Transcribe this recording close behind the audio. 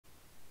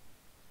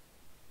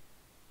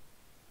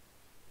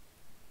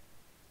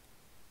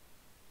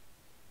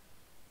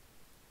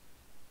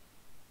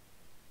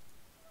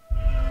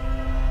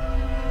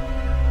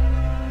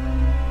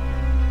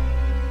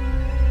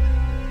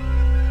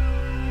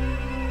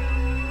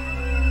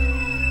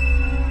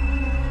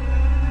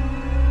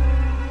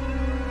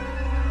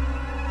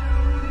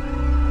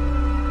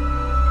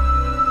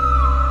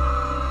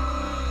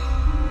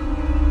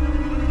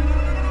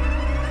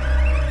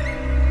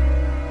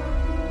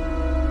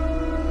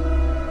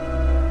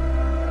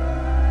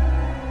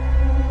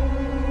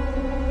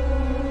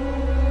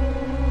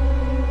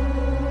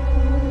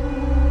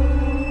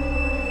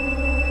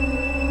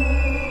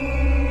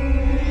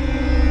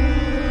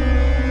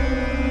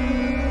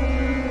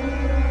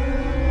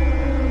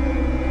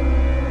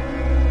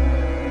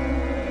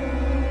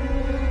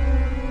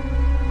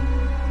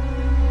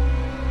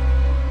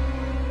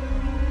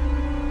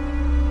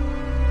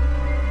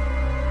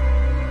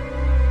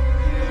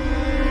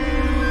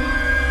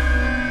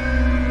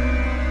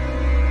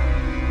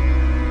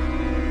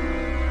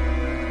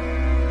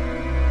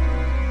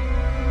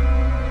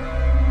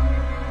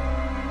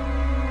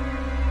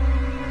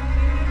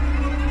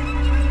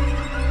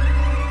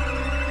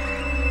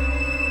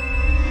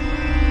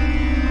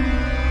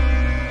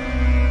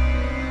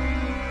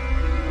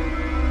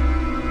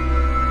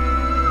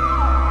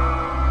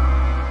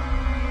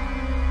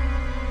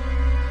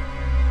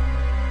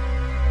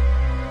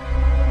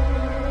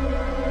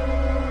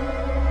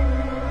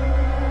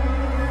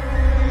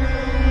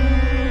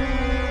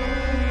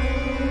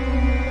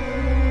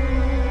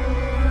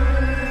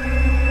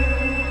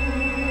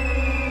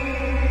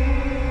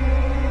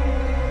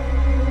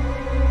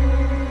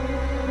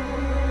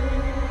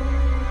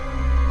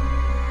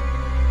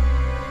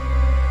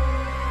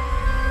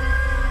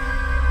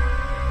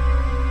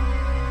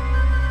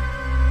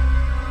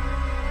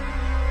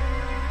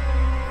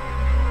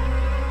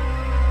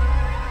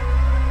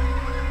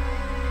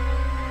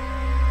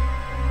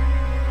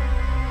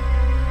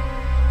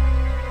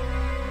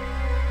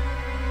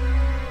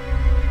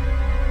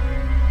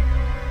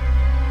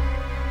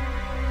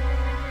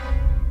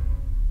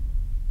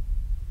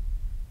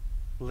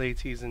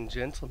ladies and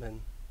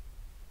gentlemen,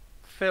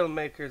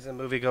 filmmakers and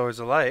moviegoers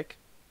alike,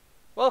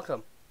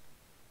 welcome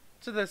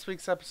to this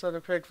week's episode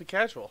of Critically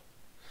Casual.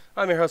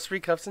 I'm your host,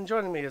 Srekcuf5, and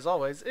joining me as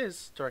always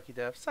is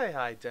DorkyDev. Say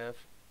hi,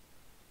 Dev.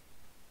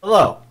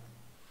 Hello.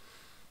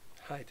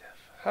 Hi, Dev.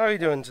 How are you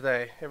doing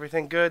today?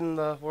 Everything good in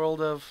the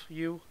world of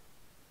you?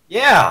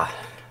 Yeah.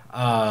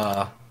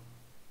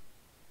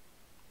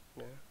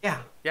 Yeah.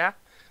 Yeah?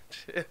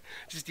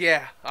 Just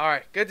yeah.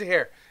 Alright, good to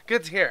hear.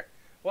 Good to hear.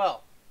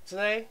 Well,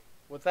 today,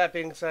 with that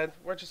being said,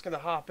 we're just going to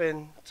hop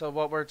into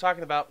what we're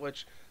talking about,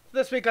 which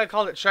this week I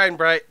called it Shine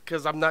Bright,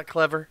 because I'm not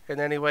clever in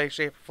any way,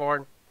 shape, or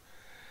form.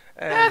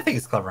 And, Yeah, I think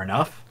it's clever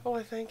enough. oh,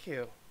 I thank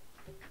you.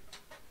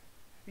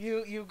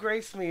 You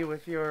graced me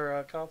with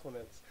your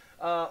compliments.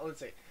 Let's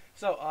see.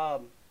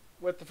 So,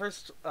 with the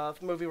first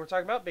movie we're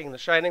talking about being The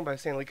Shining by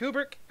Stanley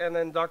Kubrick, and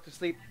then Doctor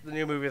Sleep, the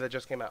new movie that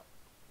just came out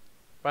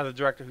by the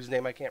director whose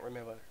name I can't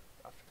remember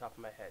off the top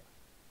of my head.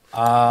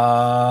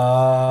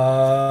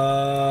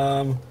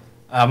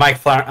 Mike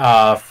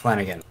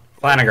Flanagan.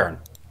 Flanagan.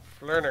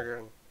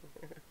 Flanagan.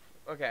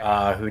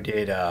 Okay. Who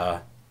did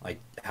like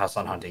House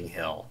on Hunting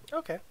Hill.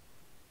 Okay.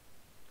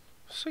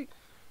 Sweet.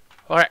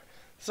 All right.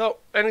 So,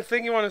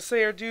 anything you want to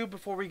say or do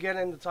before we get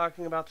into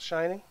talking about The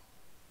Shining?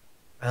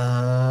 No,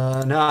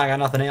 I got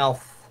nothing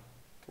else.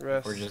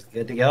 Rest. We're just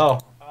good to go.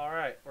 All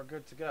right, we're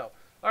good to go.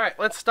 All right,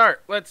 let's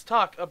start. Let's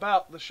talk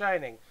about The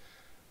Shining.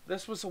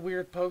 This was a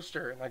weird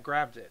poster, and I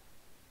grabbed it.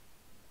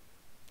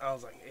 I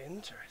was like,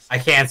 interesting. I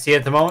can't see it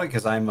at the moment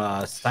because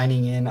I'm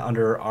signing in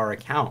under our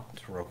account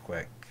real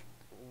quick.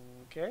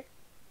 Okay.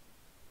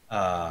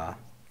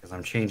 Because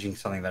I'm changing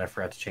something that I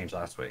forgot to change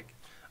last week.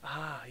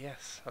 Ah,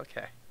 yes.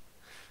 Okay.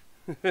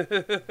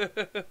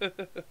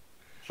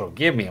 So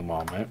give me a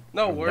moment.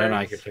 No and worries. Then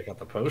I can check out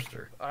the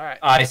poster. All right.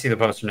 I see the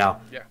poster now.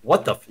 Yeah.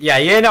 What the?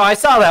 No, I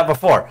saw that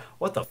before.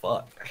 What the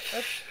fuck?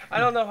 I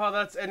don't know how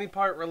that's any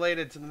part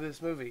related to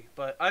this movie,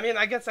 but I mean,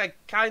 I guess I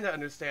kind of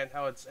understand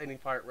how it's any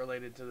part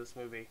related to this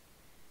movie.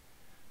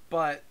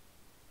 But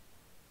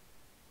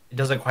It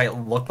doesn't quite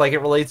look like it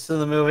relates to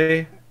the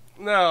movie.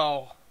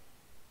 no.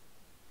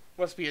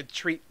 Must be a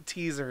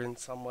teaser in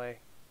some way.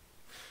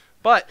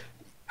 But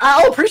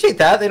I'll appreciate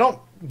that. They don't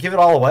give it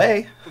all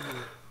away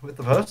with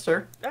the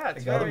poster. yeah,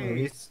 it's Like other very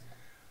movies.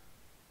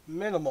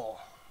 minimal.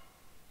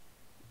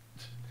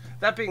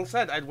 That being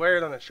said, I'd wear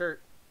it on a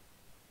shirt.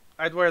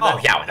 I'd wear that. Oh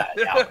yeah, with that.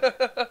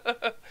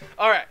 Yeah.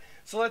 All right,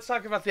 so let's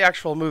talk about the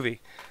actual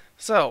movie.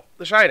 So,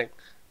 The Shining.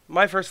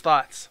 My first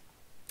thoughts.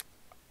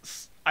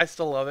 I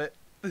still love it.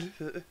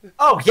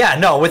 Oh yeah,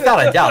 no,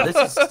 without a doubt, this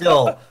is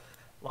still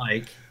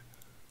like.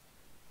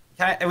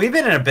 We've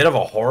been in a bit of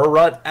a horror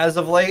rut as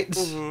of late.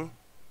 Mm-hmm.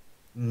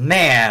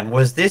 Man,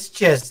 was this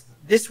just?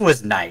 This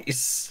was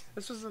nice.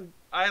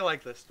 I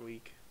like this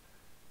week.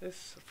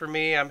 This for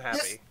me, I'm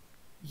happy.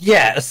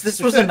 Yes,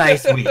 this was a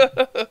nice week.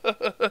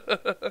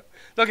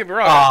 Don't get me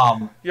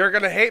wrong. You're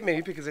gonna hate me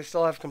because I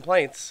still have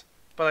complaints,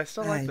 but I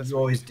still like this. You week.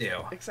 always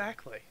do.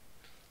 Exactly.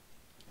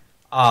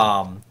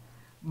 But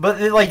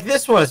like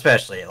this one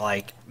especially,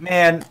 like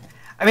man,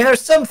 I mean,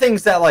 there's some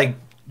things that like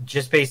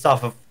just based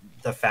off of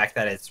the fact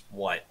that it's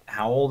what?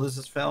 How old is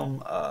this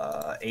film?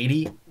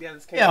 80. Yeah,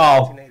 this came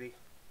out in 1980.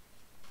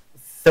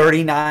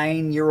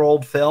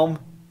 39-year-old film.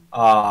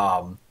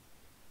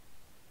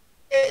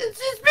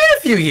 It's been a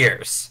few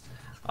years.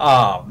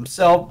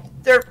 So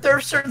there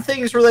are certain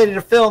things related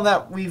to film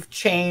that we've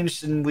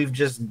changed and we've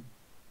just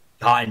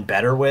gotten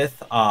better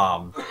with.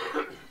 Probably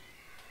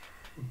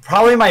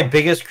my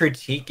biggest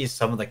critique is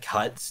some of the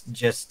cuts.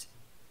 Just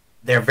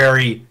they're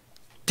very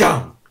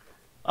dumb.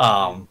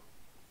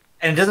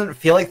 And it doesn't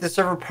feel like they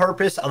serve a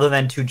purpose other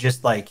than to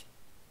just like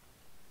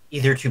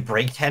either to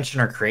break tension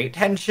or create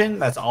tension.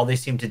 That's all they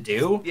seem to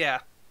do. Yeah.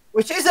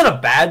 Which isn't a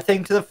bad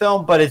thing to the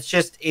film, but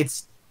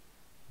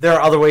there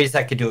are other ways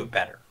that could do it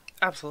better.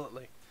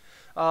 Absolutely.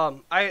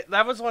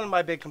 That was one of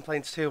my big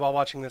complaints too while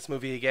watching this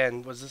movie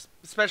again, was this,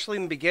 especially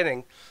in the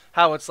beginning,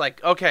 how it's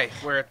like, okay,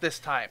 we're at this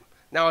time.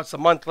 Now it's a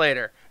month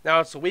later.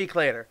 Now it's a week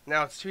later.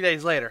 Now it's 2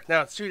 days later.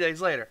 Now it's 2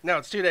 days later. Now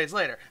it's 2 days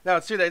later. Now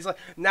it's 2 days later.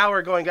 Now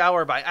we're going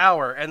hour by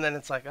hour, and then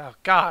it's like, oh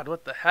God,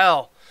 what the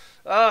hell?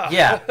 Ugh.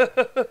 Yeah.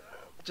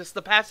 Just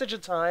the passage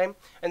of time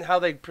and how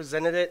they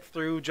presented it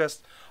through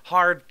just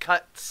hard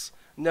cuts,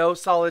 no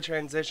solid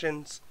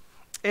transitions.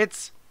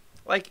 It's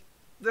like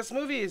this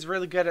movie is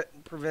really good at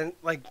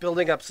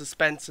building up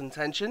suspense and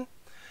tension,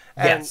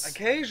 and Yes.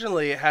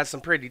 occasionally it has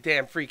some pretty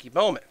damn freaky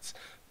moments.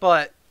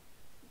 But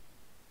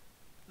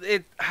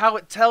how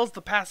it tells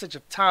the passage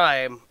of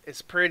time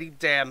is pretty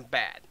damn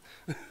bad.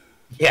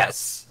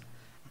 Yes.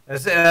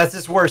 That's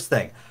his worst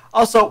thing.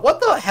 Also, what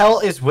the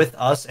hell is with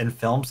us and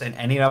films and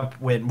ending up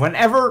with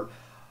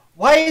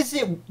why is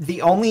it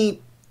the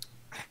only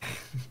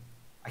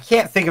I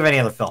can't think of any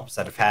other films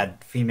that have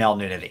had female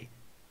nudity.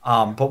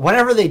 But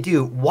whenever they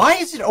do, why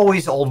is it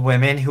always old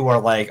women who are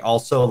like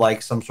also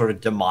like some sort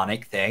of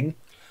demonic thing?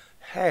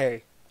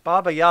 Hey,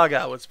 Baba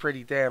Yaga was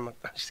pretty damn. I'm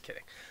just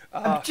kidding.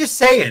 I'm just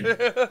saying.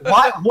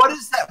 Why? What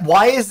is that?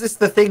 Why is this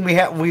the thing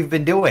we've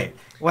been doing?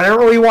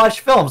 Whenever we watch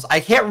films, I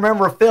can't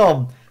remember a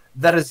film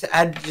that has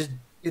had just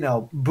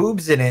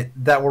boobs in it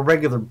that were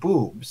regular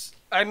boobs.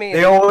 I mean,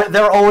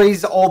 they're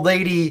always old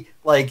lady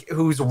like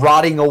who's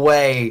rotting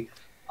away,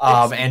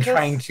 and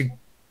trying to.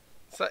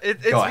 So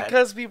it's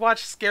because we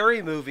watch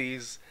scary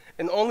movies,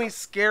 and only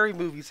scary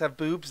movies have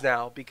boobs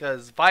now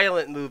because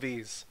violent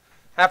movies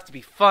have to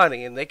be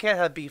funny, and they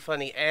can't be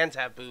funny and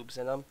have boobs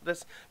in them.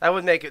 That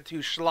would make it too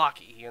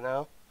schlocky, you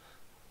know.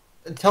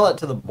 Tell it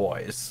to the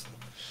boys.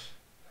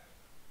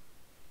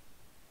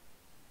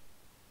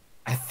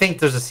 I think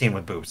there's a scene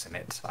with boobs in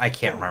it. I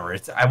can't remember.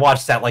 I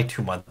watched that like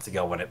 2 months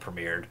ago when it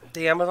premiered.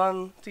 The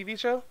Amazon TV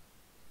show?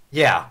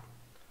 Yeah.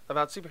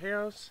 About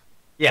superheroes?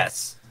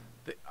 Yes.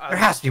 There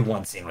has to be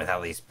one scene with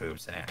at least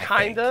boobs in it.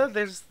 Kinda.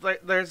 There's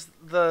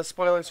the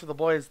spoilers for the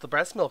boys, the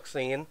breast milk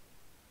scene.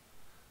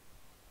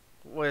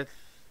 With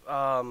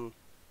That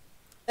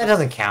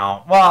doesn't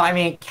count. Well, I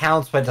mean, it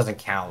counts, but it doesn't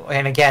count.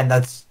 And again,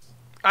 that's.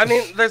 I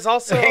mean, there's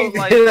also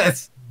like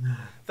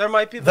there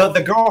might be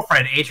the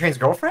girlfriend, Adrian's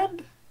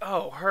girlfriend.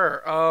 Oh,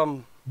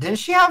 her. Didn't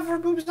she have her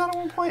boobs on at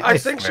one point? I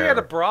think she had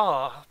a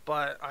bra,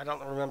 but I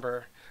don't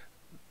remember.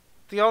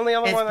 The only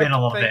other one It's been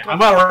a little bit. I'm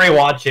gonna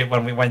rewatch it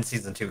when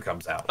season 2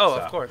 comes out. Oh,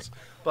 so. Of course.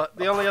 But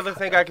the only other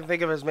thing I can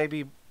think of is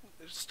maybe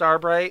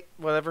Starbright,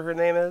 whatever her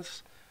name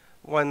is,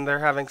 when they're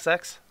having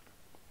sex.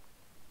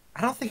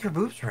 I don't think her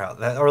boobs are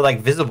out, or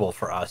like visible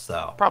for us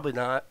though. Probably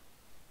not.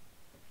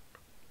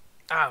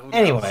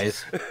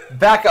 Anyways,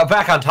 back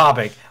on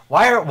topic.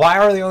 Why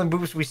are the only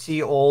boobs we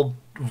see old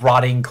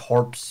rotting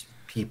corpse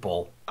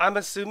people? I'm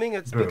assuming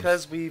it's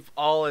because we've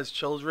all as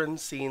children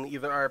seen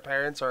either our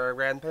parents or our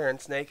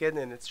grandparents naked,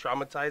 and it's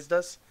traumatized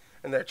us,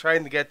 and they're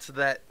trying to get to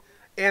that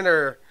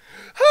inner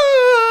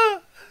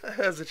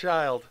as a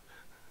child.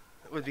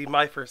 Would be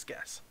my first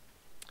guess.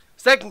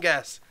 Second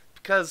guess,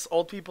 because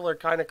old people are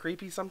kind of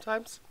creepy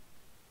sometimes.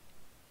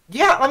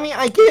 Yeah, I mean,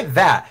 I get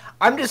that.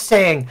 I'm just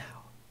saying,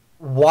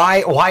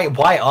 why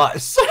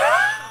us?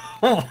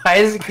 Why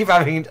does it keep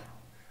having?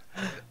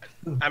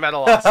 I'm at a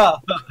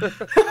loss.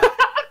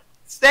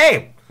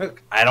 Same.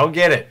 I don't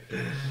get it.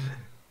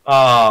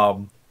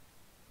 But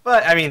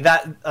I mean,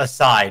 that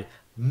aside,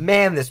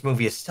 man, this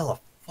movie is still a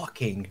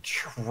fucking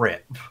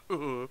trip.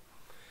 Mm-hmm.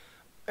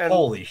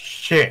 Holy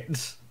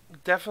shit.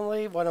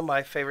 Definitely one of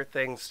my favorite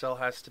things still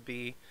has to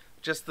be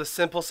just the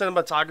simple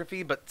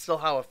cinematography, but still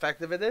how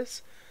effective it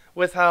is.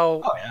 With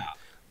how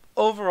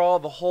overall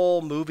the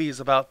whole movie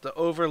is about the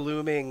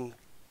overlooming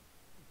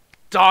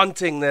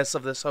dauntingness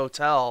of this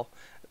hotel,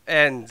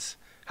 and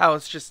how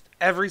it's just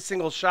every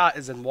single shot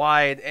is in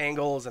wide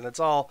angles, and it's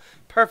all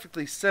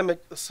perfectly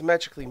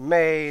symmetrically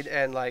made,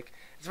 and like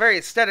it's very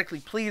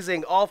aesthetically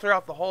pleasing all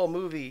throughout the whole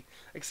movie,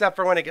 except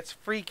for when it gets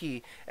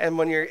freaky and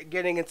when you're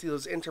getting into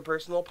those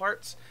interpersonal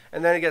parts,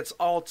 and then it gets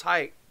all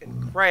tight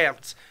and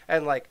cramped,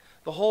 and like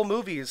the whole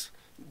movie's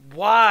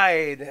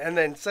wide, and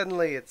then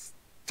suddenly it's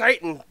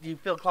tight and you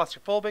feel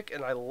claustrophobic,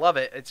 and I love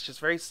it. It's just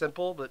very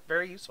simple but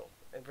very useful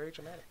and very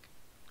dramatic.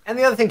 And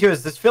the other thing too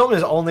is this film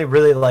is only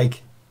really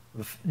like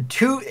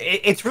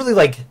it's really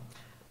like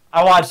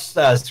I watched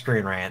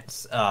Screen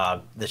Rant's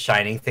the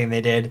Shining thing they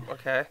did.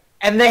 Okay.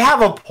 And they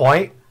have a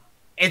point.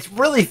 It's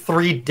really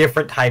 3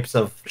 different types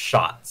of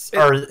shots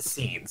or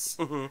scenes.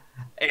 Mm-hmm.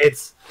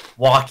 It's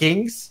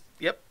walkings.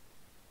 Yep.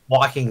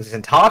 Walkings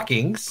and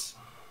talkings.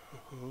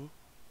 Mm-hmm.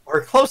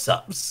 Or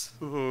close-ups.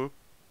 Mm-hmm.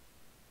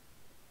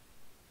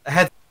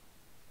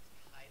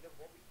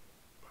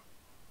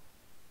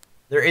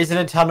 There isn't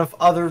a ton of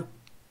other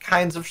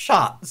kinds of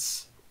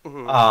shots.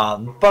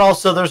 Mm-hmm. But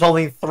also there's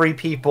only 3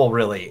 people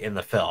really in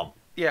the film.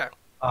 Yeah.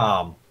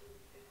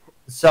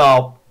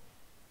 So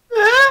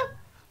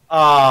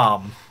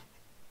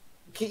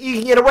you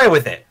can get away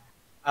with it.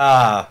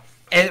 But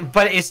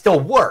it still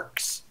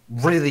works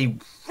really,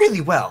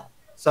 really well.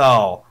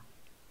 So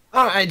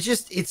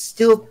it's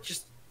still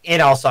just,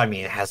 and also, I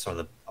mean, it has some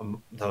of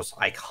those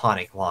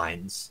iconic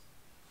lines.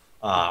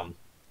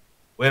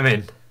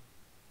 Women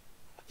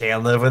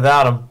can't live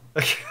without them.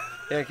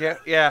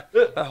 Yeah,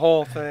 the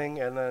whole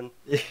thing, and then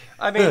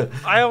I mean,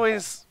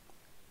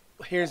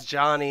 here's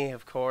Johnny,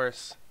 of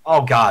course.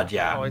 Oh God,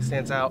 yeah, always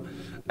stands out,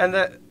 and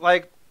that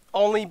like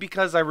only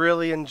because I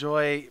really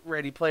enjoy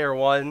Ready Player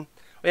One.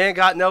 We ain't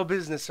got no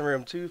business in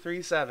room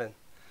 237.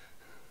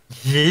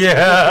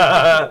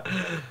 Yeah.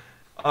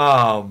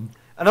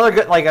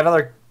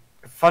 Another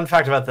fun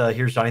fact about the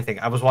Here's Johnny thing.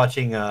 I was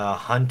watching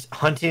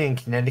Hunting in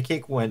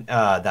Connecticut when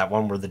that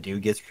one where the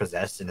dude gets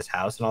possessed in his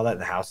house and all that,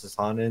 and the house is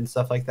haunted and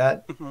stuff like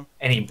that. Mm-hmm.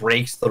 And he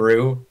breaks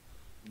through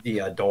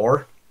the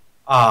door.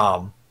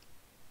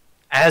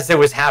 As it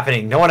was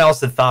happening, no one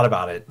else had thought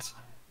about it,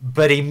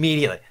 but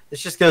immediately,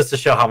 this just goes to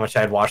show how much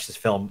I had watched this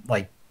film.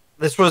 Like,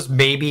 this was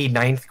maybe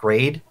 9th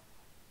grade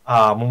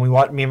when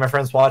me and my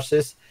friends watched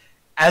this.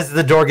 As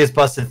the door gets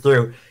busted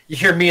through, you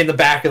hear me in the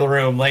back of the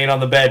room laying on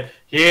the bed.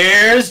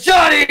 Here's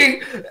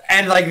Johnny!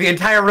 And like the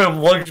entire room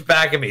looks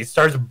back at me,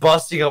 starts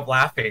busting up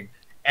laughing,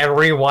 and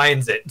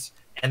rewinds it.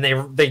 And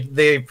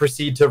they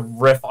proceed to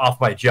riff off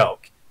my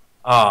joke.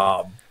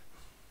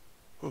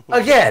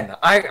 again,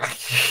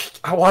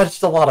 I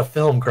watched a lot of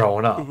film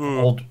growing up,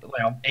 old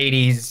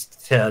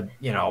 80s to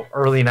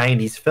early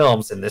 90s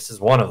films, and this is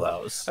one of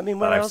those. I mean,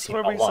 what else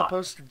were we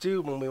supposed to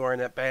do when we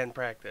weren't at band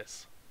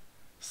practice?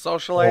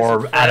 Socialize or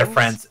with at a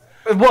friend's.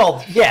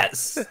 Well,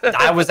 yes,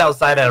 I was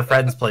outside at a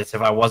friend's place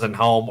if I wasn't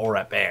home or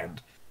at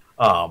band.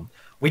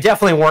 We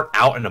definitely weren't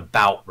out and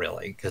about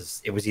really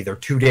because it was either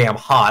too damn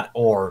hot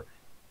or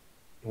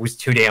it was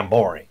too damn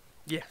boring.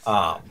 Yes.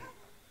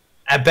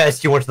 At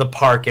best, you went to the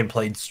park and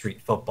played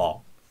street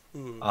football.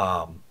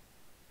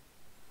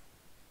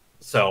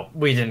 So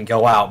we didn't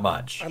go out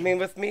much. I mean,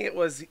 with me, it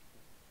was,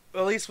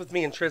 at least with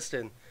me and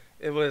Tristan,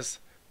 it was,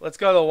 let's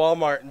go to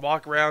Walmart and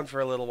walk around for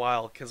a little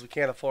while because we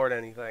can't afford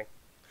anything.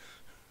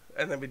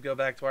 And then we'd go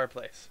back to our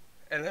place.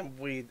 And then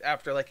we'd,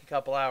 after like a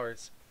couple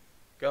hours,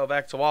 go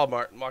back to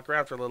Walmart and walk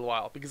around for a little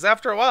while. Because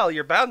after a while,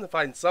 you're bound to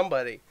find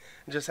somebody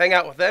and just hang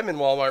out with them in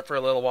Walmart for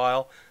a little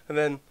while. And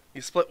then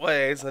you split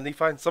ways and then you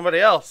find somebody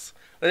else.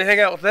 Then you hang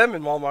out with them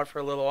in Walmart for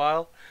a little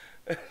while.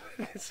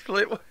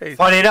 Split ways.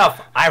 Funny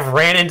enough, I've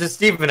ran into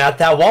Steven at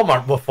that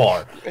Walmart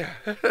before.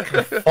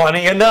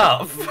 Funny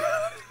enough.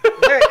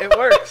 Yeah, it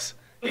works.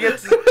 You get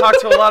to talk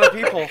to a lot of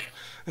people.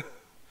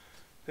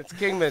 It's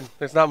Kingman.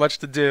 There's not much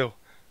to do.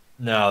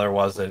 No, there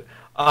wasn't.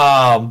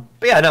 But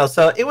yeah, no.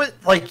 So it was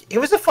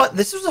a fun.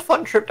 This was a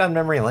fun trip down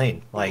memory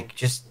lane. Like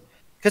just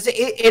because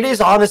it is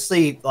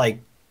honestly like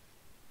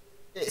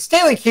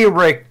Stanley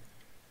Kubrick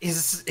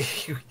is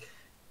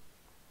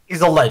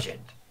he's a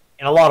legend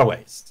in a lot of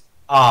ways.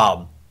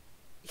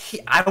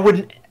 I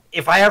wouldn't,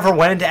 if I ever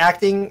went into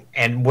acting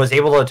and was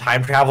able to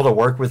time travel to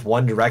work with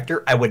one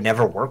director, I would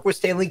never work with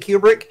Stanley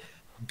Kubrick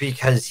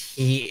because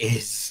he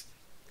is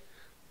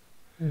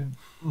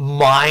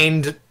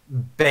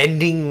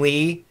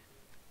mind-bendingly,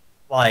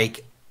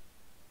 like,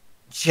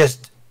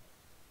 just,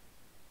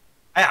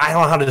 I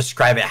don't know how to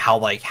describe it, how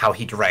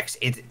he directs.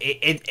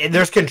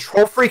 There's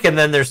Control Freak and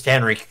then there's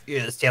Stanley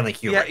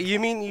Kubrick. Yeah, you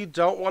mean you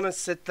don't want to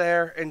sit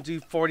there and do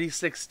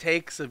 46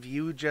 takes of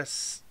you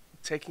just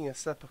taking a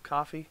sip of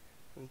coffee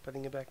and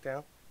putting it back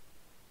down?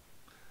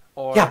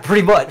 Or yeah,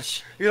 pretty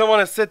much. You don't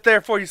want to sit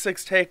there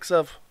 46 takes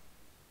of...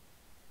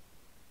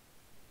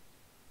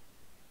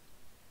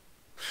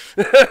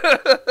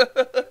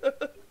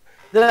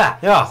 Yeah,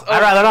 I'd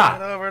rather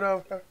not. Over and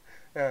over.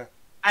 Yeah.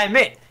 I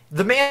admit,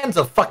 the man's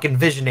a fucking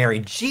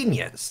visionary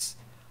genius.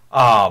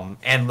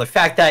 And the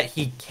fact that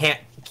he can't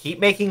keep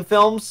making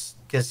films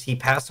because he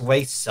passed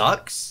away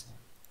sucks.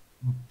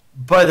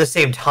 But at the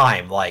same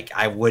time, like,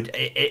 I would,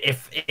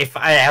 if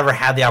I ever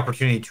had the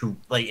opportunity to,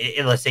 like,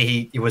 let's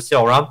say he was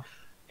still around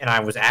and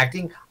I was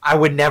acting, I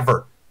would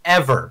never,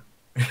 ever,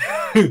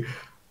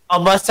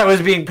 unless I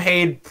was being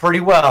paid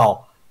pretty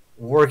well,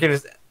 work in a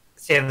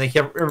Stanley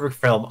Kubrick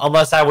film,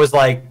 unless I was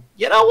like,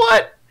 you know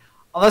what?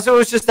 Unless it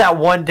was just that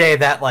one day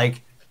that,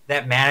 like,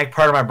 that manic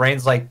part of my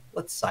brain's like,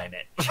 let's sign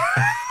it.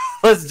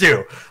 Let's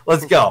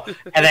go.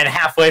 And then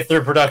halfway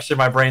through production,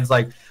 my brain's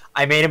like,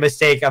 I made a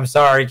mistake. I'm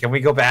sorry. Can we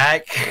go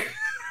back?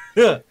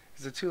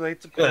 Is it too late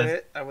to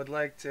quit? I would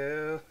like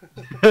to.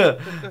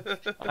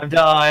 I'm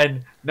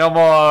done. No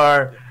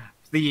more.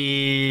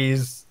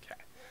 Please.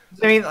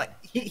 I mean, like,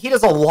 he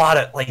does a lot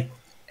of, like,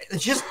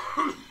 just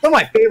one of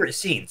my favorite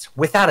scenes,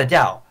 without a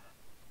doubt,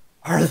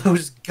 are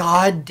those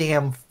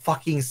goddamn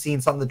fucking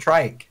scenes on the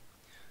trike.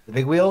 The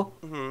big wheel?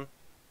 Mm-hmm.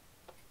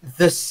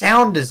 The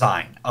sound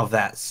design of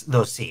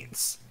those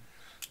scenes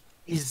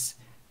is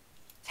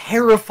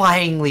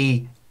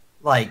terrifyingly,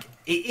 like,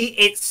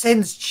 it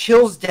sends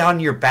chills down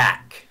your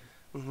back.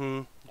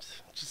 Mm-hmm.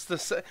 Just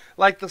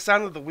the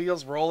sound of the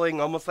wheels rolling,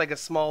 almost like a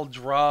small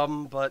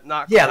drum, but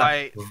not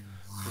quite.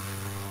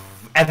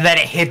 And then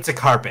it hits a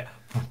carpet.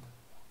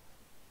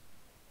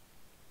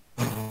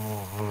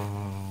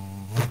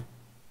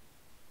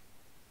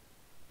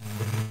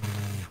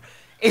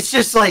 It's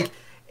just like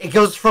it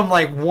goes from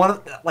like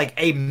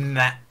a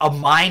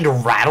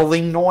mind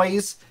rattling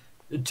noise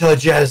to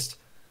just,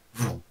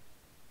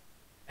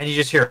 and you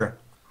just hear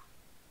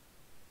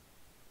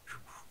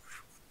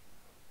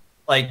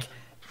like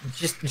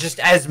just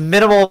as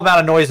minimal amount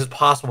of noise as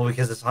possible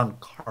because it's on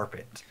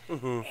carpet.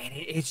 Mm-hmm. And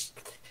it's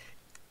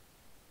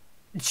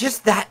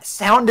just that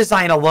sound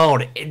design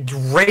alone, it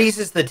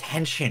raises the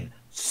tension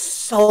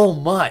so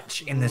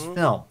much in this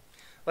film.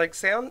 Like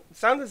sound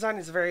design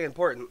is very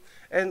important.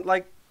 And,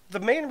 like, the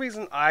main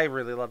reason I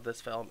really love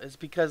this film is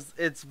because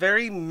it's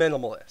very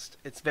minimalist.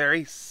 It's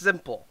very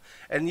simple.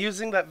 And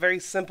using that very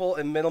simple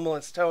and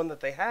minimalist tone that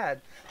they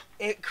had,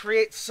 it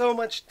creates so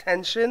much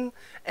tension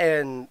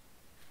and,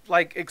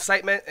 like,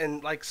 excitement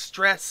and, like,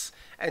 stress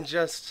and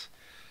just...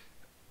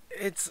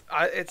 It's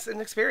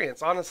an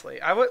experience, honestly.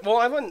 I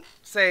wouldn't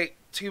say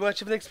too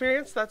much of an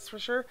experience, that's for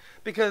sure.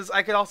 Because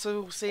I could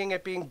also seeing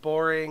it being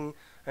boring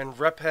and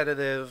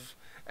repetitive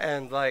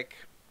and, like...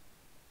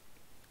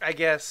 I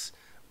guess...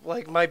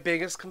 Like, my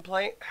biggest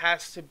complaint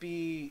has to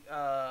be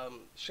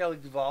Shelley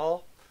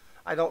Duvall.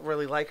 I don't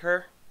really like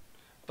her.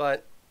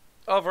 But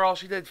overall,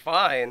 she did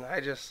fine.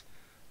 I just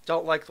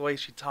don't like the way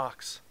she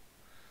talks.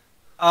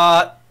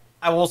 I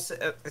will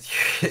say...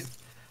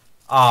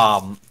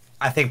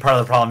 I think part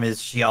of the problem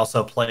is she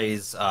also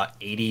plays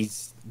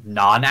 80s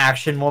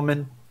non-action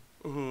woman.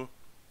 Mm-hmm.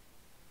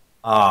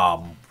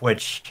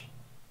 Which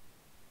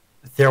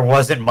there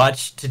wasn't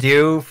much to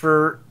do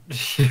for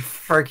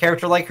for a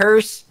character like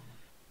hers.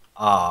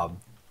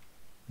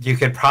 You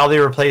could probably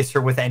replace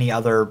her with any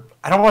other.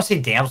 I don't want to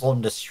say damsel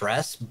in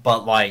distress,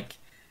 but like,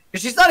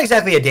 because she's not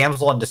exactly a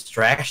damsel in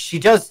distress. She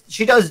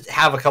does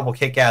have a couple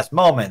kick-ass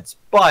moments,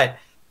 but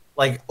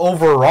like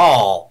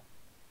overall,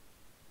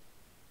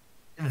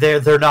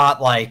 they're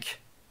not like.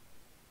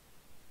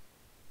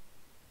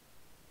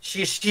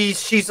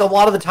 She's a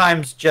lot of the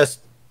times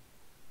just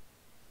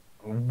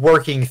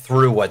working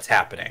through what's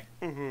happening.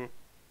 Mm-hmm.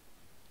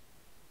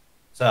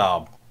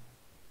 So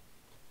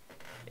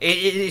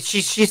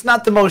she's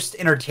not the most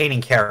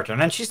entertaining character,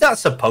 and she's not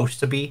supposed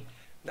to be.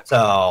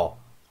 So,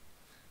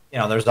 you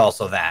know, there's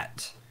also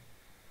that.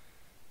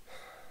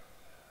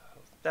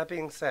 That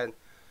being said,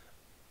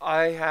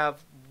 I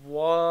have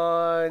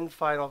one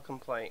final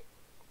complaint.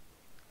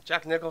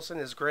 Jack Nicholson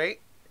is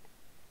great.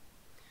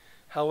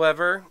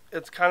 However,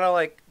 it's kind of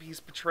like he's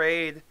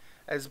portrayed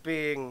as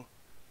being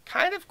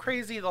kind of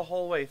crazy the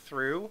whole way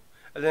through,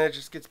 and then it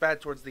just gets bad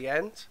towards the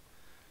end.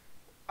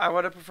 I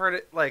would have preferred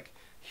it, like,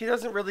 he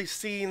doesn't really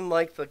seem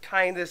like the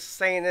kindest,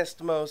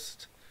 sanest,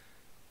 most,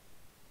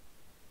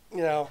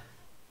 you know,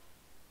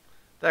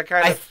 that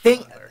kind I of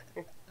think father.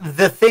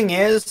 the thing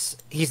is,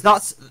 he's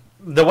not.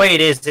 The way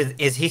it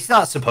is he's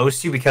not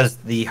supposed to, because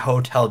the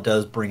hotel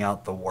does bring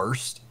out the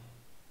worst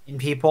in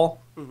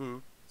people. Mm-hmm.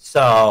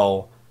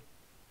 So,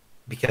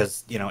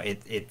 because, you know,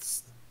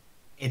 it's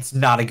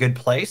not a good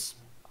place.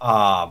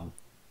 And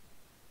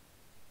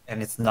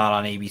it's not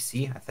on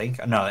ABC, I think.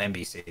 No,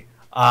 NBC.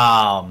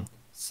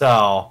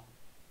 So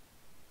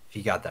if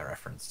you got that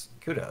reference,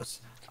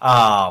 kudos.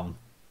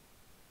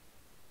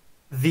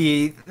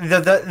 The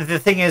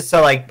thing is,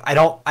 so like, I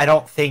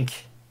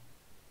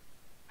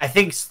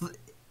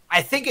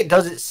think it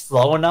does it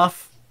slow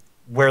enough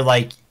where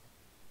like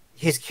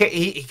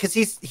because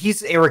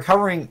he's a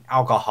recovering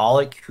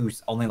alcoholic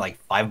who's only like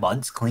 5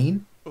 months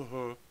clean.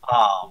 Mm-hmm.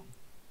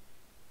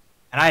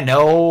 And I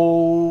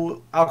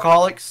know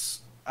alcoholics.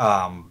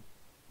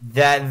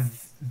 That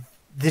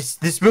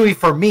this movie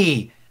for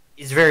me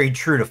is very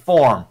true to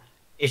form.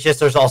 It's just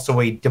there's also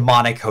a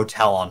demonic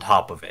hotel on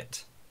top of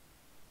it.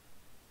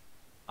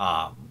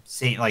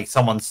 Seeing like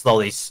someone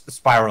slowly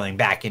spiraling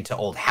back into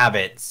old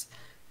habits,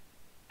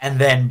 and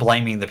then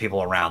blaming the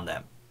people around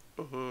them.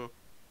 Mm-hmm.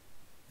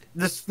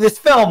 This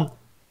film,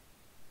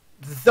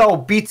 though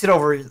beats it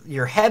over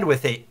your head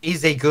with it,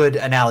 is a good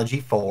analogy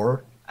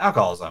for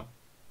alcoholism.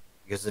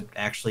 Because it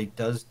actually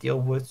does deal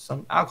with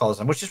some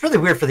alcoholism, which is really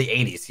weird for the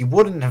 80s. You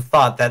wouldn't have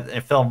thought that a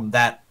film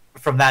that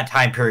from that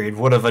time period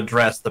would have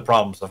addressed the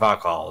problems of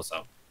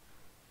alcoholism.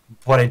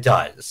 But it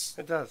does.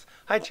 It does.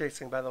 Hi,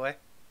 Chasing, by the way.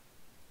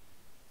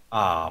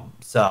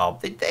 So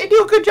they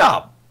do a good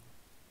job.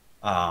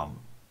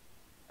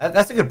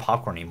 That's a good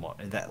popcorn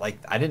emote. That, like,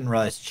 I didn't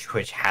realize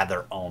Twitch had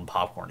their own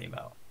popcorn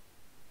emote.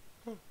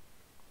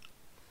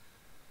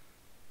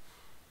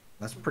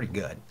 That's pretty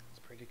good. It's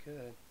pretty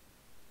good.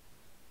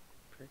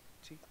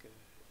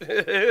 But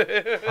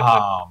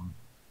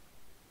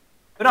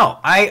no,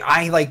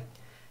 I like.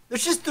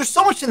 There's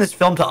so much in this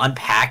film to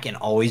unpack and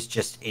always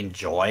just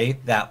enjoy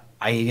that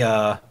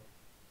I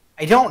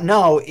don't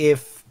know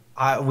if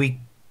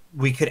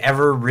we could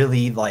ever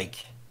really like.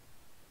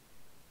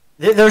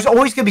 There's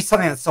always gonna be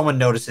something that someone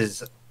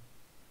notices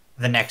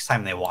the next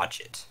time they watch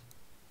it.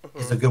 Mm-hmm.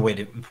 Is a good way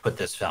to put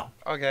this film.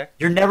 Okay.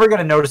 You're never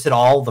gonna notice it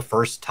all the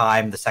first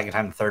time, the second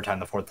time, the third time,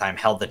 the fourth time,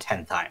 hell, the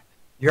 10th time.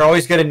 You're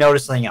always gonna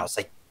notice something else.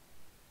 Like,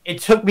 it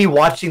took me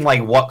watching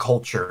like What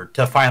Culture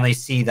to finally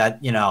see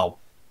that, you know,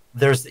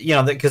 there's, you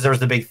know, because there was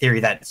the big theory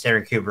that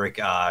Sarah Kubrick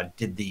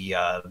did the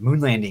moon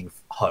landing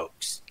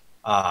hoax.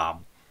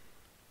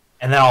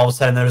 And then all of a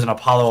sudden there's an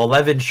Apollo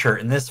 11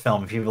 shirt in this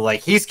film, and people are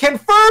like, he's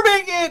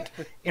confirming it!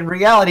 In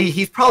reality,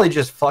 he's probably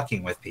just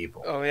fucking with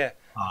people. Oh, yeah.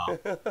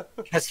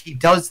 Because he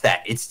does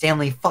that. It's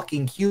Stanley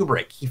fucking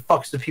Kubrick. He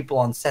fucks with people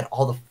on set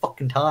all the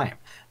fucking time.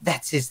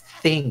 That's his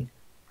thing.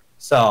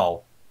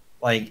 So,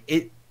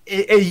 like,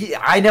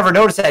 I never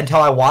noticed that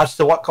until I watched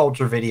the What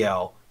Culture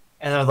video,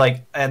 and they're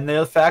like, and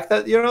the fact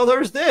that, you know,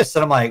 there's this,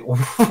 and I'm like,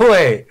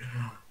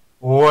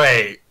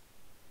 wait,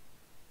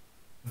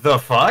 the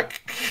fuck?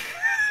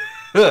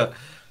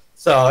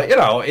 So, you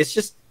know, it's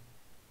just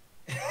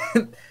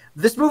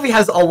this movie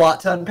has a lot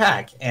to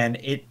unpack, and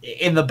it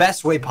in the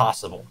best way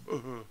possible.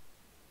 Mm-hmm.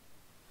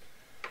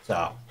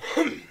 So,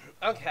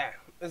 okay,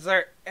 is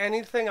there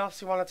anything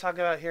else you want to talk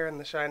about here in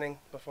The Shining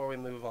before we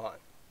move on?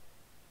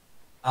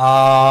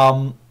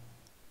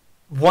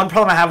 One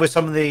problem I have with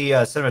some of the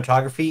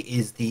cinematography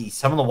is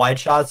some of the wide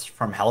shots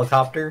from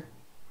helicopter.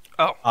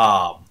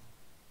 Oh.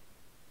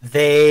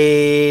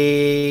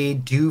 They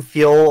do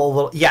feel a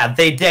little. Yeah,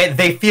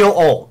 they feel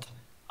old.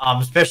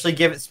 Especially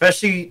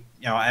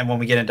you know, and when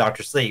we get in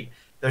Doctor Sleep,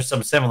 there's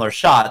some similar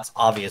shots,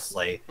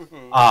 obviously.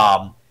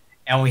 Mm-hmm.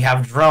 And we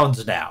have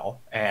drones now,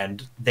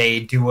 and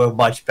they do a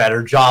much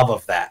better job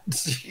of that.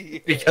 Yeah.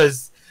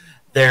 Because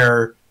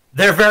they're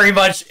They're very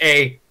much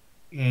a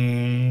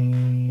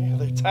Yeah,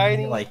 they're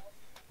tiny, like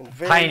and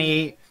very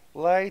tiny,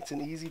 light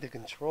and easy to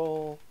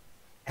control.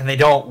 and they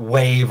don't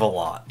wave a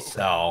lot.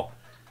 So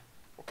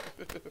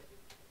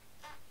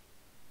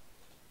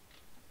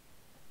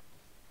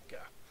Yeah.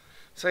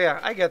 So yeah,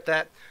 I get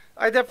that.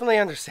 I definitely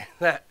understand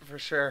that for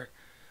sure.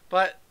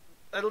 But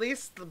at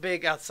least the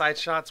big outside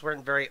shots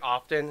weren't very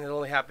often. It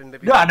only happened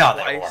maybe no,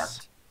 they twice.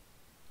 weren't.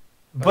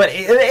 But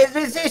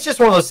it's just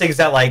one of those things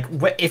that like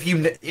if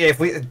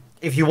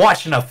you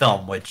watch enough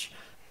film, which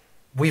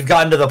we've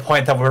gotten to the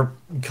point that we're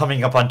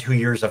coming up on 2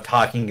 years of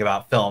talking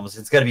about films,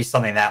 it's gonna be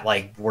something that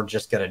like we're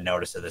just gonna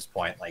notice at this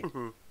point. Like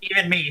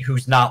even me,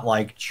 who's not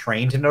like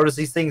trained to notice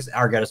these things,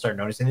 are gonna start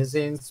noticing these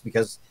things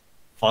because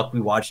fuck,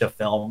 we watch a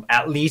film,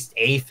 at least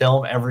a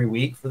film every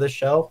week for this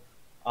show.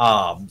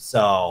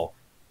 So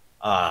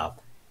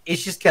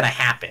it's just gonna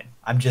happen.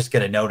 I'm just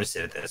gonna notice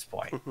it at this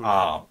point.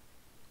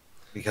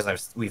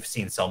 Because we've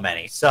seen so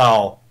many.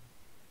 So,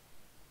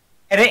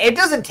 and it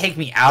doesn't take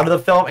me out of the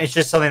film. It's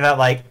just something that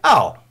like,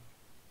 oh,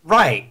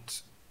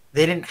 right,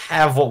 they didn't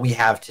have what we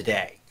have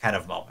today kind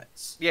of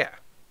moments. Yeah.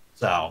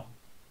 So,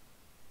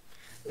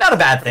 not a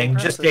bad thing,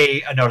 Impressive.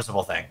 just a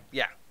noticeable thing.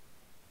 Yeah.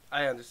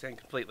 I understand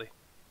completely.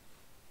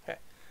 Okay.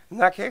 In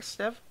that case,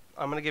 Dev,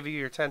 I'm going to give you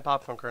your 10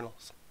 popcorn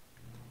kernels.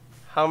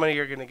 How many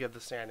are you going to give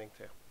The Standing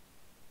to?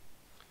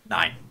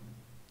 9.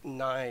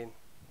 9.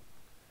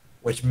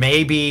 Which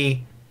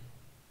maybe,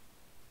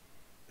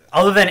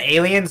 other than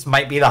Aliens,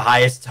 might be the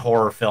highest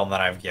horror film that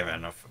I've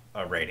given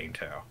a rating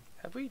to.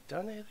 Have we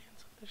done Aliens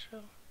on this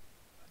show?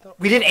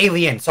 We did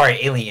Alien. Sorry,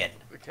 Alien.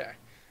 Okay.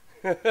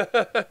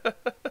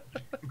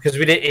 Because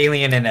we did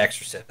Alien and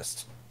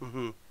Exorcist.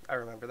 I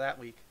remember that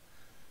week.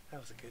 That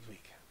was a good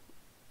week.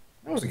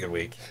 That was a good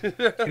week. 2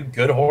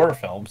 good horror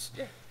films.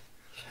 Yeah.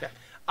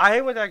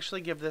 I would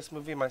actually give this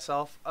movie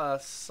myself a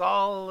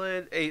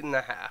solid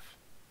 8.5.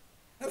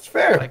 That's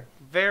fair. Like,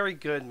 very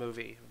good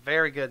movie.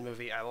 Very good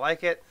movie. I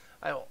like it.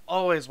 I will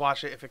always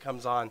watch it if it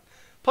comes on.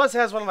 Plus, it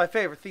has one of my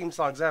favorite theme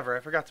songs ever. I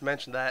forgot to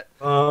mention that.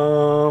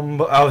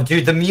 Oh,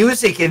 dude, the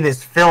music in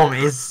this film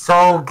is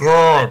so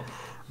good.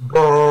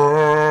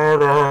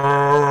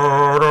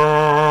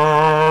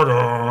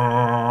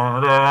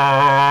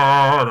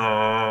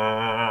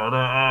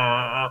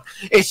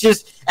 It's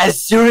just, as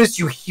soon as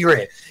you hear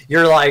it,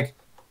 you're like,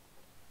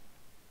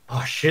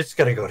 oh, shit's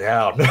gonna go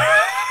down.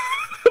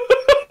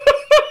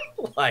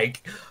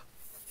 Like,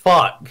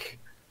 fuck.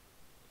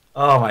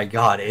 Oh my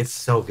god, it's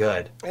so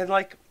good. And,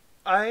 like,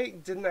 I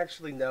didn't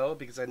actually know,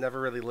 because I never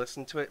really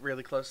listened to it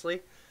really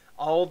closely,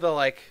 all the,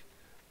 like,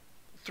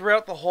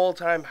 throughout the whole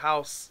time,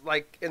 house,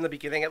 like, in the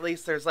beginning at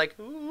least, there's, like,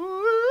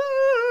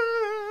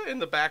 in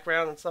the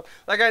background and stuff.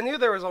 Like, I knew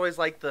there was always,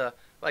 like, the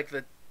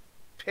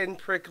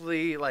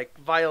pinprickly, like,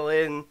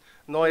 violin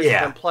noise of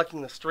them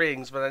plucking the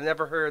strings, but I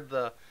never heard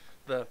the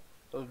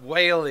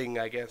wailing,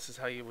 I guess, is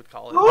how you would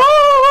call it.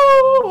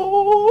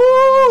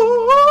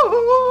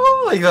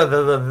 Like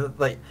the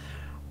like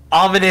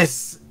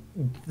ominous,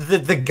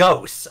 the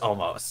ghosts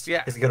almost.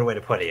 Yeah, is a good way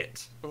to put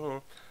it.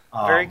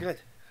 Very good.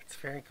 It's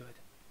very good.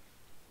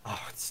 Oh,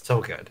 it's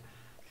so good.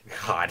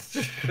 God,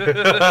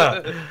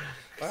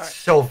 Right.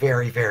 So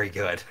very, very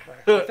good.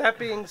 Right. With that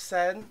being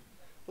said,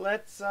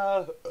 let's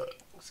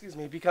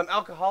become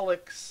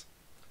alcoholics,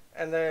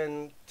 and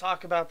then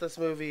talk about this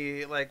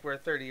movie like we're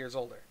 30 years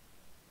older.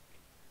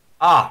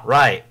 Ah,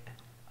 right.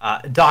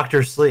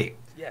 Doctor Sleep.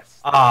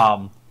 Yes.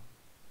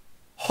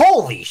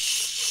 Holy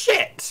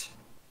shit!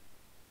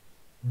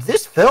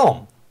 This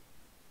film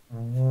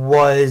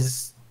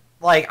was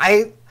like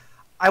I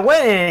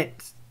went in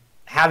it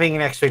having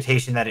an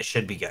expectation that it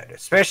should be good,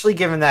 especially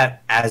given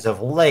that as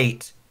of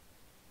late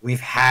we've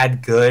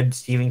had good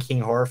Stephen King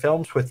horror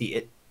films with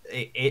the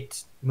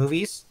It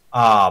movies.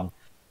 I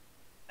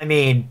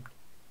mean,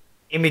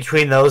 in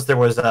between those there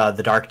was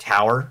The Dark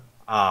Tower,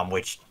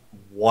 which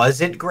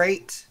wasn't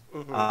great.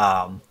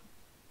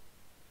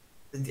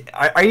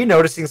 Are you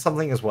noticing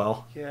something as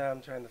well? Yeah,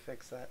 I'm trying to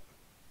fix that.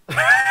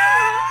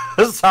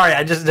 Sorry,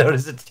 I just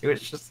noticed it too.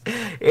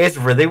 It's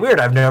really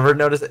weird. I've never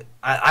noticed it.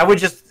 I would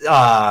just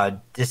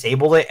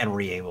disable it and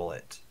re-able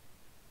it.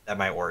 That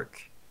might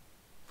work.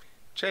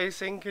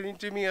 Chasing, can you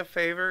do me a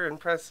favor and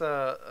press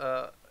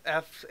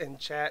F in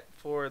chat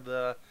for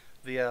the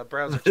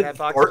browser chat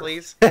box,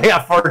 please?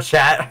 Yeah, for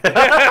chat.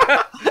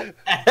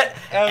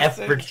 F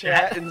for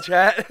chat. In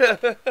chat.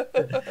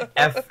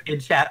 F in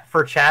chat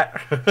for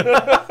chat.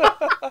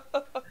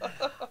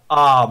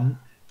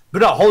 But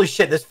no, holy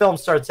shit! This film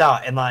starts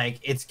out and like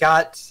it's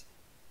got.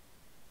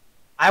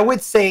 I would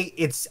say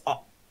it's.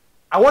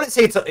 I wouldn't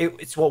say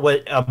it's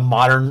what a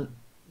modern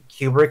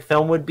Kubrick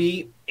film would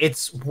be.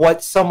 It's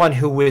what someone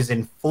who was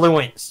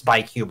influenced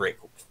by Kubrick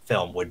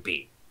film would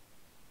be.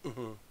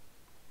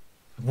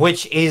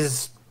 Which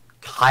is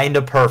kind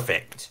of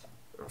perfect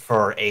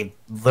for a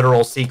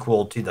literal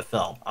sequel to the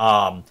film.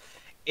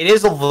 It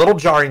is a little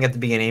jarring at the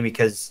beginning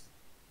because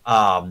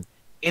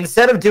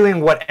instead of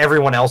doing what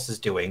everyone else is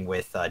doing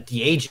with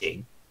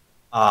de-aging,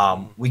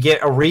 we get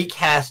a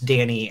recast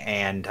Danny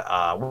and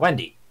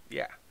Wendy.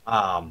 Yeah.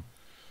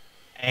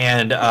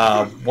 and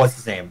what's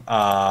his name? The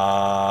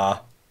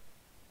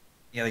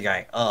other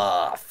guy.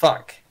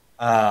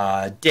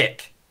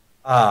 Dick.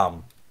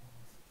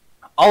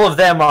 All of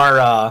them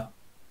are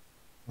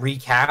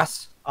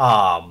recast.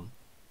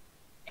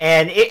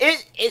 And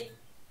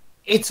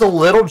it's a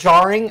little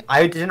jarring.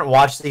 I didn't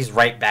watch these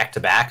right back to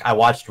back. I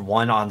watched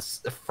one on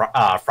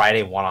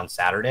Friday, one on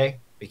Saturday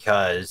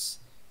because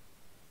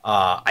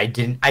I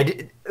didn't.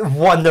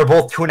 One, they're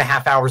both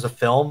 2.5 hours of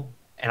film,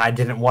 and I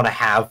didn't want to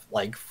have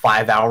like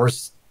 5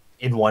 hours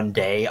in one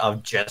day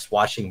of just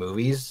watching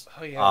movies.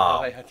 Oh yeah,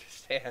 I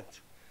understand.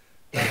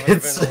 That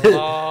would have been a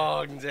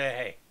long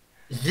day.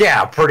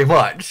 Yeah, pretty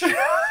much.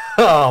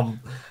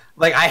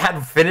 Like I had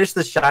finished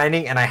The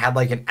Shining, and I had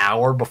like an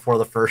hour before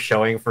the first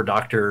showing for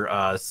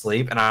Doctor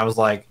Sleep, and I was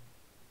like,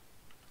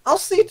 "I'll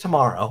see it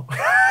tomorrow."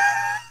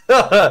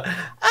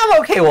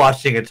 I'm okay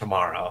watching it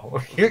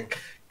tomorrow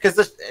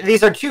because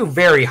these are two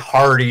very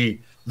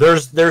hearty.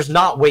 There's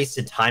not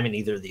wasted time in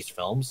either of these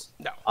films.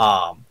 No.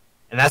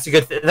 And that's a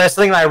good. That's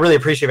the thing that I really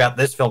appreciate about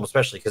this film,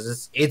 especially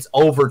because it's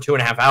over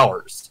 2.5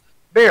 hours,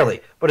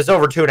 barely, but it's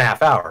over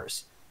 2.5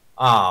 hours.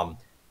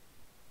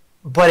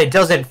 But it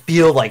doesn't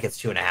feel like it's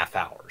 2.5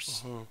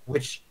 hours,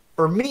 which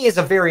for me is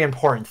a very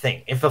important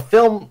thing. If a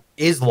film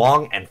is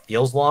long and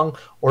feels long,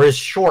 or is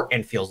short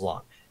and feels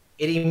long,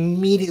 it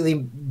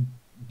immediately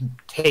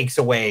takes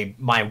away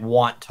my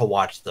want to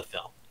watch the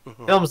film.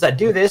 Films that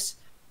do this,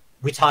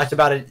 we talked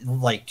about it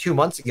like 2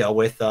 months ago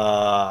with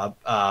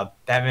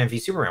Batman v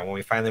Superman when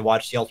we finally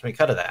watched the ultimate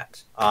cut of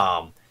that.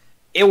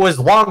 It was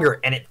longer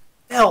and it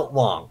felt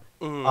long.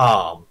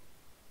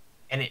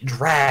 And it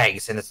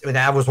drags, and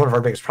that was one of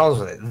our biggest problems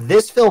with it.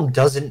 This film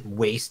doesn't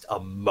waste a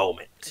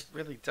moment. It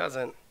really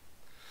doesn't.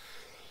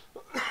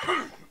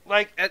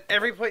 Like, at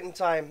every point in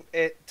time,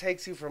 it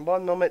takes you from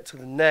one moment to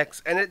the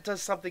next, and it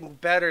does something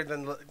better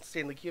than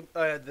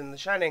The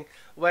Shining,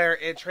 where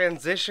it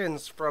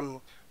transitions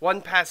from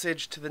one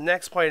passage to the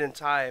next point in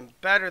time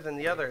better than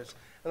the others.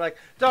 And, like,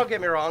 don't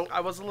get me wrong, I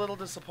was a little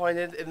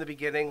disappointed in the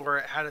beginning where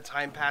it had a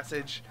time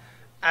passage.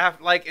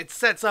 Like, it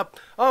sets up,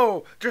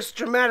 oh, this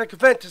dramatic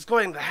event is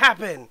going to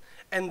happen.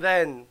 And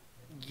then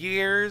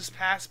years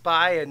pass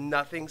by and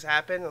nothing's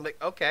happened. I'm like,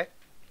 okay.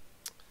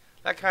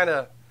 That kind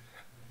of,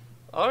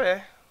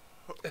 okay.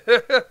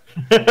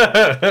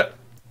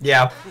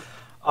 Yeah.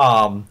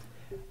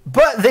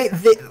 But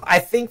I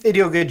think they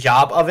do a good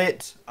job of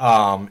it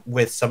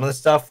with some of the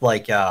stuff.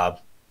 Like,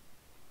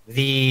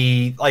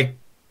 they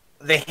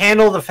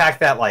handle the fact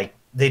that, like,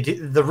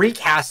 the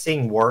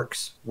recasting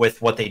works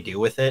with what they do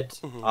with it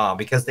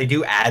because they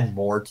do add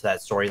more to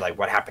that story, like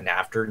what happened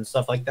after and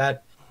stuff like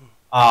that.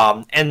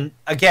 And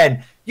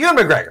again, Ewan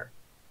McGregor,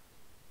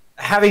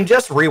 having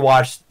just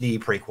rewatched the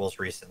prequels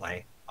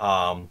recently,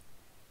 God,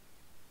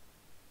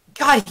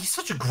 he's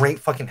such a great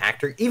fucking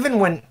actor. Even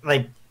when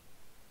like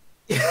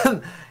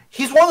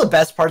he's one of the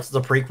best parts of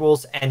the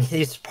prequels, and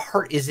his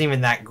part isn't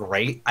even that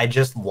great. I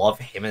just love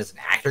him as an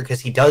actor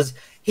because he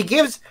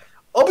gives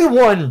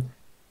Obi-Wan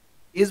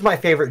is my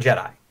favorite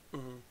Jedi,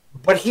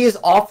 but he is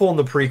awful in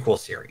the prequel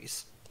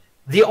series.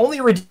 The only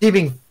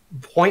redeeming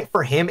point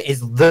for him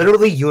is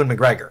literally Ewan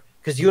McGregor,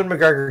 because Ewan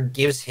McGregor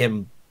gives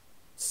him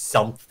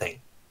something.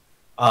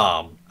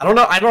 I don't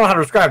know how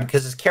to describe it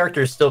because his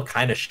character is still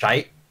kind of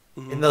shite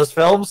in those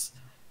films,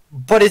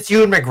 but it's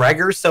Ewan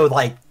McGregor, so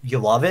like you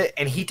love it,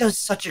 and he does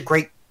such a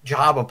great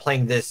job of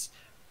playing this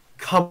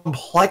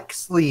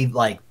complexly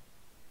like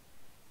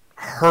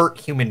hurt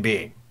human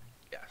being.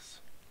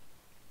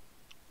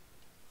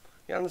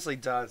 He honestly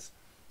does.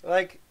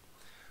 Like,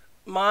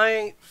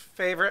 my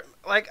favorite...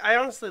 Like, I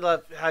honestly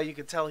love how you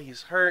could tell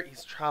he's hurt,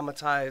 he's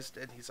traumatized,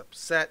 and he's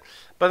upset.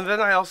 But then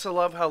I also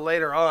love how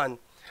later on,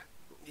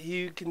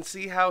 you can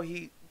see how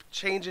he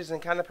changes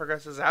and kind of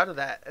progresses out of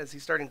that as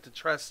he's starting to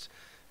trust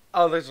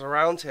others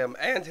around him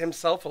and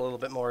himself a little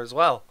bit more as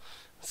well.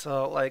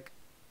 So, like,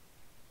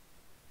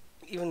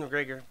 Ewan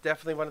McGregor,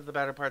 definitely one of the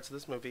better parts of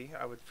this movie,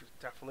 I would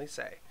definitely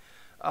say.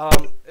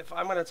 If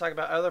I'm going to talk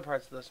about other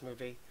parts of this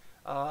movie...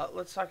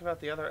 let's talk about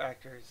the other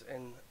actors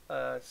and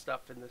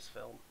stuff in this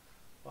film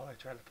while I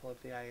try to pull up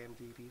the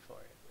IMDb for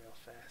it real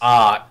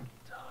fast.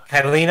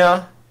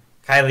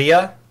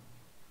 Kylia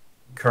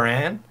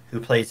Curran,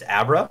 who plays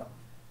Abra.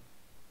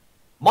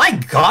 My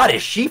God,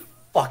 is she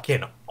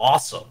fucking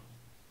awesome.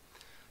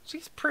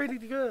 She's pretty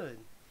good.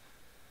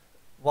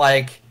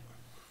 Like,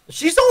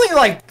 she's only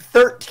like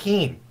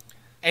 13,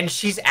 and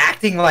she's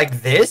acting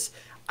like this.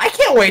 I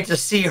can't wait to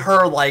see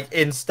her like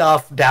in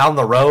stuff down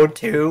the road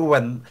too,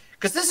 when...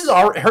 Because this is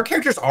her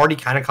character's already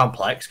kind of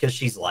complex because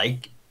she's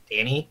like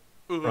Danny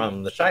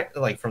from The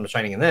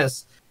Shining in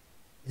this.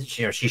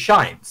 She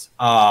shines.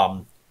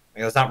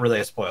 It's not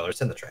really a spoiler;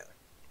 it's in the trailer.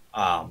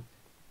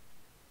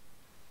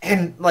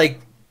 And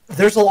like,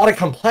 there's a lot of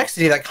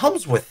complexity that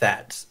comes with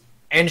that,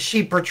 and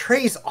she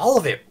portrays all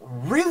of it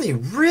really,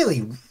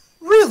 really,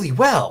 really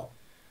well.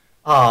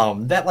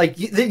 That like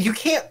you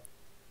can't.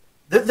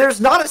 There's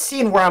not a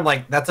scene where I'm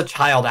like, that's a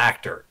child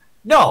actor.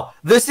 No,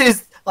 this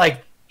is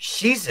like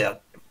she's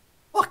a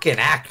fucking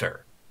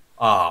actor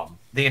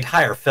the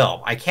entire film.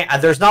 I can't.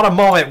 There's not a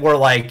moment where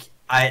like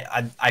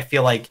I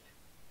feel like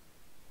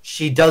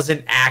she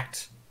doesn't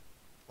act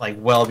like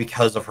well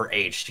because of her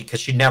age, because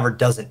she never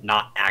doesn't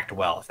not act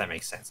well, if that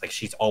makes sense. Like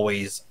she's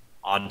always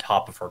on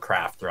top of her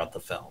craft throughout the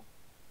film,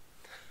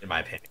 in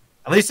my opinion.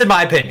 At least in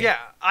my opinion. Yeah,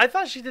 I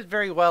thought she did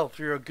very well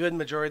through a good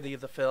majority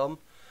of the film.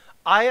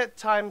 I at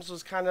times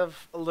was kind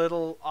of a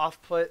little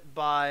off put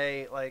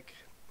by, like,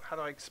 how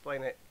do I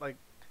explain it? Like,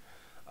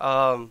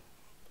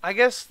 I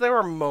guess there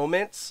were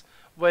moments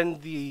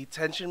when the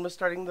tension was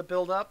starting to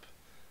build up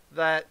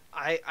that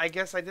I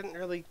guess I didn't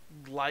really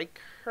like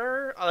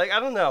her. Like, I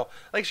don't know.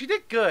 Like, she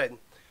did good,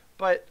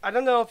 but I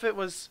don't know if it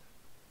was.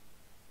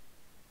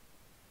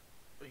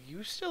 Are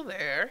you still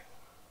there?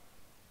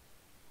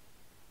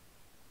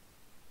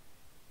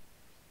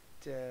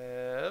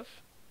 Dev?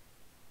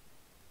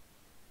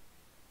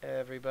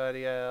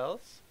 Everybody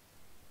else?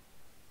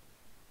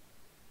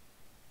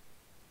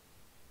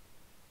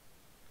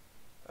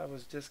 I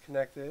was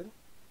disconnected.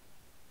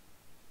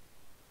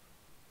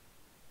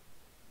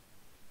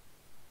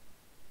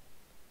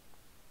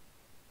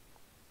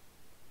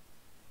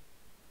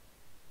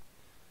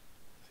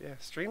 Yeah,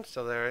 stream's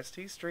still there.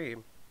 ST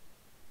stream.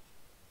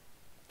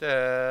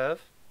 Dev.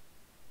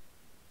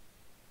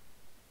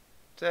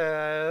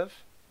 Dev.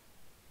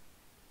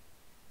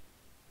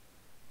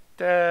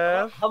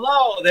 Dev.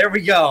 Hello, there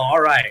we go.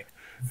 All right.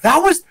 That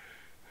was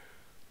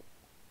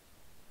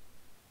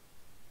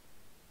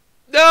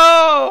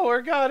No,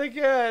 we're gone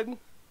again.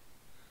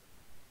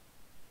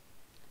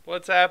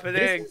 What's happening?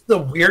 this is the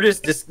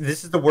weirdest this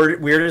is the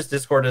weirdest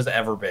Discord has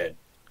ever been.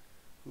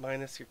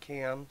 Minus your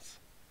cams.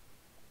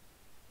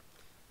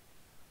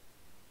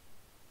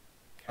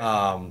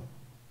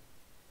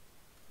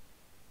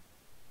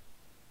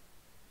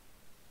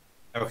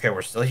 Okay,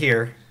 we're still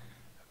here.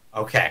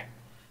 Okay.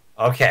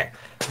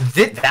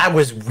 That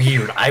was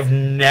weird. I've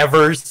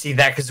never seen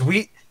that, because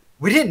we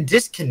didn't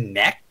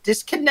disconnect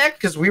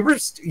because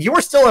you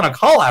were still in a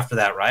call after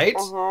that, right?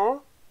 Uh-huh.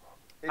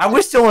 I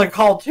was still in a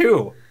call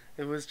too.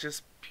 It was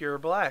just pure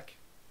black.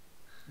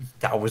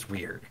 That was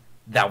weird.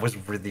 That was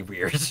really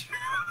weird.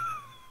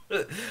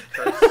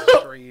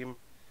 Stream.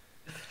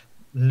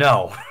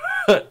 No.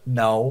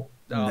 No.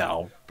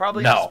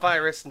 Probably no. just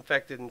virus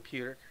infected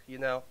computer,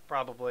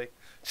 probably.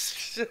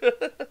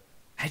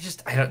 I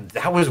don't,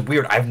 that was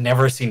weird. I've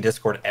never seen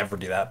Discord ever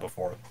do that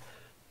before.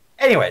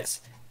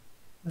 Anyways,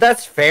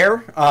 that's fair.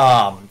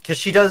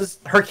 Because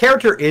her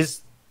character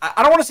is,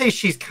 I don't want to say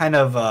she's kind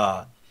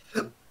of,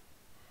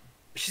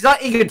 she's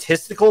not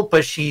egotistical,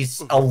 but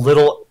she's a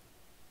little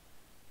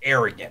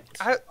arrogant.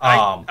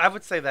 I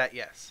would say that,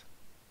 yes.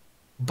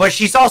 But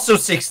she's also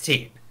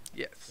 16.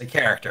 Yes. The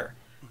character.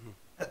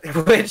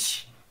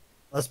 Which,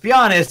 let's be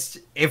honest,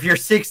 if you're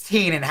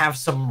 16 and have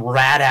some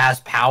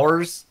rad-ass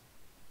powers,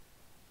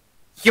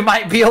 you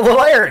might be a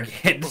little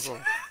arrogant.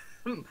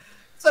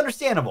 It's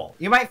understandable.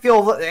 You might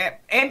feel,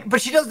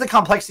 but she does the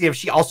complexity of,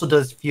 she also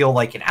does feel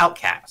like an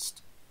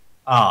outcast.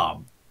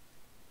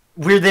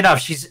 Weirdly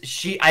enough,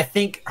 I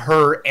think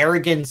her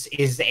arrogance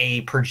is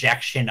a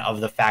projection of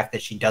the fact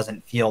that she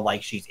doesn't feel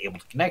like she's able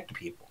to connect to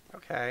people.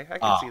 Okay, I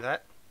can see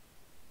that.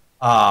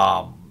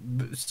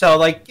 So,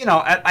 like,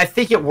 I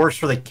think it works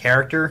for the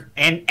character,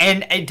 and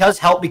it does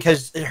help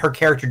because her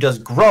character does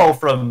grow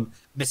from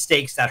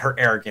mistakes that her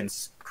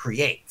arrogance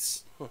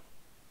creates.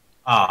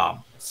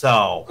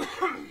 So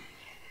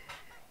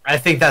I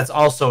think that's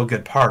also a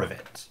good part of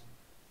it.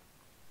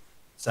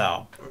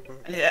 So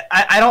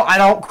I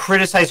don't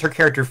criticize her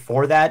character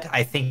for that.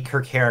 I think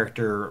her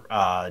character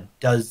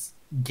does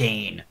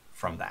gain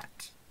from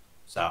that.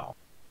 So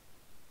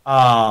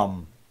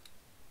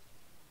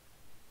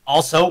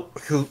also,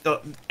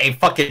 a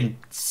fucking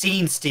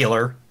scene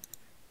stealer,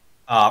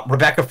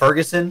 Rebecca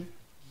Ferguson.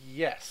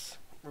 Yes,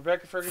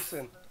 Rebecca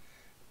Ferguson.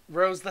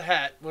 Rose the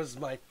Hat was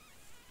my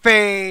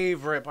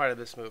favorite part of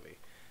this movie.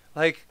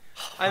 Like,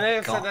 I may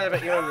have said that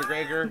about Ewan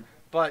McGregor,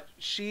 but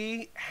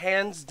she,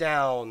 hands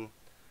down,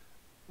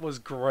 was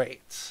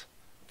great.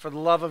 For the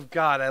love of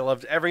God, I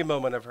loved every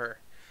moment of her.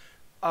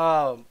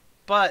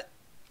 But,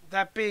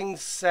 that being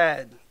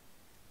said,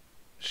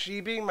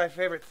 she being my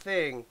favorite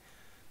thing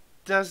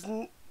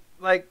doesn't,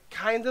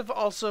 kind of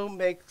also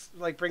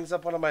brings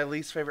up one of my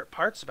least favorite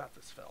parts about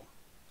this film.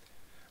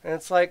 And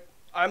it's like,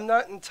 I'm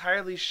not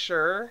entirely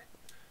sure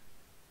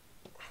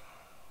it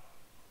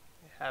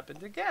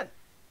happened again.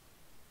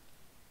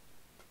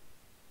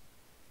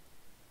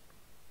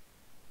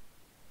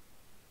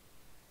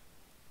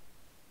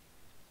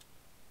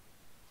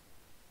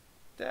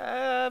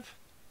 Dev.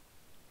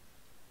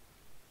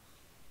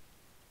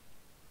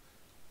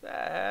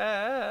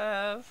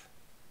 Dev.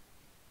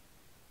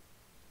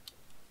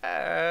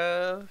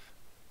 Dev.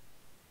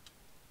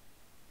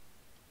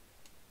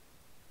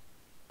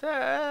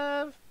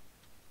 Dev.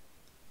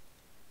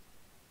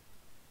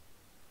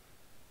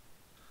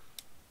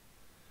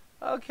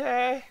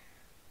 Okay.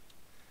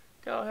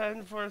 Go ahead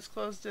and force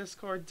close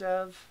Discord,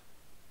 Dev.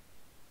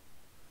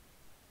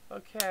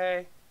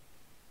 Okay.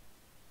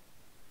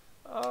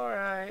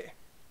 Alright.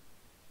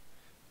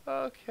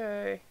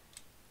 Okay.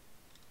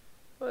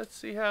 Let's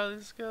see how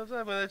this goes.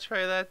 I'm gonna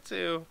try that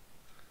too.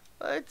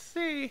 Let's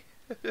see.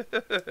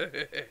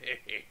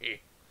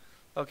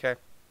 Okay.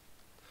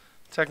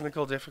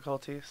 Technical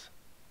difficulties.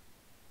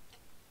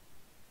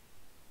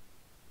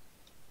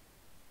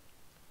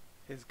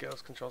 His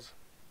ghost controls.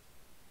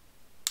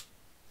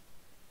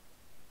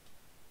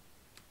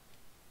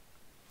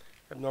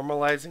 I'm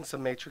normalizing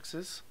some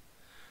matrices.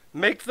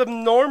 Make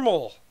them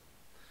normal.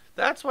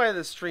 That's why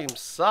the stream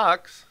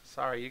sucks.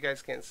 Sorry, you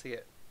guys can't see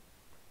it.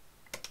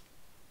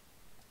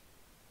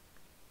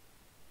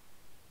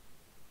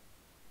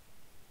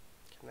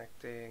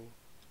 Connecting.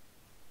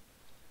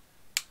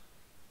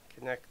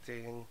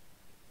 Connecting.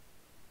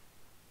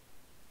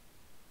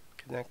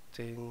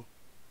 Connecting.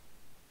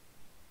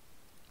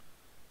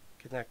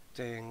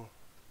 Connecting.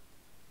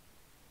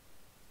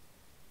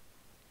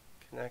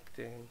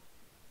 Connecting.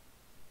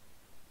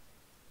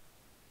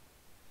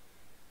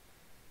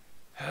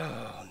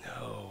 Oh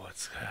no,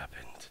 what's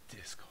happened to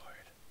Discord?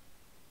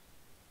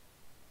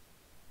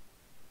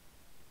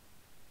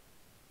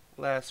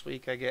 Last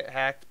week I get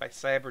hacked by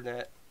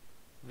Cybernet.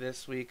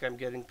 This week I'm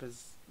getting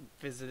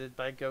visited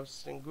by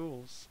ghosts and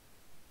ghouls.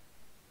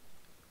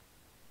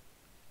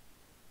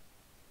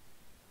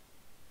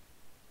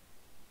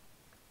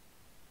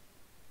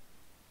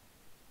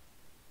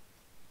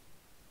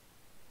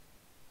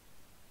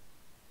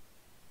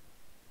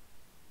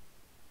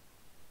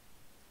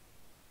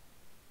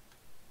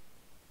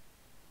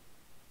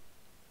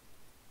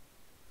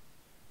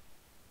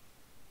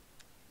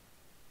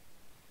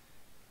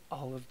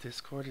 All of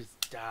Discord is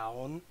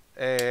down.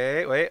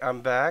 Hey, wait,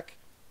 I'm back.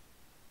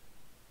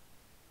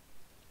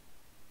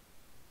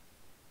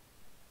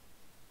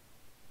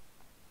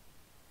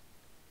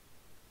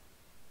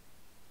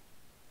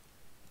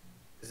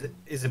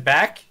 Is it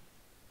back?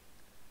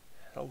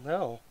 I don't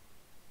know.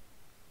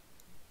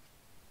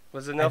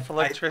 Was enough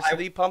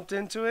electricity pumped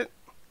into it?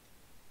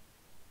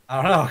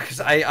 I don't know, because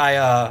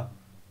I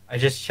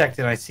just checked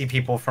and I see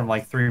people from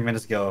like 3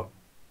 minutes ago.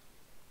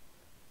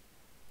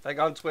 Like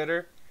on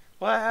Twitter?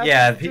 What happened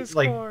Yeah, to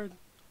Discord? like,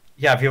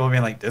 yeah, people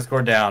being like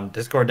Discord down,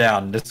 Discord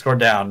down, Discord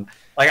down.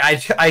 Like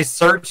I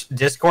searched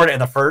Discord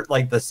and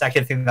the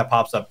second thing that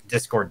pops up,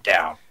 Discord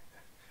down.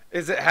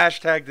 Is it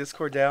hashtag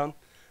Discord down?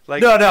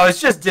 Like No, it's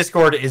just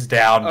Discord is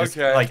down.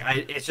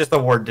 Okay. It's just the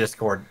word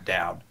Discord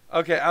down.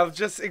 Okay, I was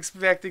just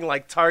expecting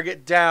like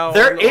Target down.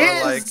 There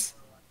Like...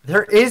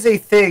 is a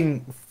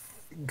thing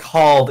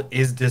called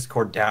Is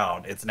Discord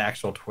Down? It's an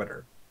actual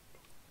Twitter.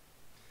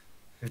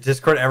 If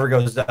Discord ever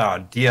goes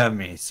down, DM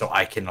me so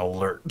I can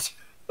alert.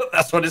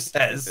 That's what it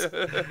says.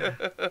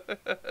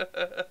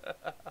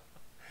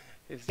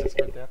 Is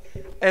Discord down?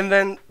 And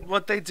then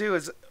what they do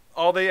is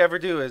all they ever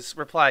do is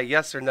reply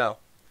yes or no.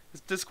 Is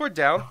Discord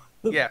down?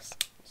 Yes.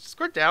 Is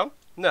Discord down?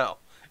 No.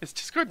 Is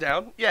Discord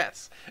down?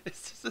 Yes.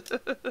 It's just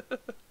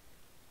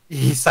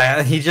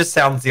He just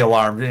sounds the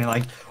alarm, being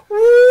like,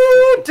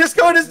 "Woo!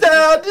 Discord is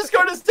down!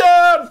 Discord is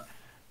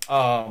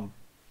down!"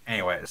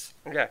 Anyways.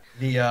 Okay.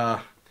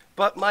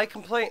 But my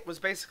complaint was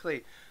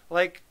basically,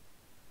 like,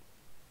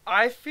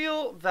 I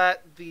feel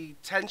that the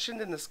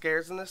tension and the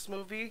scares in this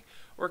movie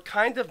were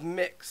kind of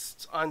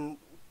mixed on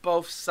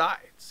both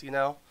sides, you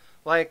know?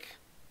 Like,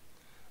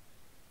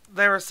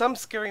 there were some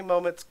scary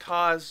moments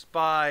caused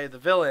by the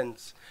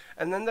villains,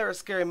 and then there were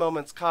scary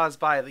moments caused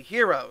by the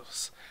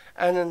heroes.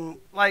 And then,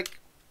 like,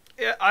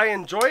 I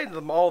enjoyed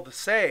them all the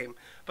same,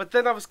 but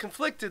then I was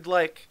conflicted,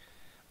 like,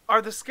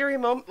 are the scary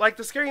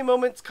the scary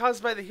moments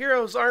caused by the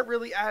heroes aren't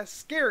really as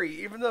scary,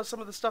 even though some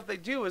of the stuff they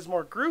do is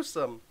more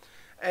gruesome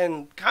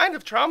and kind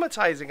of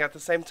traumatizing at the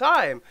same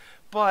time.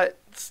 But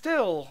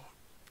still,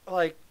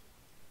 like,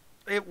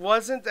 it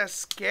wasn't as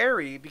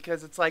scary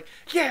because it's like,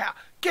 yeah,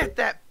 get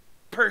that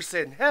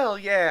person, hell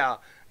yeah,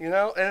 you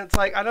know? And it's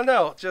like, I don't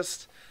know,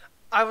 just,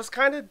 I was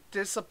kind of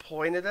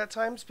disappointed at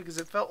times because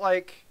it felt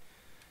like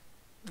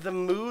the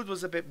mood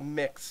was a bit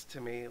mixed to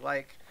me.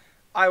 Like,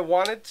 I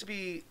wanted to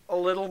be a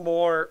little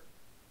more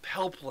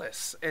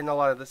helpless in a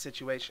lot of the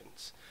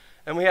situations.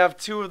 And we have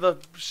two of the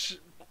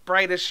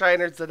brightest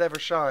shiners that ever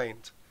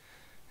shined.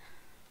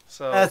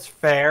 So that's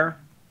fair.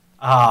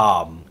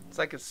 It's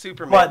like a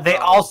Superman But they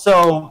problem.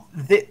 also...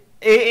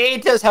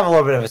 it does have a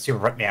little bit of a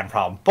Superman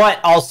problem.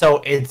 But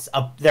also,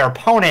 their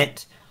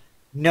opponent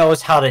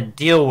knows how to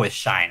deal with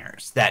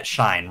shiners that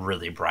shine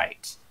really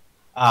bright.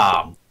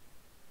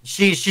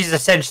 She's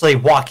essentially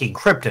walking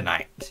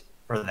kryptonite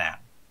for them.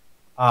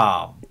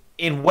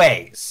 In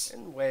ways.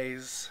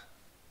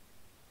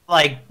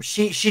 Like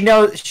she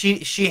knows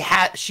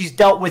she's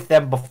dealt with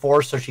them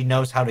before, so she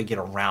knows how to get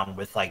around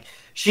with, like,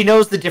 she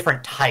knows the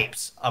different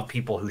types of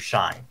people who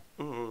shine.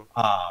 Mm-hmm.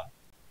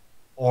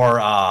 Or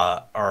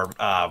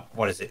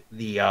what is it?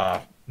 The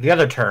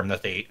other term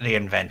that they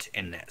invent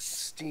in this.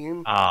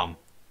 Steam.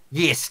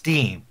 Yeah,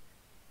 steam.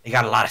 They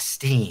got a lot of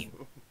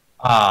steam.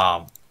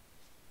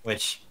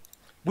 Which,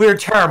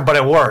 weird term, but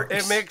it works.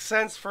 It makes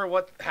sense for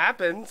what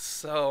happens,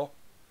 so.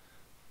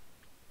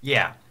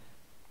 Yeah.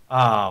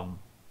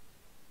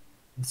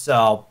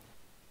 So,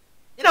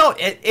 you know,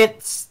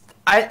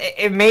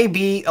 it may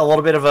be a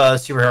little bit of a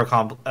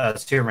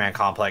Superman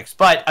complex,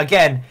 but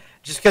again,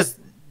 just because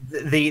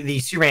the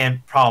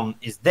Superman problem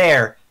is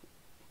there,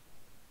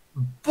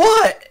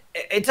 but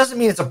it doesn't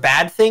mean it's a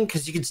bad thing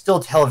because you can still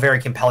tell a very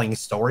compelling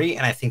story,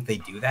 and I think they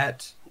do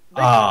that.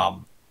 I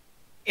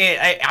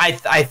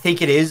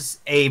think it is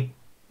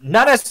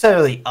not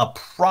necessarily a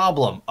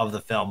problem of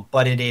the film,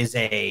 but it is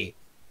a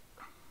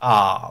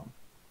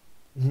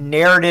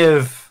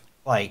narrative,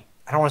 like,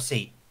 I don't want to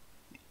say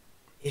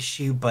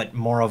issue, but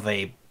more of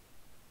a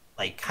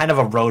like kind of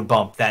a road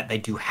bump that they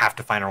do have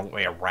to find a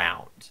way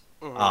around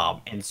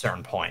in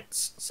certain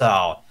points.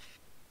 So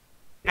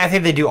I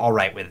think they do all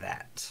right with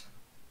that,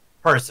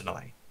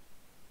 personally.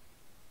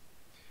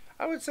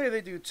 I would say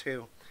they do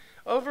too.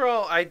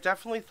 Overall, I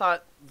definitely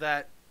thought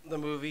that the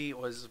movie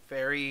was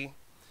very,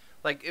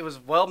 like, it was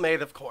well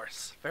made, of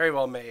course, very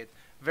well made,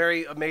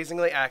 very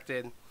amazingly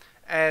acted,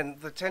 and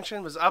the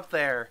tension was up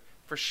there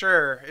for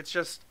sure. It's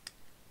just,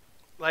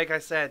 like I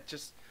said,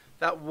 just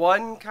that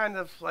one kind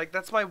of, like,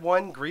 that's my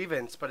one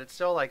grievance, but it's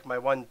still, like, my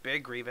one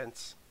big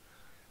grievance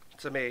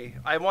to me.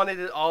 I wanted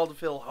it all to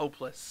feel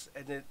hopeless,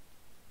 and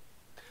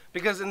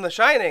because in The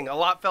Shining, a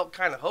lot felt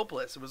kind of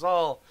hopeless. It was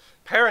all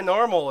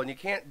paranormal, and you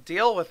can't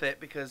deal with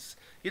it because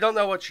you don't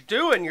know what you're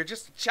doing. You're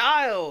just a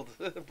child.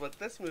 But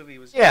this movie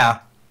was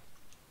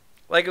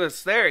like, it was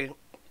scary.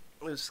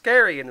 It was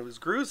scary, and it was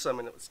gruesome,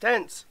 and it was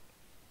tense.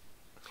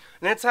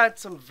 And it's had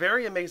some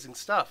very amazing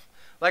stuff.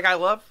 Like, I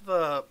love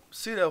the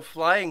pseudo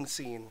flying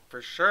scene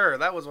for sure.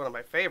 That was one of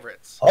my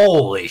favorites.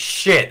 Holy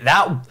shit!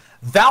 That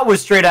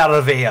was straight out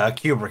of a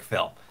Kubrick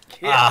film.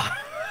 Yeah.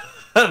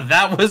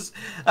 That was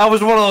one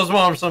of those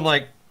moments. I'm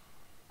like,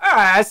 all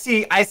right, I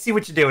see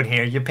what you're doing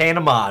here. You're paying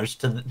homage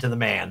to the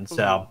man.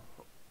 So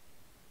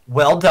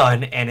well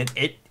done, and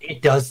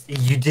it does.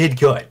 You did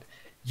good.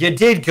 You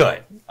did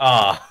good.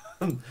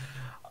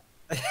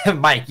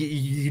 Mike,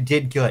 you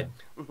did good.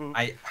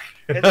 And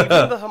even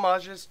the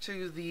homages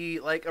to the,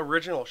 like,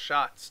 original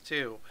shots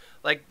too,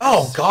 like,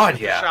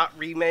 shot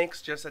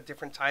remakes just at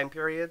different time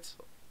periods.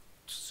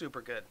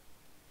 Super good.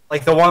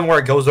 Like the one where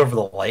it goes over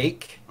the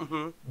lake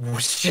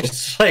was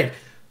just like,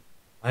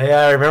 oh,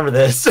 yeah, I remember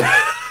this.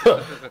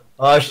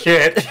 Oh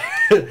shit!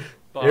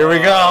 Here we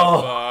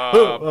go.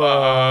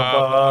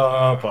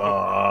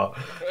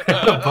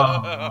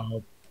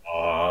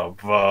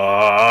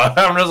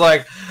 I'm just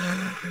like,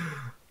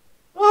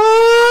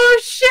 oh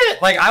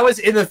shit! Like, I was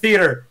in the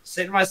theater,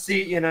 sitting in my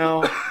seat. You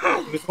know,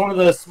 it was one of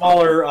the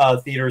smaller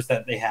theaters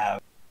that they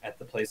have at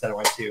the place that I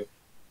went to, and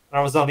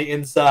I was on the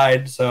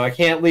inside, so I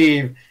can't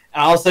leave.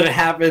 And all of a sudden it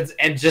happens,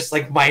 and just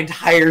like my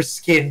entire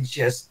skin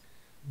just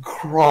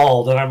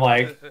crawled, and I'm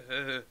like,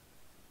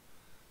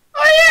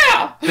 oh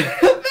yeah,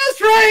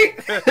 that's right.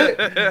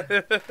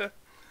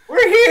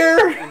 We're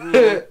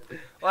here.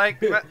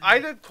 Like, I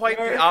did quite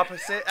the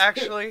opposite,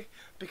 actually,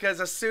 because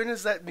as soon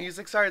as that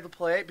music started to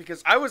play,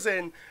 because I was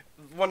in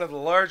one of the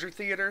larger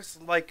theaters,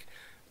 like,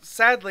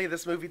 sadly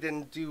this movie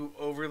didn't do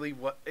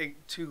it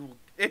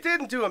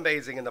didn't do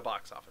amazing in the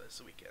box office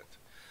this weekend,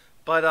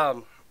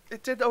 but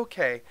it did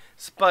okay.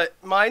 But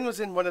mine was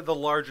in one of the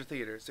larger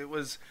theaters. It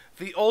was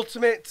the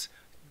ultimate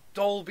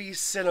Dolby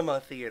Cinema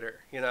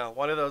theater, you know,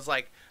 one of those,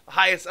 like,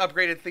 highest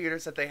upgraded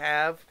theaters that they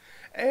have,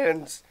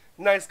 and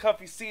nice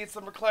comfy seats,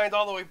 and reclined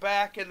all the way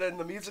back, and then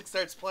the music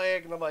starts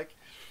playing, and I'm like,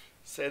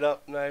 sit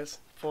up nice,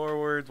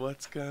 forward,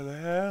 what's gonna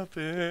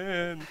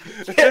happen?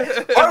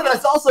 Part of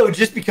that's also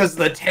just because of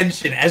the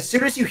tension. As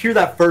soon as you hear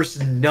that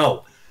first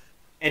note,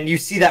 and you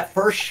see that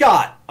first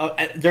shot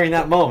during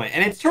that moment,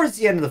 and it's towards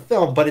the end of the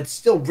film, but it's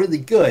still really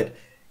good.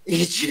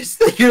 It's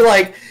just, you're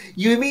like,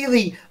 you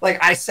immediately, like,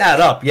 I sat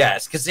up,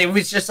 yes, because it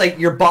was just like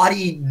your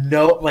body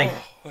like,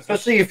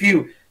 especially if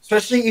you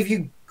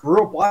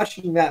grew up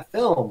watching that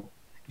film,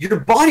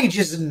 your body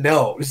just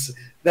knows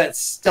that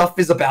stuff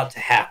is about to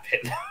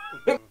happen,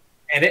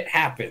 and it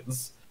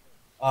happens.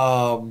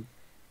 Also,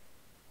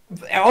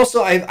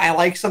 I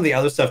like some of the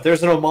other stuff.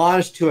 There's an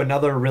homage to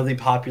another really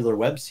popular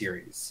web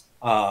series.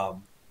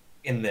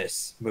 In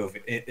this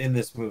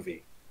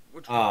movie.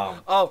 Which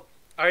one?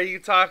 Are you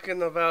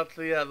talking about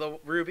the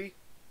Ruby?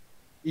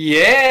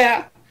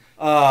 Yeah.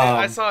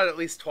 I saw it at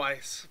least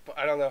twice, but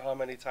I don't know how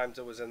many times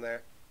it was in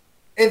there.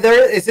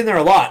 It's in there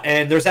a lot,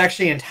 and there's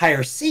actually an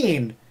entire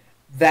scene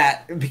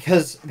that,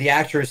 because the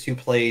actress who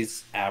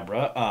plays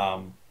Abra,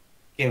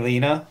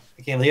 Kalia,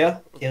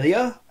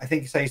 I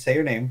think is how you say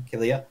her name,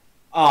 Kalia.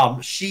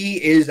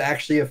 She is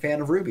actually a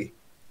fan of Ruby.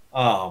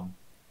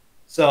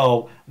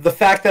 So the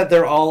fact that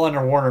they're all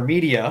under Warner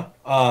Media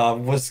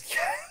was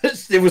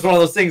it was one of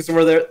those things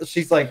where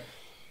she's like,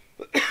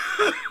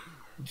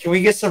 "Can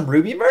we get some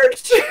Ruby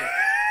merch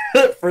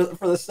for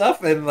the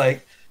stuff?" And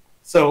like,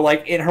 so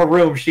like in her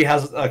room, she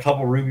has a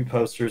couple Ruby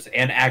posters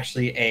and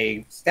actually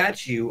a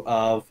statue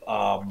of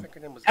I think her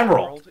name was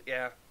Emerald.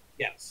 Yeah.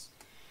 Yes.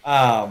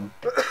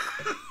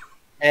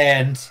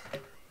 And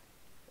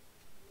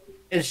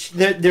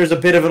there's a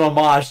bit of an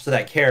homage to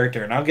that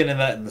character, and I'll get into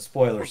that in the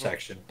spoiler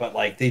section, but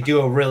like they do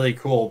a really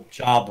cool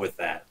job with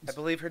that. I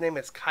believe her name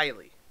is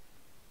Kylie.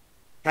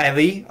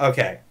 Kylie?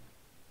 Okay.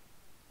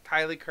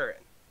 Kylie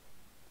Curran.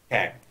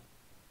 Okay.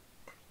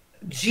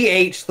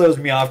 GH throws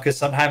me off because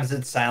sometimes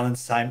it's silence,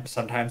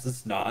 sometimes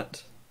it's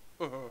not.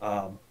 Mhm.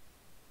 Um,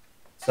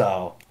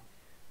 so,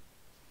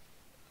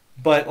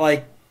 but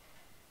like,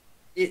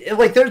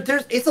 like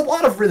there's it's a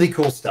lot of really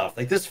cool stuff.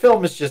 Like this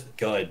film is just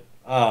good.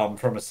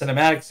 From a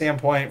cinematic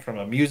standpoint, from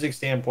a music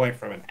standpoint,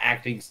 from an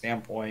acting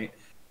standpoint.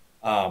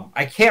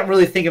 I can't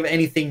really think of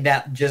anything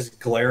that just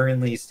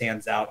glaringly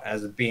stands out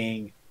as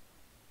being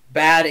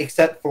bad,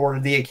 except for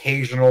the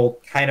occasional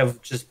kind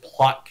of just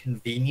plot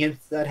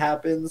convenience that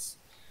happens.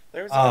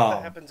 There's a bit that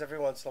Um, happens every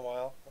once in a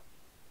while.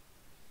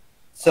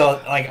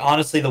 so, like,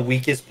 honestly, the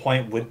weakest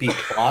point would be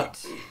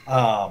plot.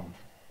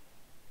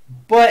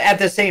 But at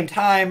the same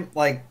time,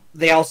 like,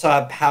 they also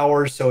have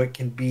powers, so it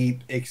can be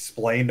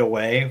explained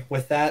away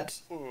with that.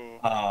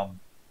 Hmm. Um,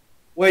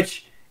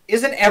 which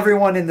isn't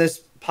everyone in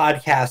this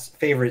podcast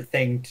favorite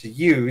thing to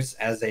use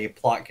as a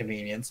plot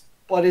convenience,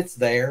 but it's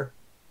there.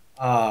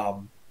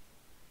 Um,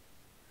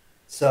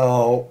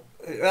 so,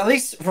 at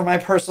least for my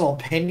personal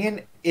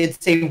opinion,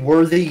 it's a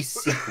worthy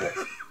sequel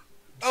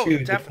Oh, to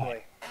the podcast.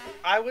 definitely.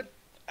 I would,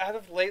 out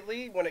of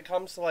lately, when it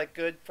comes to like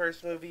good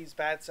first movies,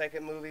 bad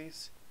second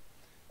movies,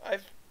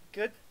 I've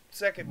good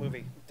second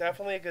movie.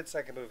 Definitely a good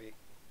second movie.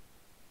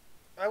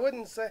 I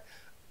wouldn't say.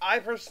 I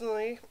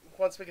personally,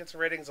 once we get to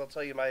ratings, I'll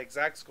tell you my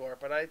exact score.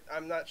 But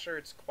I'm not sure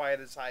it's quite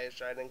as high as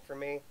Shining for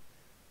me.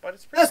 But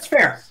it's pretty That's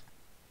fair. close.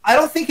 I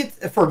don't think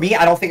it's for me.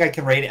 I don't think I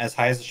can rate it as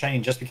high as The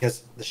Shining just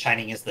because The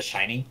Shining is The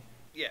Shining.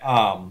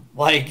 Yeah.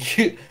 Like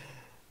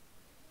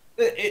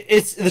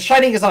it's The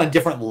Shining is on a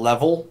different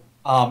level,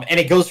 and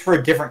it goes for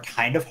a different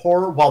kind of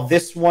horror. While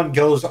this one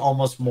goes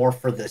almost more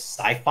for the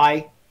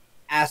sci-fi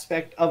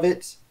aspect of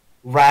it,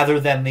 rather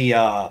than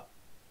the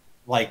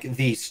like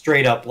the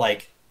straight up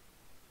like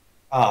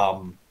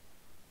um,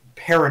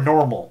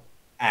 paranormal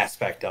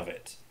aspect of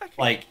it. I can.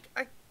 Like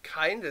I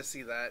kind of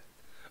see that.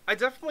 I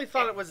definitely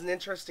thought it was an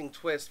interesting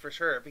twist for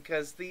sure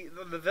because the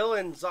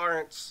villains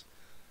aren't.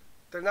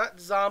 They're not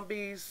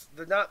zombies.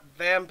 They're not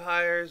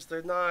vampires.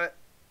 They're not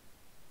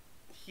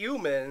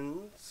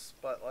humans.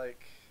 But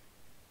like,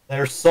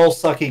 they're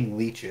soul-sucking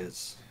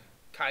leeches.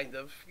 kind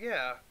of,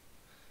 yeah.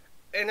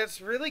 And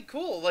it's really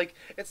cool. Like,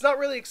 it's not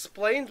really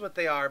explained what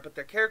they are, but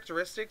their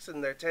characteristics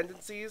and their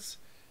tendencies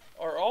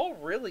are all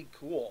really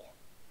cool.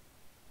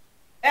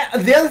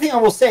 The other thing I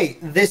will say,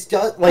 this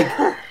does like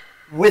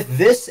with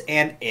this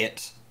and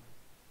it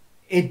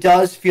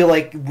does feel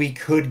like we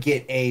could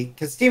get a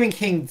because Stephen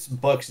King's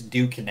books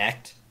do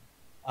connect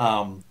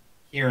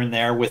here and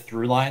there with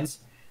through lines.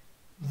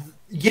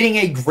 Getting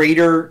a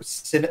greater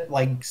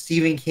like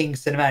Stephen King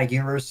cinematic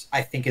universe,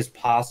 I think, is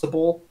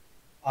possible.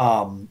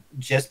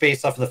 Just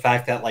based off of the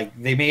fact that like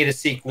they made a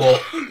sequel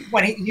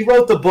when he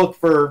wrote the book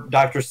for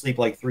Doctor Sleep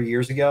like 3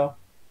 years ago,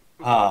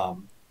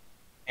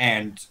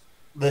 and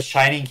The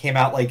Shining came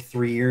out like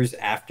 3 years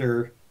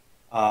after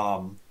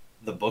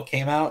the book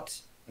came out.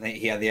 And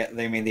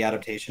they made the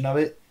adaptation of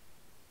it,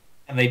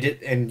 and they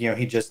did, and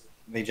they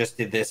just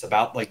did this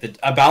about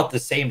the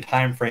same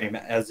time frame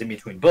as in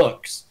between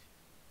books.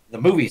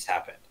 The movies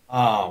happened,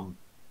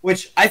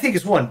 which I think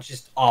is one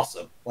just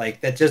awesome.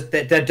 Like that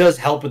does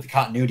help with the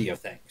continuity of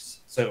things.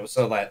 So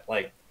that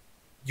like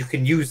you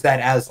can use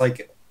that as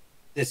like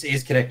this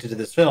is connected to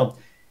this film,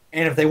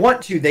 and if they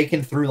want to, they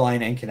can through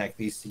line and connect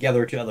these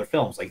together to other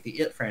films like the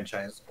It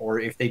franchise, or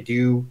if they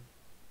do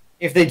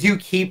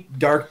keep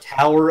Dark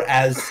Tower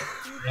as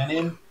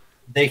canon,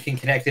 they can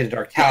connect it to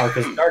Dark Tower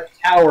because Dark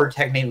Tower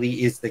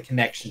technically is the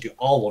connection to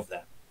all of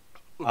them.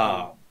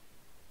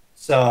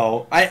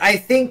 So I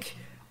think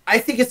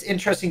it's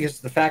interesting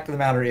because the fact of the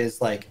matter is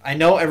like I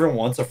know everyone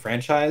wants a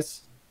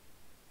franchise,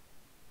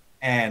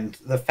 and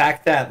the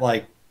fact that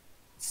like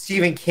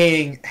Stephen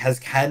King has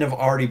kind of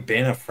already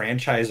been a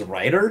franchise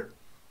writer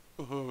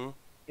Mm-hmm.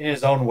 in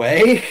his own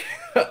way.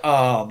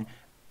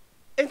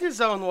 In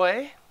his own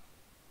way,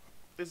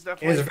 it's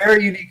In his definitely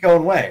very unique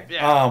own way.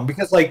 Yeah.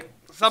 Because like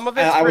some of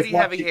it's I was pretty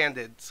watching.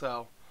 heavy-handed.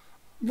 So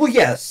Well,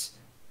 yes.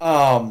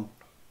 But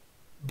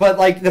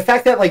like the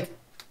fact that like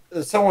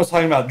someone was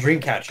talking about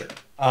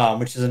Dreamcatcher,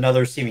 which is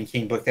another Stephen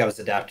King book that was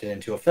adapted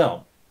into a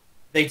film.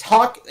 They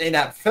talk in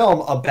that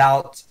film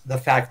about the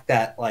fact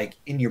that like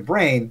in your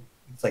brain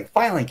it's like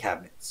filing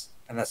cabinets,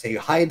 and that's how you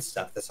hide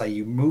stuff. That's how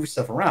you move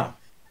stuff around.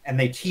 And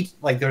they teach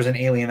like there's an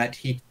alien that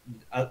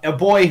a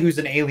boy who's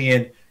an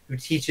alien who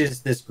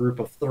teaches this group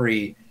of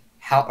three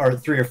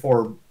or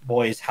four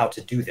boys how to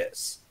do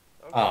this.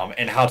 okay.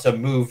 And how to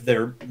move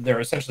their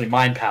essentially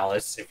mind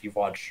palace, if you've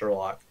watched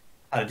Sherlock,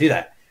 how to do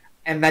that,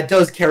 and that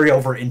does carry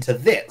over into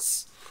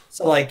this.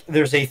 So like,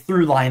 there's a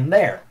through line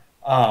there.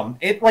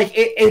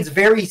 It's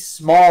very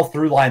small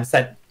through lines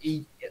that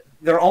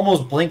they're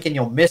almost blink and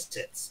you'll miss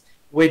it.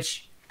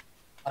 Which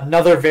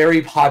another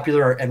very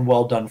popular and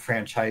well done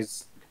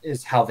franchise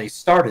is how they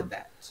started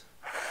that.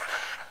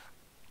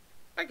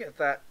 I get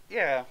that.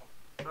 Yeah.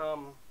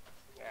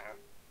 Yeah.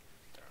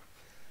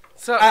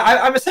 So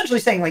I'm essentially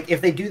saying like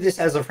if they do this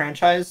as a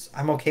franchise,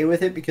 I'm okay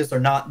with it because they're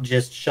not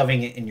just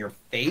shoving it in your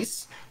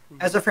face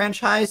as a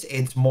franchise.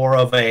 It's more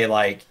of a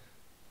like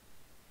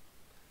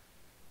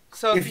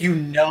so if you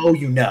know,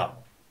 you know.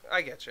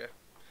 I get you.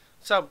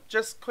 So,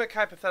 just quick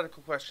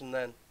hypothetical question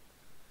then.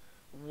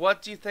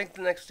 What do you think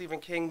the next Stephen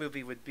King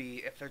movie would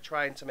be if they're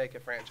trying to make a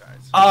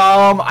franchise?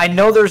 I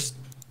know there's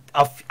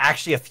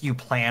actually a few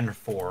planned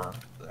for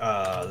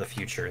the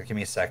future. Give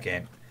me a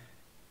second.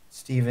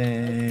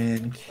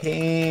 Stephen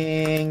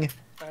King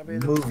I mean,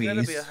 it's movies.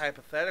 gonna be a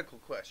hypothetical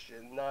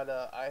question, not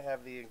a I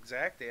have the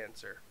exact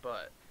answer,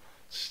 but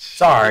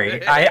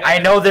Sorry, I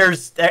know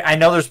there's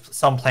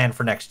some planned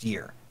for next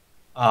year.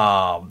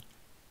 Um,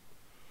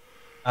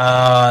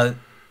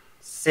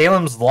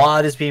 Salem's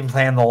Lot is being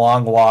planned, The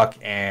Long Walk,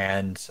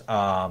 and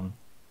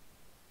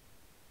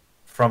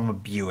From a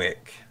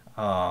Buick,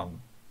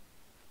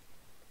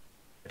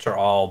 which are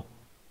all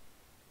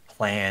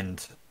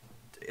planned.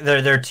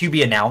 They're to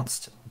be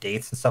announced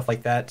dates and stuff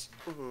like that.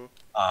 Mhm.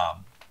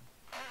 Um,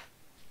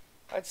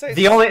 I'd say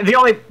the only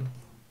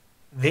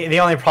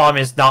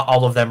problem is not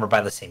all of them are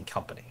by the same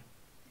company.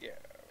 yeah.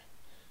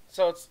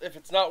 So if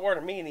it's not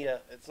Warner Media,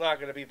 it's not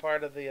going to be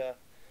part of the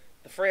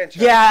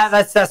franchise. Yeah,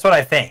 that's what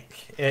I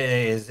think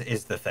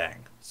is the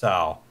thing.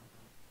 So,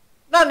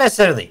 not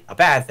necessarily a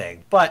bad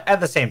thing, but at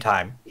the same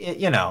time,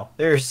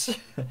 there's.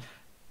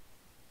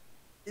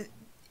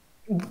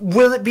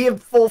 Will it be a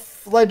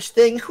full-fledged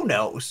thing? Who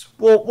knows?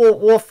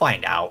 We'll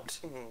find out.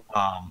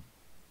 Mm-hmm.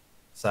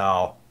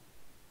 So,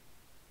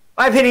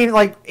 my opinion,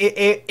 like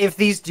if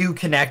these do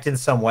connect in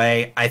some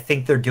way, I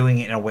think they're doing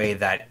it in a way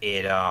that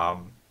it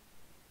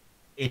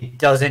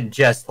doesn't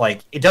just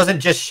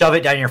shove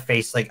it down your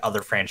face like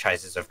other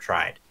franchises have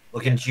tried.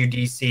 Looking at you,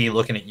 DC.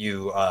 Looking at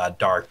you,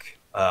 Dark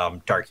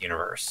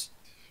Universe.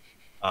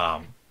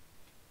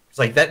 It's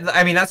like that.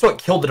 I mean, that's what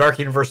killed the Dark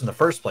Universe in the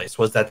first place.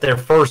 Was that their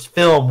first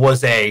film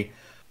was a,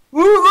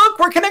 ooh, look,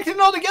 we're connecting it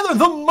all together.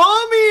 The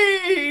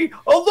Mummy.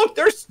 Oh, look,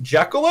 there's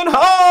Jekyll and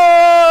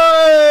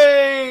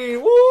Hyde.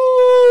 Woo!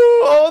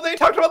 Oh, they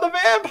talked about the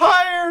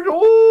vampires.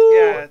 Woo!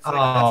 Yeah, it's like,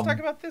 let's talk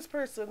about this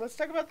person. Let's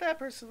talk about that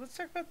person. Let's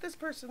talk about this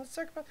person. Let's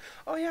talk about.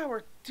 Oh yeah,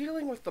 we're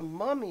dealing with the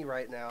Mummy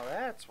right now.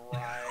 That's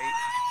right.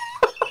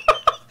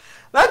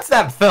 That's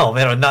that film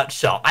in a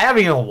nutshell. I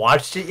haven't even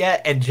watched it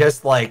yet, and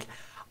just like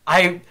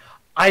I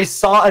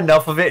saw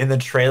enough of it in the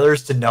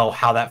trailers to know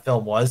how that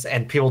film was,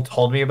 and people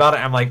told me about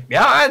it. I'm like,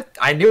 yeah,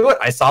 I knew it.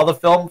 I saw the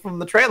film from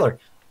the trailer.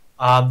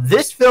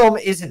 This film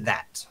isn't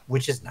that,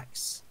 which is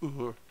nice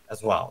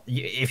as well.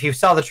 If you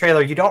saw the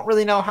trailer, you don't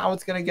really know how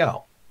it's going to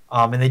go.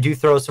 And they do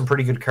throw some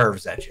pretty good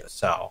curves at you.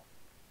 So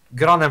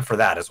good on them for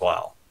that as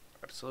well.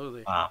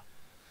 Absolutely.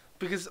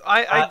 Because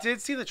I did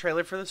see the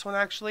trailer for this one,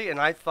 actually, and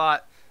I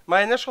thought,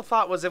 my initial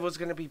thought was it was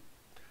going to be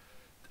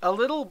a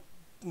little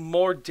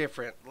more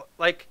different.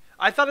 Like,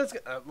 I thought it was.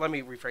 Let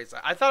me rephrase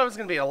that. I thought it was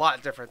going to be a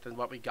lot different than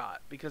what we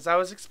got, because I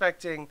was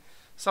expecting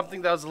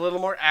something that was a little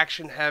more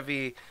action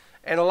heavy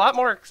and a lot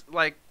more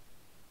like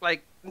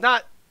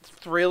not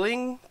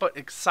thrilling but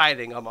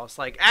exciting, almost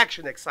like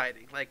action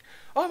exciting. Like,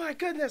 oh my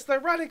goodness, they're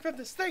running from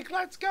the snake.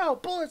 Let's go!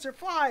 Bullets are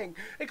flying,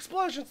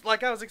 explosions.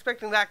 Like, I was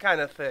expecting that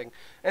kind of thing,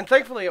 and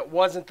thankfully it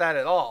wasn't that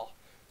at all.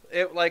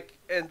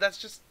 And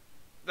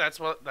that's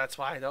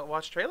why I don't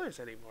watch trailers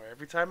anymore.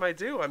 Every time I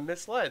do, I'm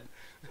misled.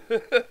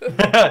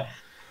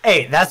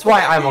 Hey, that's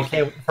why I'm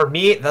okay. For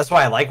me, that's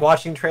why I like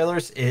watching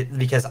trailers,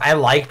 because I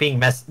like being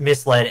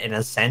misled in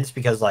a sense,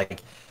 because,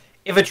 like,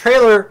 if a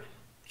trailer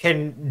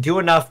can do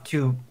enough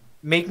to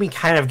make me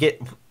kind of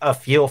get a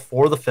feel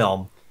for the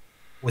film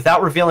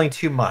without revealing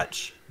too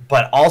much,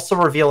 but also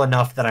reveal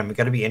enough that I'm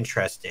going to be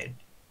interested,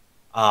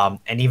 and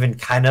even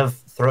kind of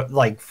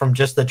from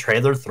just the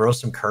trailer, throw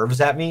some curves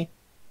at me.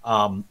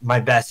 My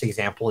best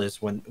example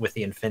is with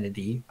the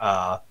Infinity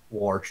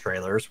War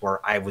trailers, where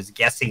I was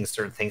guessing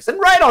certain things and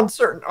right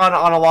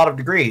on a lot of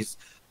degrees,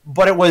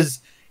 but I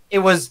was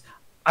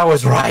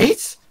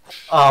right.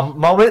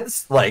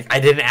 Moments like I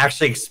didn't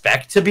actually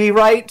expect to be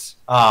right.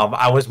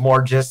 I was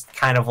more just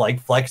kind of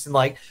like flexing,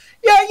 like,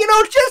 yeah,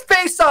 just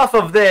based off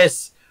of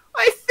this,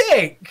 I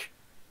think.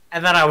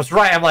 And then I was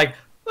right. I'm like,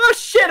 oh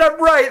shit, I'm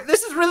right.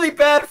 This is really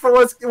bad for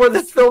where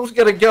this film's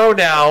gonna go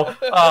now.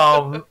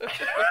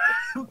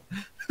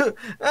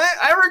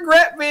 I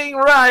regret being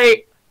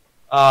right.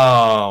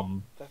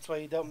 That's why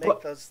you don't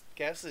make those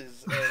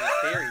guesses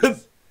and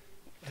theories.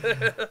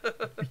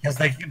 Because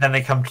then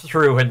they come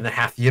true and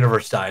half the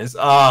universe dies.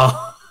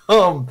 But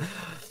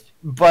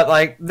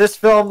like this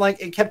film,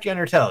 like it kept you on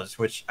your toes,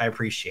 which I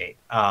appreciate.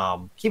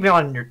 Keep you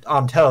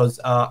on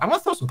toes. I'm gonna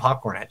throw some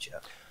popcorn at you.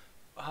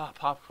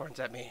 Popcorns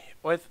at me.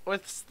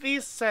 With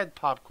these said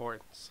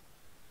popcorns,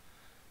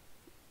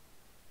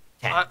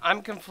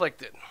 I'm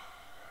conflicted.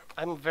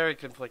 I'm very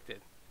conflicted.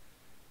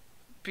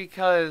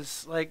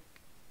 Because, like,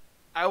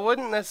 I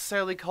wouldn't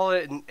necessarily call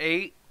it an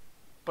 8,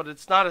 but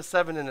it's not a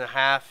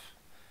 7.5.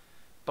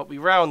 But we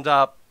round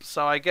up,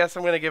 so I guess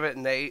I'm going to give it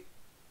an 8.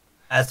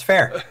 That's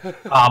fair.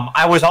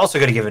 I was also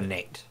going to give it an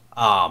 8.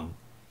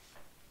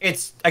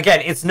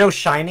 It's no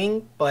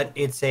Shining, but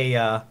it's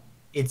a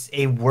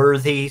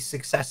worthy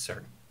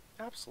successor.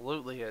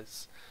 Absolutely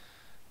is.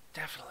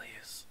 Definitely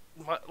is.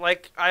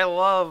 Like, I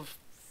love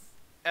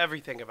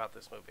everything about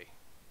this movie.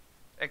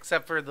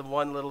 Except for the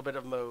one little bit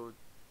of mode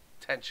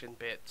tension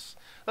bits,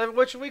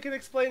 which we can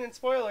explain in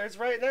spoilers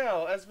right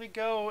now as we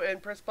go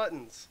and press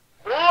buttons.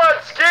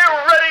 Let's get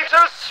ready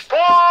to spoiler!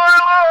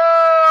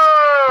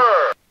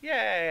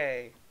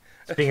 Yay!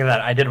 Speaking of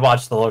that, I did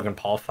watch the Logan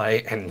Paul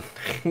fight, and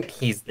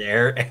he's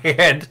there,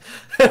 and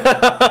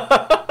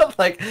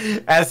like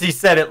as he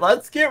said it,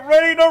 let's get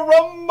ready to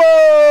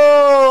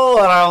rumble,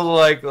 and I was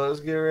like, let's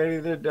get ready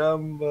to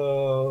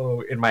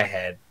Dumbo in my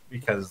head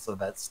because of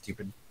that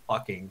stupid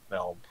fucking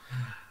film.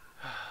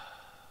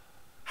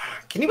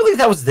 Can you believe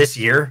that was this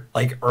year?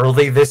 Like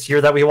early this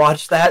year that we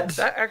watched that?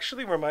 That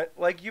actually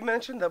like you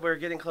mentioned that we're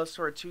getting close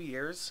to our 2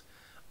 years.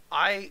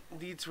 I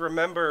need to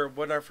remember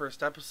when our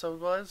first episode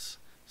was,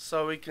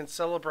 so we can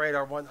celebrate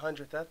our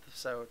 100th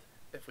episode.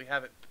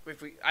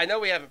 I know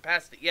we haven't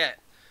passed it yet,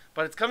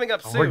 but it's coming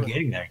up soon. We're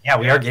getting there. Yeah,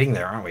 we are getting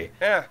there, aren't we?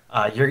 Yeah.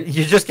 Are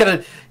you just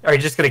gonna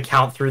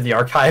count through the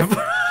archive,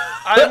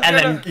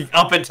 then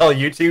up until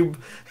YouTube,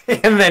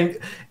 and then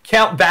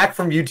count back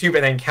from YouTube,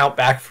 and then count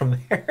back from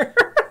there?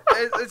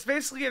 It's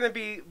basically gonna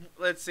be.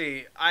 Let's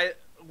see.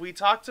 We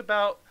talked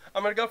about.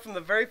 I'm gonna go from the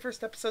very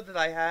first episode that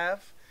I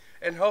have,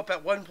 and hope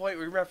at one point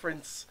we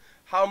reference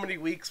how many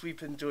weeks we've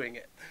been doing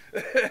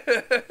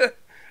it.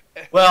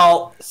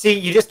 Well, see,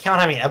 you just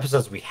count how many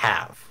episodes we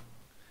have,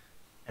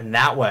 and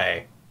that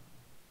way,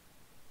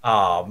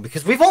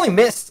 because we've only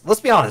missed.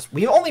 Let's be honest,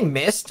 we've only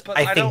missed.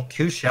 I think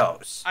 2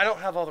 shows. I don't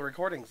have all the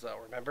recordings though.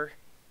 Remember,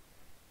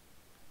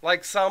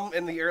 like some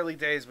in the early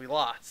days we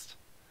lost.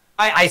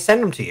 I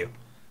send them to you.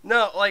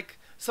 No, like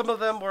some of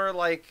them were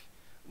like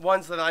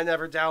ones that I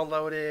never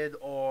downloaded,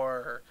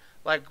 or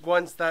like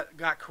ones that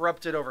got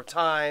corrupted over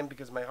time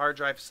because my hard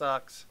drive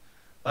sucks.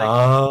 Like,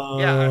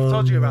 yeah, I've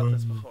told you about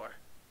this before.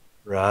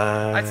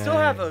 Right. I still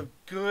have a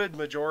good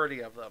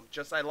majority of them.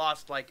 Just I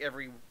lost like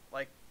every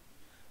like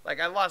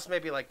I lost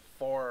maybe like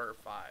 4 or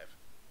 5.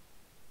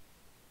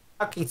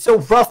 Okay, so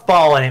rough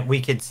ball in it,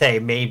 we could say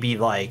maybe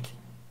like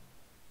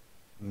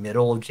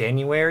middle of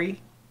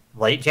January.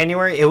 Late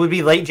January? It would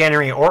be late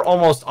January or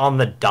almost on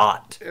the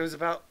dot. It was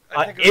about.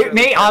 I think it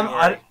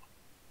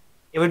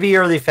it would be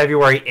early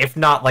February, if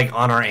not like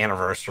on our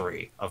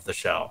anniversary of the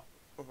show.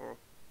 Mm-hmm.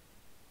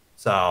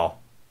 So,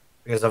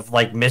 because of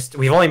like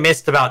we've only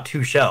missed about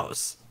 2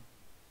 shows,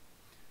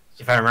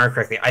 if I remember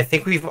correctly. I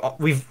think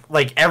we've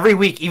like every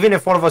week, even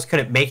if one of us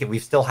couldn't make it,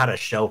 we've still had a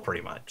show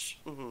pretty much.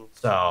 Mm-hmm.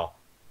 So,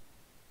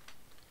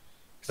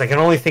 because I can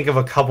only think of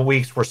a couple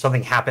weeks where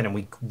something happened and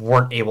we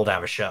weren't able to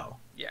have a show.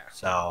 Yeah.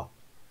 So.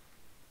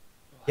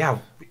 Yeah,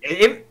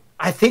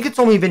 I think it's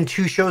only been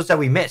 2 shows that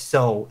we missed,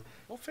 so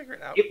we'll figure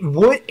it out. It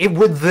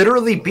would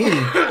literally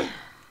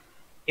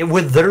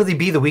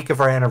be the week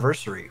of our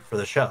anniversary for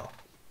the show,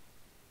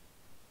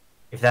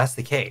 if that's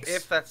the case.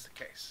 If that's the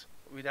case,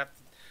 we'd have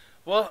to.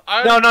 Well,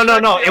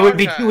 no. It would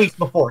be 2 weeks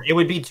before. It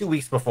would be 2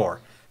 weeks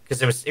before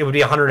because it would be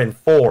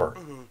 104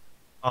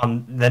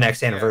 on the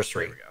next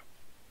anniversary. There we go.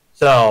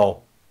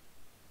 So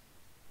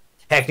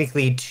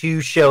technically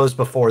 2 shows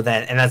before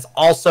then, and that's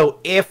also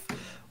if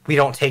we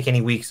don't take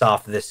any weeks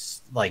off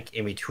this, like,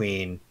 in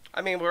between.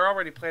 I mean, we're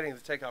already planning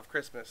to take off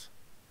Christmas.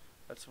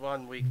 That's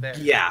 1 week there.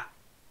 Yeah.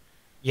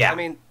 I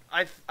mean,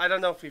 I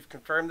don't know if we've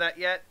confirmed that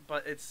yet,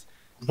 but it's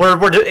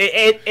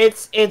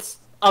it's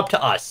up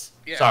to us.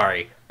 Yeah.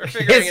 Sorry, we're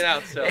figuring it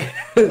out still.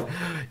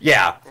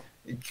 Yeah,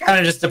 it kind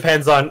of just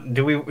depends on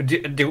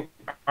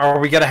are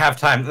we gonna have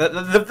time?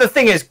 The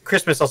thing is,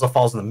 Christmas also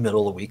falls in the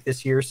middle of the week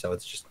this year, so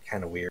it's just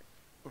kind of weird.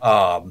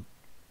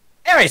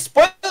 Anyway,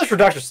 spoilers for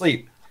Dr.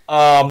 Sleep.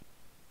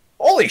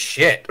 Holy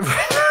shit.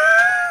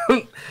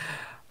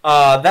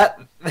 I'll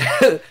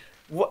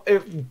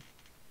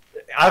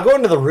go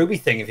into the Ruby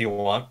thing if you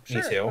want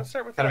me to. Let's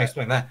start with kind that. of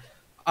explain that.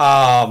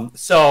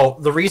 So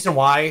the reason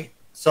why,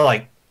 it's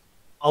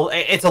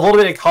a little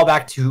bit of a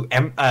callback to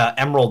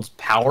Emerald's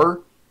power,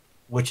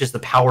 which is the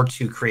power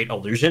to create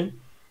illusion.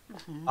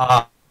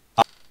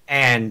 Mm-hmm.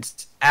 And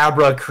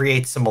Abra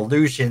creates some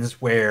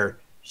illusions where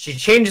she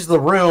changes the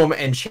room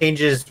and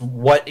changes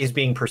what is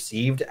being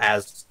perceived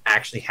as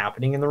actually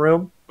happening in the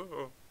room.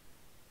 Mm-hmm.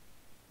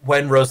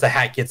 When Rose the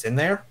Hat gets in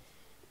there,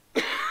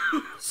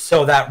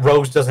 so that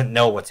Rose doesn't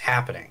know what's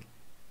happening.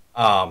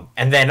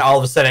 And then all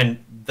of a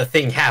sudden, the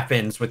thing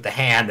happens with the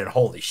hand, and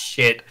holy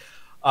shit.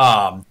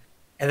 And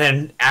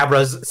then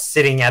Abra's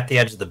sitting at the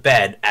edge of the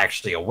bed,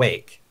 actually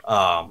awake.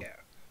 Yeah.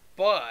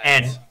 But...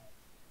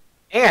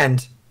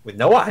 And with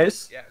no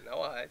eyes. Yeah,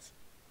 no eyes.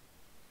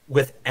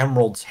 With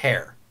Emerald's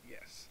hair.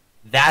 Yes.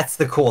 That's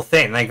the cool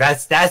thing. Like,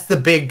 that's the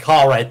big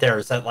call right there,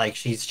 is that, like,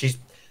 she's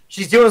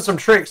doing some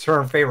tricks for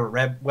her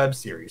favorite web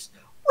series,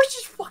 which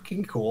is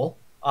fucking cool.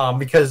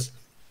 Because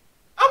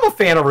I'm a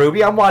fan of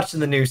Ruby. I'm watching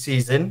the new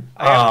season.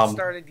 I haven't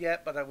started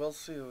yet, but I will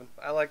soon.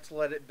 I like to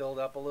let it build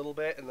up a little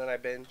bit, and then I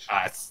binge.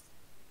 That's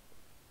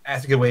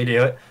a good way to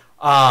do it.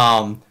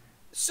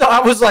 So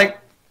I was like,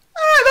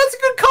 that's a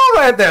good call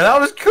right there. That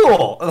was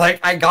cool. Like,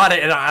 I got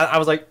it, and I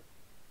was like,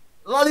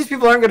 a lot of these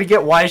people aren't going to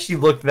get why she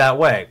looked that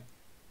way.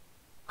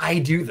 I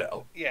do,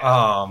 though.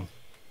 Yeah.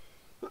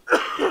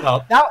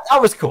 So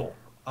that was cool.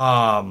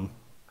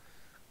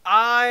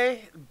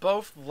 I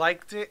both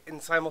liked it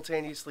and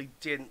simultaneously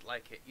didn't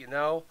like it, you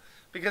know?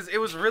 Because it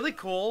was really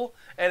cool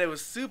and it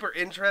was super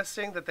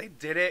interesting that they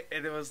did it,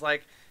 and it was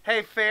like,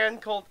 hey,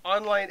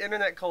 online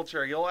internet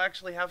culture, you'll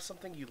actually have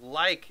something you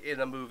like in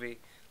a movie.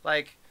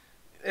 Like,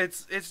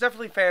 it's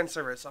definitely fan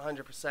service,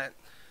 100%.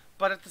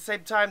 But at the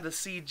same time, the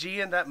CG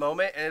in that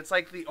moment, and it's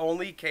like the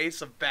only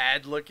case of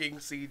bad looking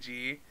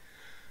CG.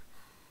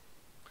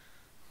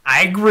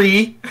 I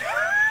agree,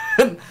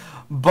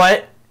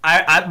 but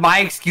my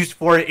excuse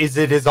for it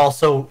is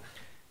also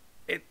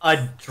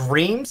a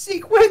dream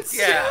sequence.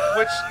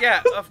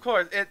 Yeah, of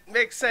course, it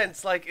makes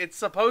sense. Like, it's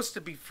supposed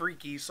to be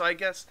freaky, so I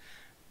guess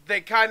they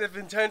kind of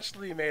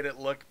intentionally made it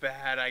look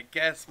bad. I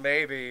guess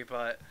maybe,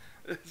 but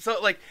so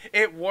like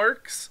it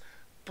works,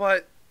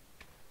 but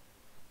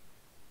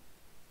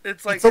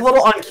it's like it's a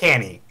little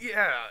uncanny.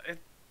 Yeah,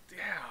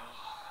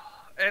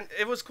 and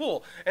it was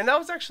cool, and that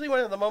was actually one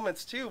of the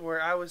moments too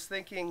where I was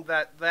thinking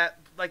that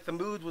like the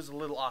mood was a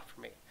little off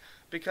for me,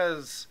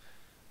 because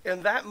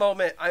in that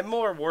moment I'm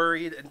more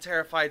worried and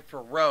terrified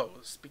for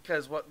Rose,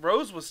 because what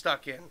Rose was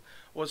stuck in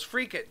was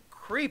freaking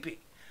creepy.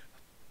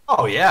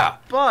 Oh yeah,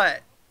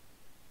 but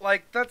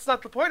like that's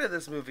not the point of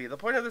this movie. The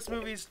point of this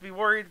movie is to be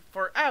worried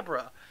for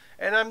Abra,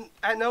 and I'm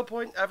at no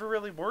point ever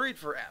really worried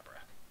for Abra.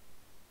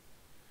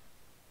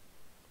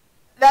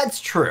 that's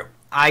true.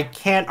 I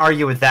can't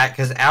argue with that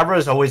because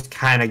Abra's always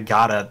kind of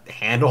got a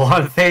handle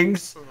on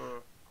things.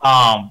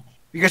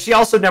 Because she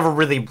also never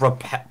really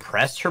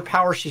repressed her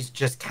power. She's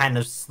just kind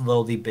of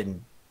slowly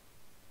been,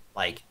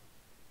 like,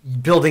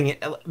 building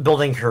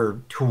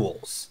her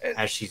tools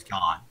as she's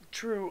gone.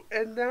 True,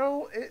 and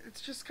now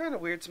it's just kind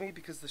of weird to me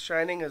because The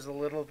Shining is a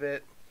little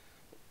bit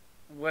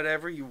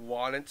whatever you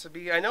want it to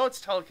be. I know it's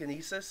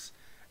telekinesis,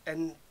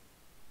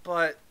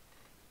 but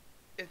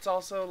it's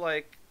also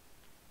like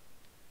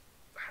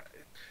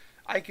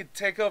I could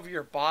take over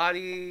your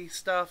body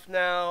stuff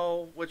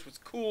now, which was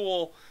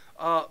cool.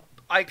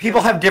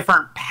 People have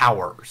different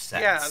power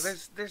sets. Yeah,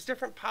 there's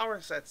different power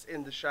sets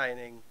in The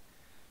Shining,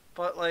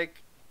 but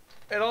like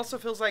it also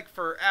feels like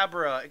for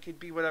Abra, it could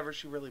be whatever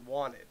she really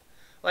wanted.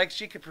 Like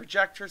she could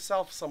project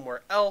herself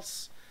somewhere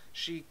else.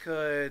 She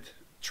could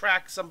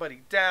track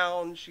somebody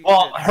down.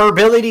 Her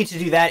ability to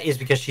do that is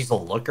because she's a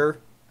looker,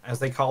 as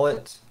they call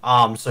it.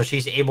 So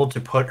she's able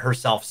to put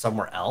herself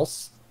somewhere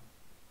else,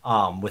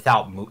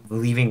 without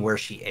leaving where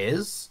she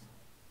is.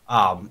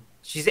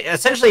 She's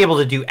essentially able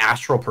to do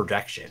astral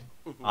projection.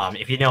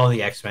 If you know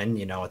the X-Men,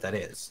 you know what that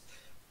is.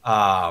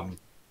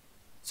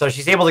 So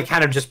she's able to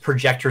kind of just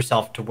project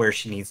herself to where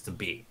she needs to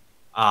be.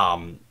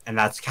 And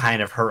that's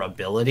kind of her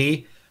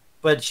ability.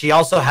 But she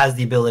also has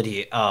the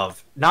ability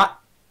of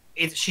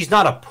she's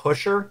not a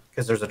pusher,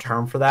 because there's a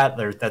term for that.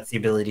 That's the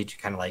ability to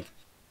kind of like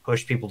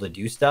push people to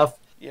do stuff.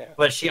 Yeah.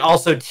 But she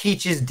also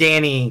teaches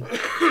Danny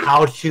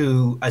how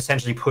to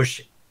essentially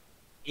push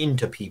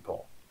into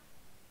people,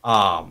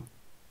 and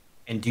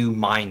do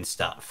mind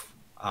stuff,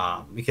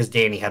 because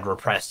Danny had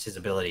repressed his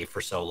ability for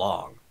so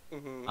long.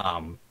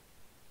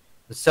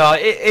 So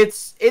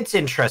it's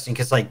interesting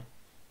because like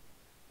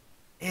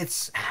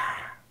it's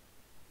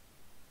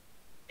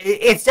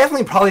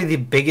definitely probably the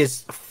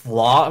biggest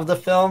flaw of the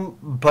film,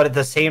 but at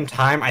the same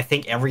time, I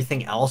think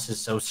everything else is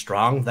so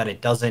strong that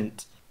it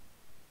doesn't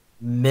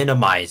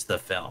minimize the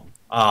film.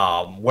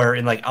 Where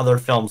in like other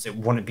films, it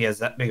wouldn't be as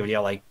that big of a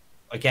deal. Like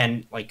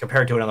again, like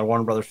compared to another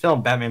Warner Brothers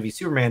film, Batman v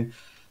Superman,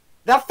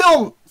 that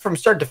film from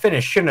start to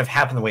finish shouldn't have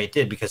happened the way it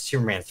did because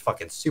Superman's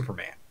fucking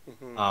Superman.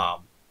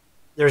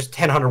 There's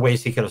 1,000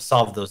 ways he could have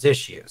solved those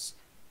issues,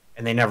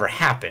 and they never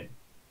happen.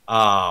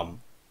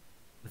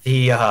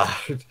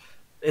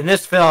 In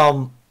this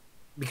film,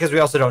 because we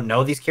also don't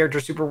know these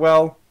characters super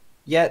well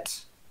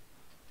yet,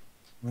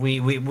 we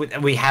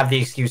have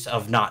the excuse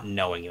of not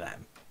knowing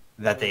them,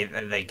 that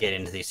they get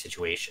into these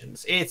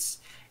situations. It's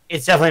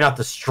definitely not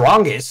the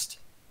strongest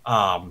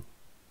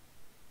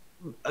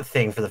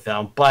thing for the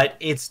film, but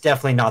it's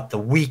definitely not the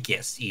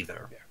weakest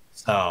either. Yeah.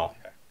 So,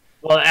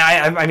 well,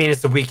 I mean,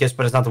 it's the weakest,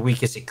 but it's not the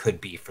weakest it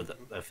could be for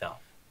the film.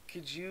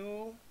 Could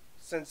you,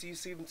 since you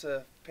seem to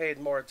have paid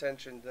more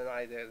attention than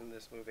I did in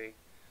this movie,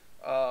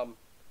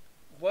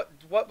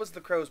 what was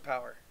the Crow's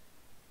power?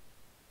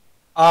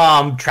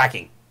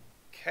 Tracking.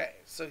 Okay,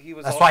 so he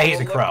was. That's why he's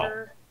a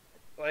crow.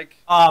 Like.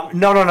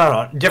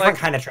 No. Different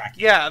kind of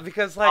tracking. Yeah,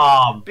 because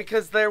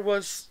because there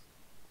was.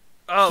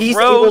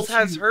 Rose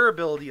has her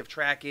ability of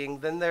tracking.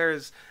 Then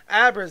there's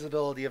Abra's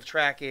ability of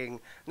tracking.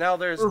 Now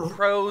there's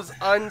Crow's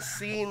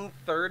unseen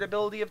third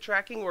ability of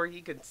tracking, where he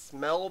can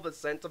smell the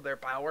scent of their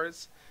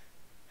powers.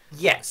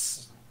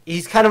 Yes,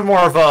 he's kind of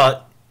more of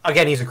a.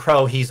 Again, he's a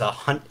crow. He's a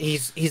hunt.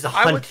 He's a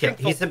hunt. I would think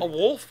he's a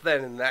wolf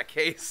then. In that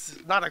case,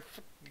 not a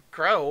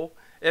crow.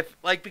 If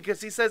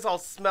because he says I'll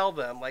smell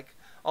them,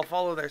 I'll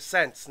follow their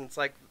scents, and it's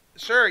like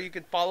sure you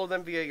can follow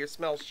them via your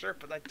smell, sure,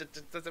 but that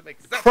just doesn't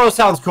make sense. Crow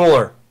sounds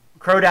cooler.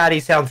 Crow Daddy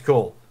sounds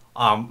cool.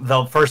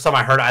 The first time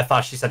I heard it, I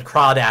thought she said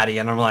Craw Daddy,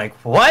 and I'm like,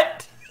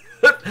 what?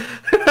 He's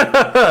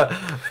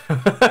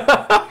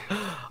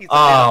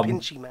a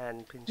pinchy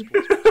man. Pinch.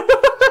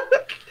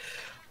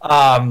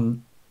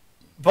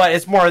 but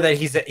it's more that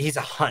he's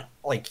a hunt.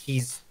 Like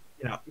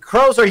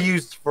crows are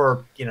used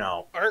for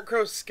Aren't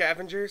crows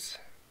scavengers?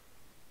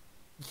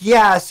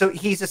 Yeah, so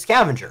he's a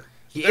scavenger.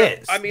 He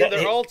is. I mean,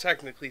 they're all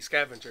technically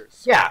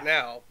scavengers. Yeah. Right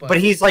now, but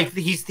he's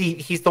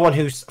the one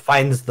who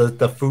finds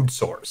the food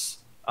source.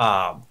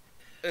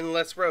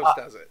 Unless Rose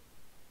does it.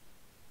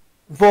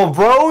 Well,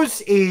 Rose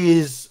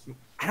is,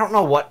 I don't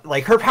know what,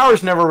 like, her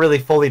powers never really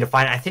fully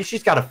defined. I think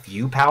she's got a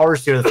few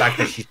powers due to the fact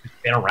that she's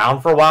been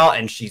around for a while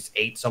and she's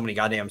ate so many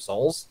goddamn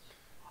souls.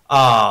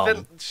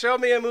 Then show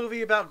me a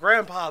movie about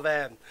Grandpa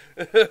then.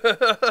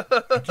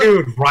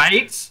 Dude,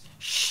 right?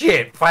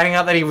 Shit, finding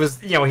out that he was,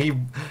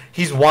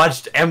 he's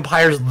watched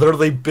empires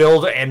literally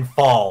build and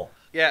fall.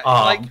 Yeah,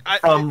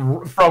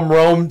 from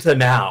Rome to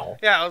now.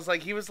 Yeah, I was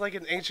like, he was like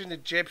an ancient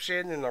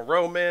Egyptian and a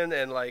Roman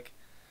and like,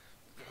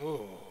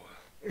 ooh.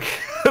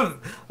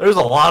 There's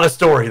a lot of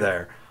story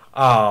there.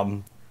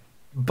 But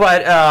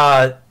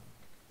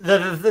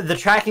the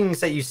trackings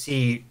that you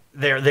see,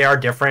 they are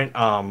different.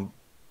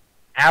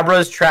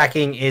 Abra's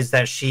tracking is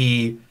that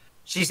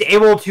she's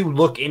able to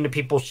look into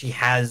people she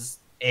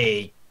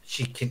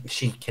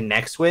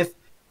connects with.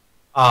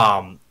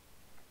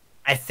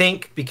 I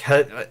think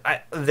because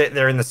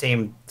they're in the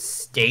same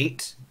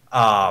state,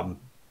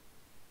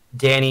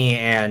 Danny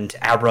and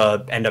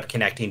Abra end up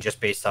connecting just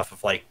based off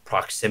of like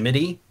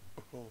proximity.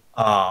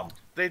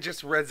 They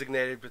just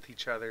resonated with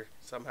each other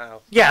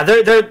somehow. Yeah,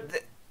 they're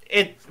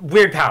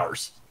weird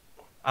powers.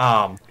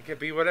 It could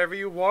be whatever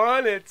you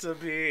want it to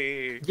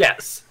be.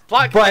 Yes,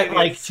 Plot but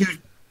like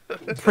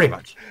pretty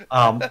much.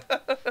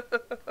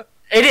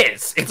 It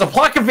is. It's a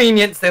plot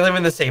convenience. They live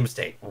in the same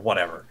state.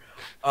 Whatever.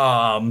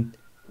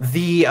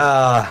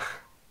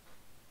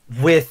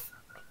 With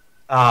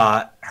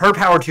her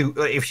power to,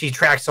 if she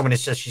tracks someone,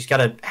 it's just she's got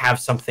to have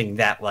something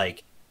that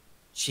like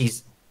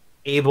she's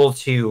able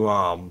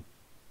to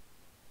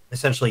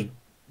essentially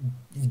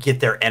get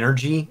their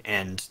energy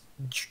and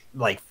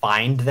like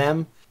find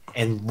them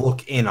and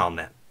look in on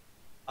them.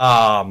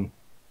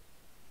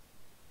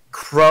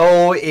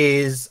 Crow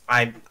is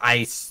I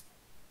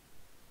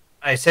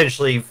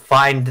essentially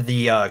find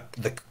the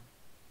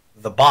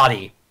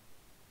body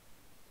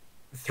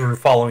through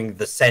following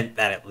the scent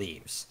that it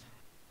leaves.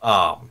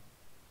 So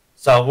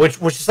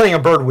which is something a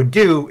bird would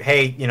do.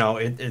 Hey,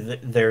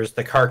 there's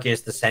the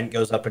carcass, the scent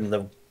goes up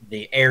into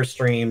the air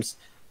streams,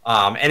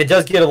 and it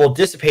does get a little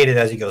dissipated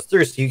as he goes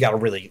through. So you got to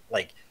really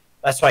like.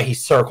 That's why he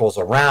circles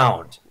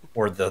around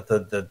where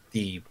the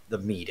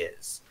meat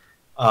is,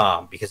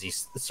 because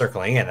he's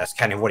circling in. That's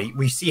kind of what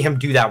we see him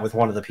do that with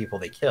one of the people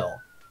they kill.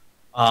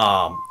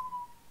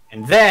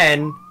 And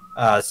then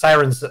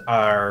sirens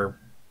are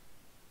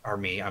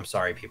me. I'm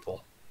sorry,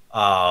 people.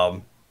 I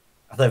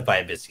live by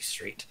a busy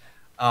street.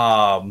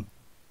 The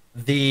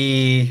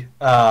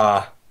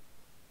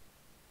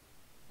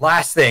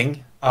last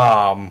thing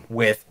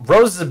with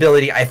Rose's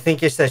ability, I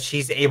think, is that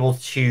she's able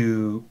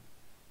to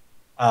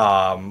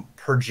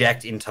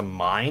project into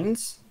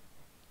minds.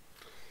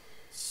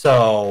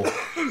 So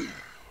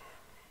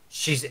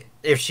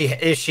if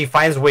she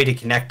finds a way to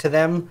connect to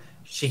them,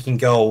 she can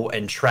go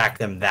and track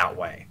them that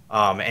way,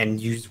 and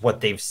use what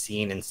they've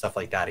seen and stuff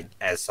like that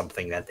as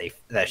something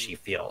that she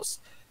feels.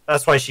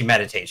 That's why she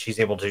meditates. She's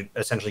able to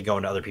essentially go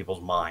into other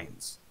people's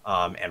minds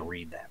and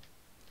read them.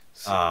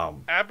 So,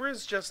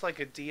 Abra's just like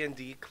a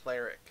D&D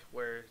cleric,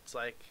 where it's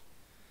like,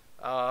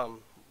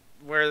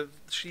 where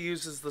she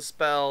uses the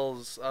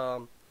spells,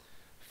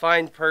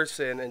 find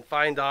person and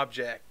find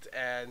object,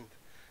 and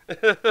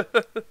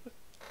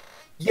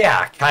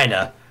yeah,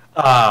 kinda.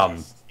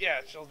 Yeah,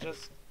 she'll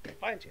just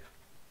find you.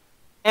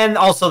 And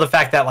also the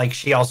fact that like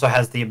she also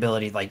has the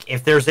ability, like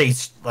if there's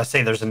let's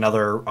say there's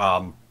another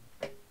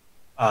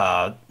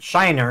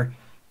shiner,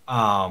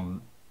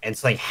 and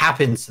something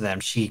happens to them,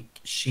 she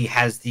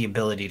has the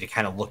ability to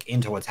kind of look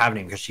into what's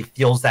happening because she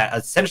feels that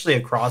essentially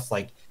across,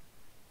 like,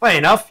 funny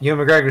enough,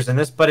 Ewan McGregor's in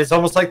this, but it's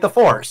almost like the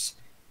Force,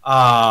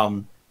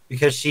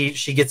 because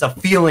she gets a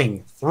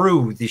feeling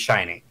through the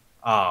shining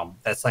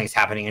that something's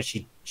happening, and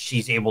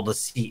she's able to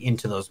see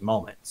into those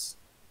moments,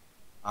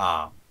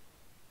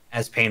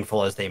 as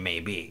painful as they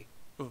may be.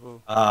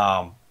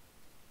 Mm-hmm.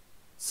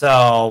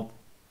 So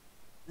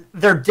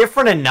they're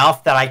different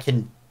enough that I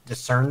can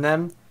discern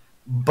them,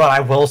 but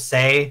I will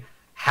say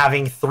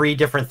having 3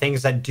 different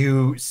things that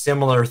do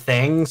similar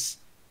things,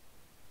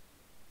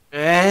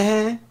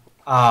 not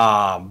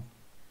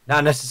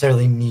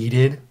necessarily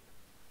needed.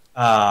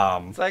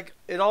 It's like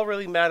it all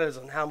really matters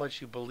on how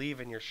much you believe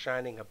in your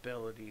shining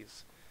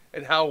abilities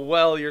and how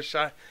well your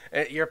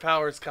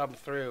powers come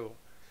through.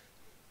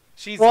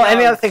 She's young, and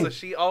the other thing, so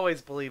she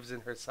always believes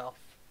in herself.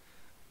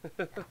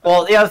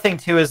 Well, the other thing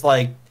too is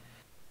like,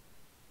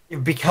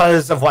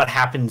 because of what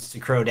happens to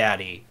Crow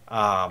Daddy,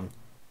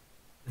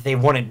 they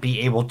wouldn't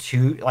be able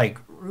to, like,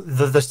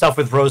 the stuff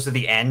with Rose at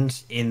the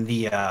end in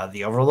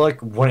the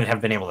Overlook wouldn't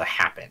have been able to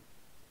happen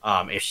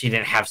if she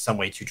didn't have some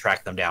way to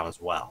track them down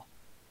as well.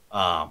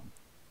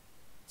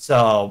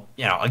 So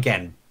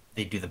again,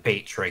 they do the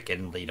bait trick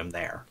and lead them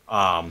there.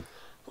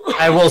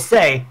 I will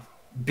say,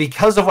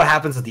 because of what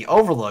happens at the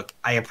Overlook,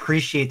 I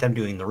appreciate them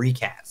doing the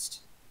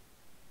recast.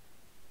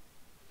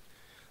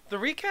 The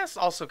recast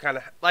also kind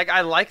of like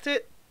I liked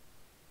it,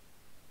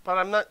 but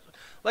I'm not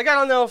like I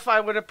don't know if I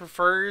would have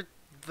preferred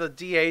the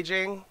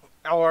de-aging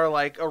or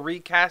like a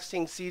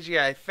recasting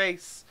CGI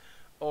face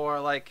or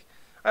like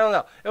I don't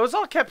know. It was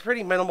all kept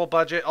pretty minimal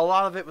budget. A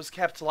lot of it was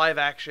kept live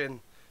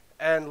action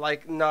and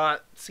like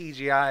not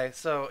CGI.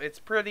 So it's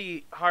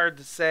pretty hard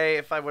to say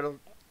if I would have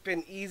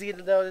been easy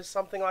to notice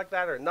something like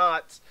that or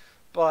not.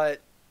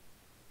 But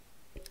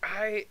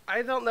I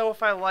don't know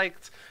if I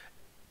liked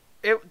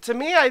it. To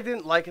me, I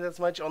didn't like it as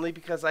much only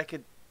because I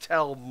could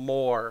tell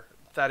more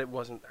that it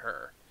wasn't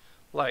her.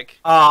 Like,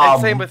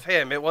 and same with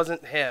him. It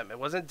wasn't him. It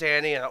wasn't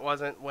Danny, and it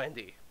wasn't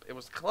Wendy. It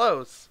was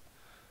close.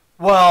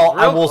 Well,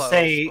 I will Close,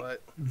 say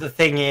but the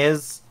thing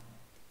is,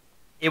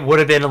 it would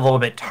have been a little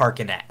bit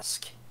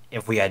Tarkin-esque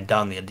if we had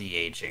done the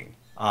de-aging.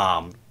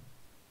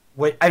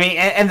 What I mean,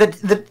 and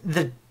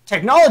the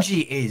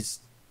technology is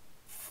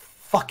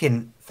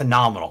fucking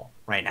phenomenal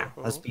right now.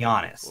 Let's be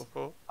honest.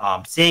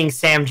 Seeing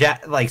Samuel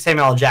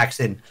L.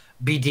 Jackson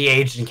be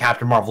de-aged in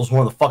Captain Marvel is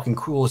one of the fucking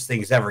coolest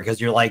things ever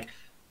because you're like,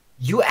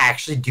 you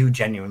actually do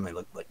genuinely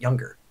look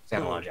younger,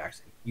 Samuel L.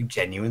 Jackson. You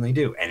genuinely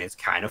do, and it's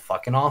kind of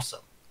fucking awesome.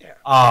 yeah.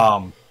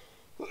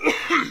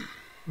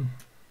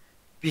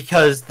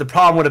 Because the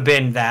problem would have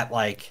been that,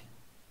 like,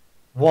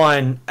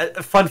 one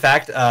fun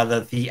fact: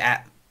 the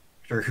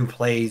actor who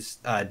plays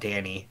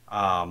Danny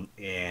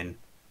in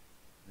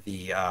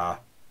the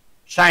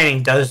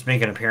Shining does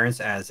make an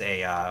appearance as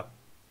a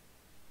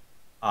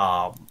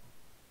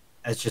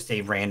as just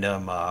a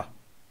random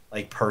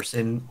like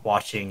person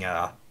watching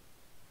I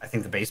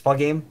think the baseball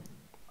game.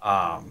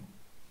 Found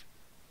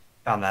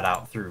that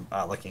out through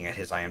looking at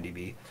his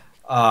IMDb.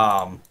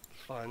 Fun.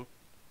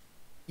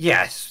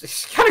 Yeah,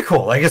 it's kind of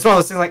cool. Like, it's one of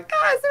those things like,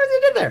 I see what they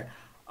did there.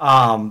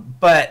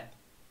 But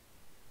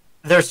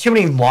there's too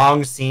many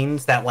long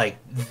scenes that, like,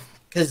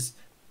 because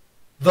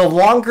the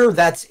longer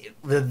that's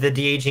the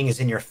de-aging is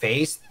in your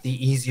face,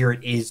 the easier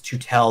it is to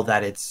tell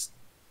that it's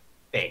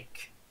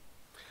fake.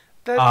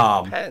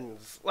 That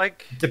depends.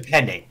 Like,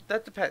 Depending.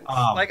 that depends.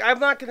 Like, I'm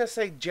not gonna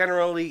say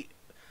generally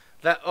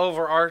that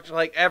overarch.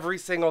 Like, every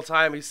single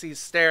time you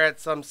stare at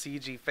some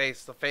CG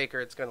face, the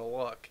faker it's gonna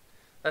look.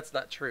 That's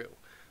not true.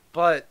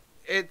 But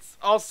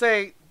I'll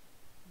say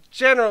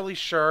generally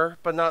sure,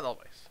 but not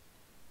always.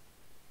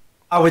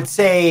 I would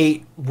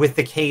say with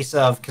the case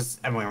of, because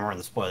I mean, we're in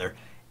the spoiler,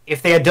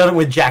 if they had done it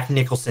with Jack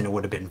Nicholson, it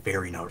would have been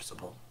very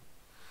noticeable.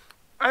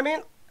 I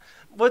mean,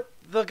 with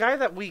the guy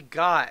that we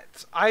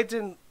got,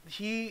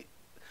 he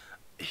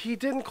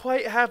didn't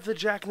quite have the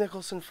Jack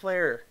Nicholson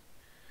flair,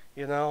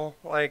 you know?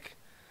 Like,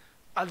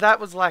 that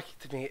was lacking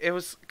to me. It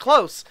was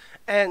close,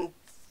 and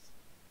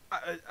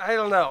I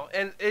don't know,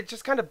 and it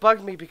just kind of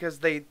bugged me because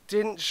they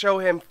didn't show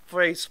him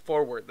face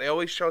forward. They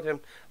always showed him,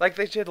 like,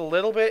 they did a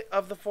little bit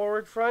of the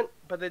forward front,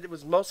 but it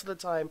was most of the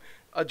time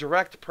a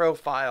direct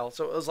profile.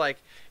 So it was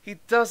like, he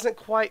doesn't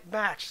quite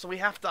match, so we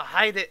have to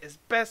hide it as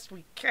best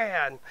we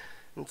can.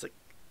 And it's like,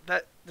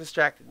 that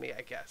distracted me,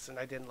 I guess, and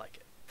I didn't like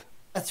it.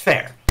 That's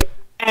fair.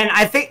 And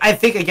I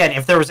think again,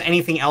 if there was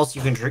anything else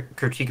you can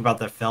critique about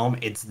the film,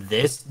 it's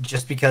this,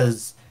 just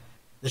because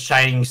The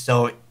Shining is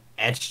so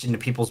etched into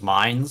people's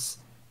minds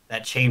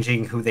that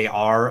changing who they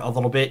are a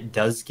little bit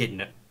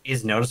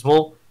is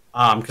noticeable.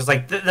 Because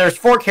like there's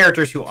 4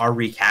 characters who are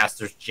recast.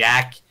 There's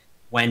Jack,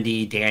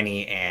 Wendy,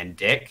 Danny, and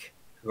Dick,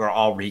 who are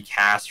all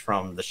recast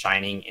from The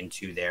Shining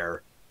into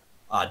their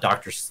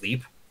Doctor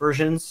Sleep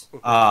versions.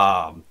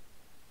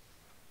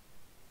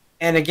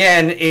 And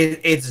again,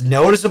 it's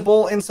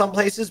noticeable in some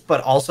places,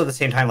 but also at the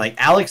same time, like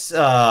Alex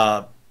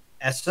Eseo,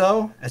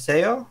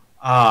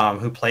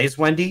 who plays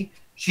Wendy,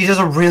 she does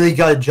a really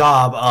good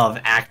job of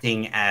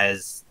acting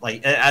as,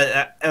 like,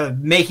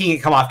 making it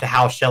come off to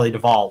how Shelley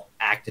Duvall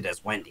acted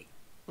as Wendy.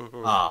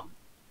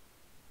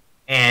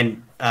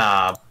 And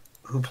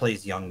who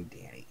plays young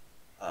Danny?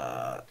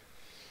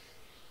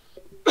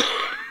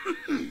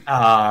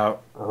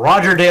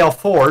 Roger Dale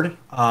Ford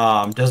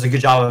does a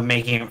good job of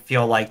making it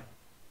feel like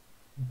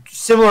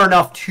similar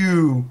enough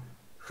to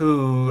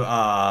who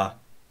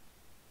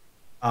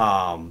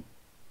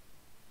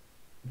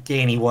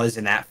Danny was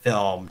in that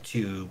film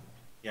to,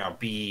 you know,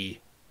 be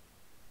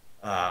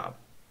to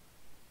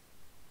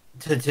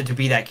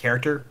be that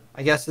character,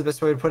 I guess is the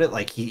best way to put it.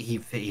 Like he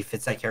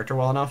fits that character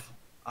well enough.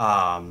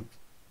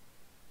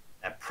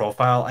 That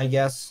profile, I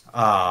guess.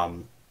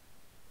 And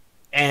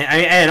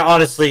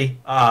honestly,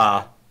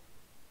 where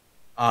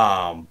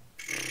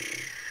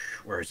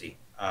is he?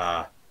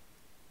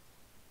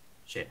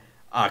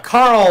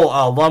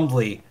 Carl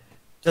Lumbly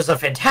does a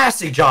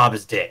fantastic job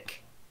as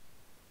Dick.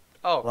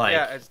 Oh, like,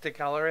 yeah, as Dick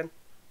Halloran.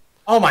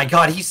 Oh my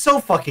god, he's so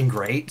fucking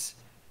great.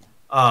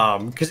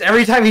 Because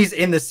every time he's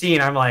in the scene,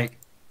 I'm like,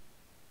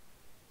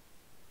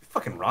 you're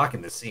fucking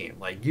rocking the scene.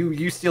 Like,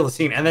 you steal the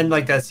scene. And then,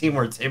 like, that scene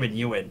where it's him and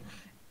Ewan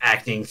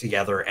acting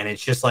together, and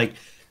it's just like,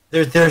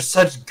 there's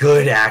such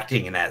good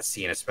acting in that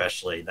scene,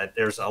 especially. That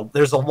there's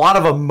a lot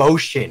of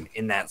emotion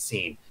in that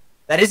scene.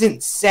 That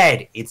isn't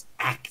said, it's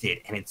acted,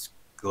 and it's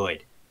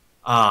good.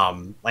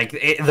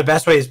 The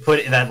best way is put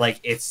it that, like,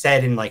 it's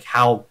said in, like,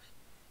 how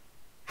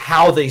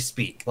how they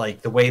speak,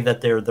 like the way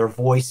that their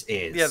voice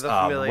is. Yeah,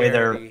 the the way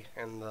familiarity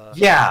and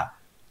the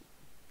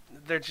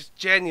they're just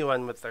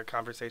genuine with their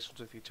conversations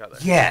with each other.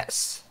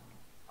 Yes.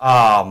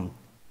 And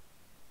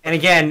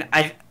again,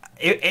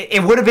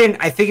 it would have been,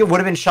 I think it would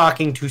have been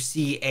shocking to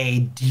see a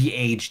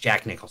de-aged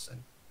Jack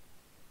Nicholson.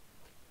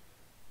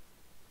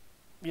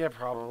 Yeah,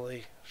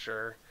 probably.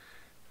 Sure.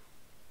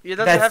 It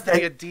doesn't have to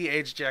be a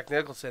de-aged Jack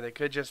Nicholson. It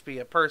could just be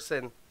a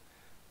person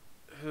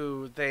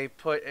who they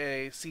put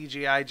a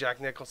CGI Jack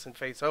Nicholson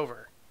face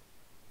over.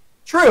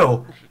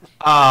 True.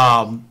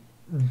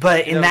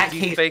 But in that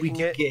case, we deepfaking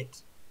do it.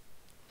 get...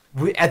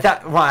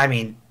 well, I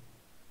mean,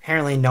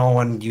 apparently no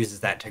one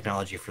uses that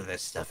technology for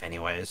this stuff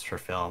anyways, for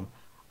film.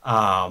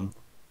 The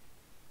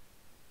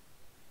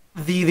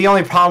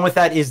only problem with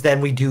that is then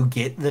we do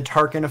get the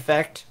Tarkin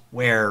effect,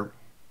 where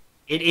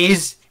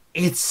it's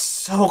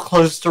so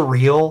close to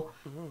real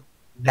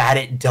that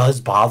it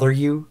does bother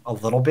you a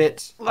little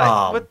bit.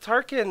 Like, with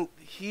Tarkin,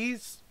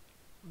 he's...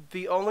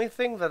 The only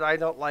thing that I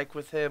don't like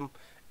with him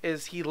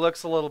is he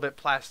looks a little bit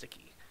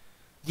plasticky.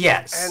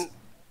 Yes. And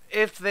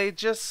if they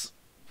just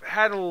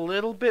had a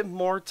little bit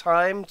more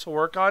time to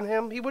work on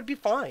him, he would be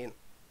fine.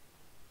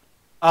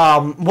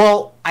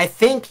 Well, I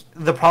think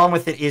the problem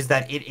with it is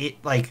that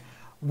it like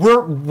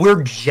we're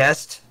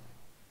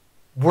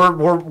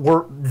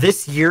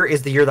this year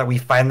is the year that we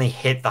finally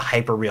hit the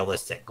hyper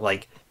realistic.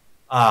 Like,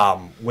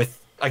 with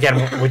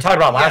again we talked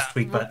about last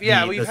week, but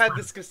we've had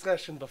this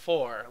discussion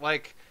before.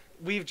 Like,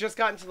 we've just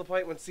gotten to the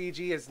point when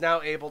CG is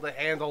now able to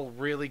handle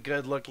really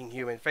good looking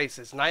human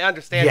faces, and I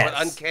understand what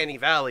Uncanny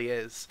Valley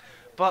is.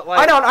 But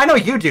like, I know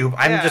you do.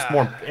 I'm just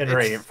more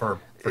iterating for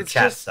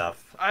chat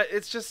stuff. I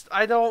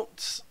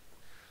don't.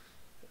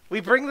 We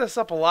bring this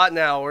up a lot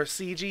now, where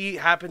CG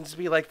happens to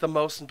be like the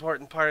most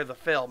important part of the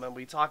film, and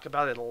we talk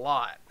about it a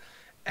lot.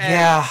 And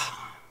yeah.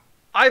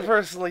 I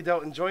personally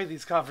don't enjoy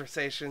these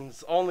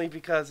conversations, only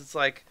because it's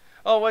like,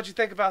 oh, what'd you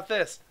think about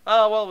this?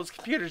 Oh, well, it was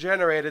computer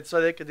generated, so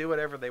they could do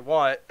whatever they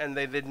want, and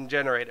they didn't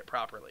generate it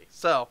properly.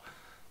 So,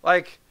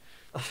 like.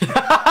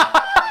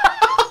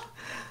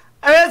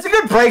 I mean, it's a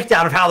good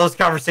breakdown of how those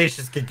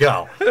conversations could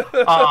go. Fair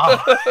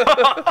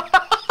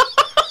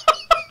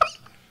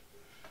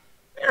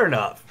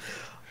enough.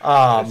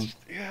 I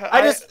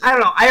don't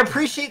know. I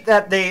appreciate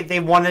that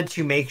they wanted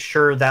to make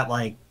sure that,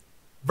 like,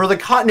 for the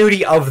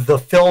continuity of the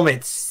film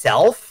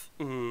itself,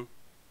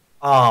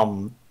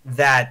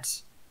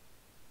 that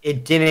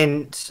it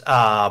didn't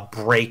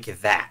break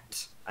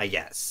that, I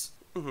guess.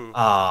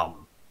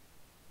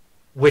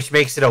 Which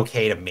makes it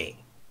okay to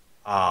me.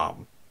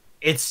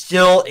 It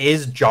still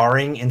is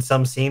jarring in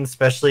some scenes,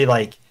 especially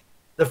like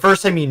the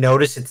first time you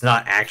notice it's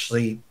not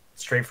actually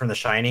straight from The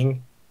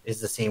Shining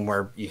is the scene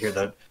where you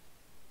hear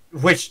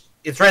which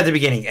it's right at the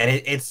beginning, and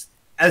it's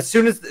as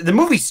soon as the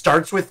movie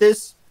starts with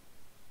this,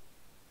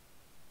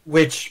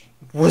 which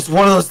was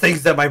one of those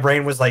things that my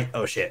brain was like,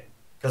 oh shit,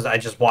 because I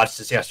just watched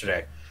this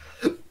yesterday.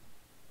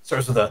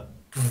 Starts with a.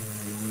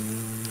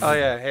 Oh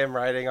yeah, him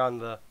riding on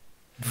the.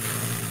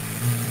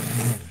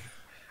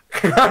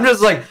 I'm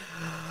just like.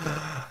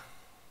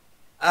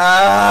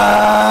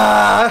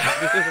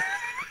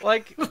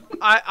 Like,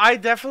 I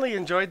definitely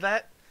enjoyed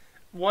that.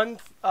 One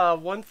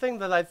thing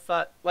that I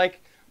thought,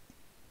 like,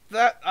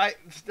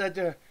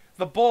 the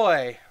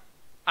boy,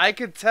 I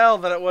could tell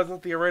that it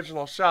wasn't the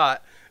original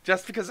shot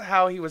just because of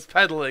how he was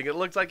pedaling. It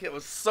looked like it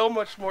was so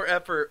much more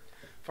effort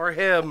for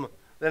him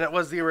than it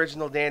was the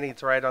original Danny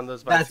to ride on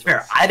those bicycles. That's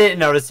fair. I didn't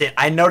notice it.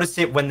 I noticed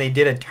it when they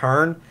did a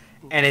turn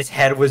and his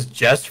head was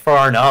just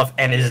far enough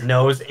and his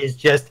nose is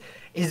just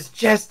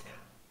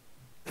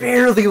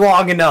barely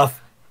long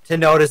enough to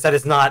notice that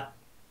it's not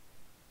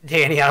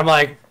Danny. I'm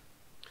like,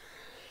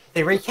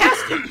 they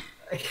recast it.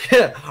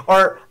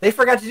 Or they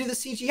forgot to do the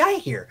CGI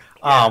here,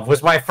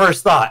 was my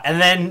first thought.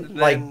 And then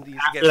like,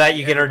 after that,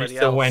 you get introduced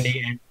to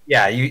Wendy, and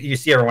you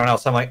see everyone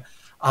else. I'm like,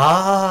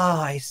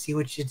 I see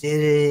what you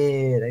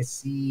did. I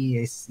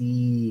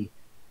see.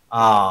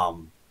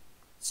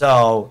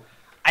 So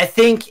I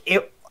think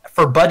it,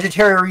 for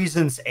budgetary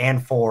reasons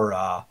and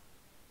for,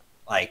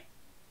 like,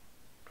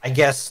 I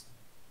guess,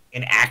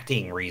 an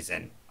acting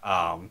reason,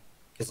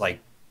 because like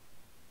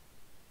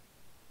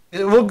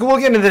we'll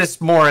get into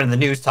this more in the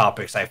news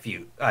topics. I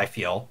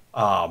feel,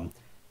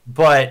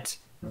 but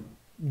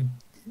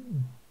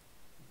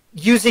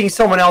using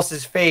someone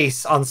else's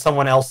face on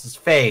someone else's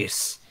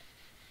face,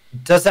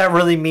 does that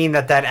really mean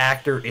that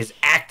actor is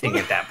acting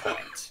at that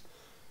point?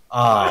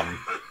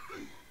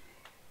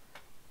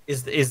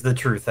 Is the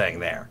true thing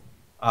there?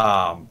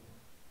 So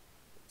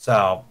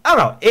I don't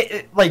know.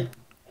 It like.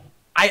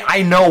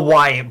 I know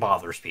why it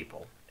bothers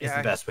people. Is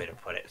the best way to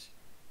put it.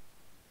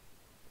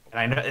 And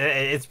I know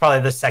it's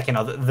probably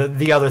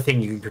the other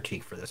thing you can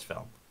critique for this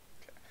film.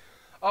 Okay.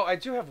 Oh, I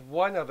do have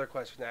one other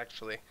question,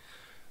 actually.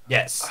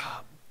 Yes.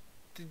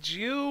 Did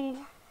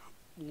you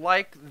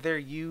like their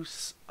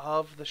use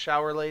of the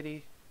shower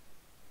lady?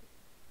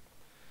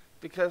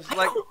 Because,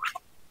 like, I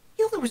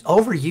feel it was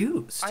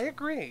overused. I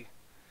agree.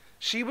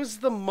 She was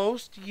the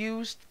most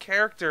used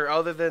character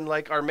other than,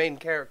 like, our main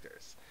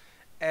characters.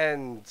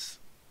 And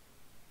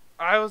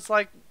I was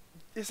like,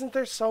 isn't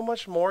there so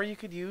much more you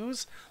could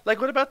use?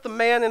 Like, what about the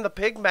man in the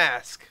pig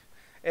mask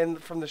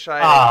from The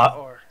Shining?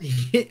 Or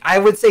I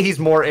would say he's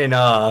more in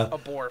a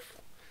Borf.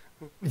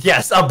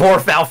 Yes, a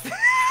Borf outfit.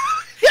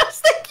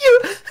 Yes, thank you.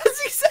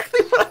 That's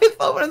exactly what I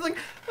thought when I was like,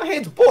 hey,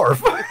 it's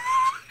Borf. I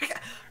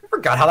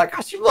forgot how that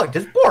costume looked.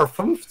 It's Borf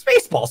from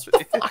Spaceballs. What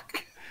the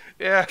fuck?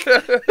 Yeah.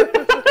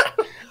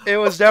 It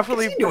was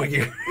definitely. What's he doing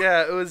here?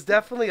 Yeah, it was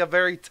definitely a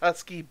very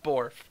tusky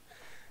Borf.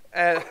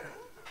 And,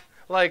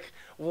 like,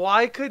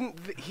 why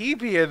couldn't he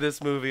be in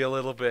this movie a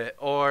little bit?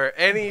 Or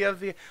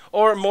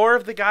or more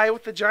of the guy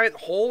with the giant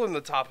hole in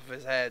the top of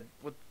his head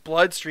with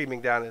blood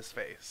streaming down his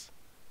face?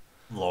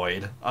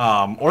 Lloyd.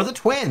 Or the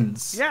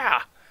twins.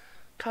 Yeah.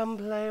 Come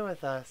play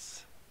with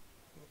us.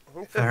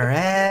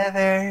 Forever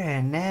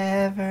and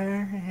ever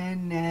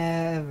and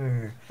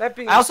ever.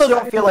 I also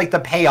don't feel like the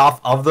payoff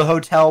of the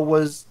hotel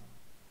was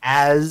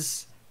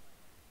as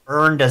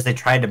earned as they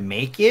tried to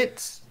make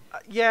it.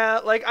 Yeah,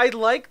 like, I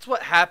liked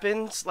what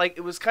happened. Like,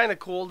 it was kind of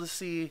cool to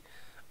see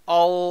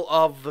all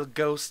of the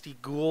ghosty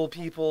ghoul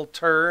people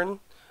turn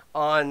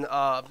on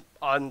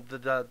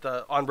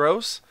on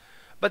Rose.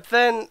 But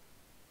then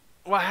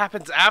what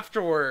happens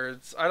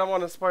afterwards, I don't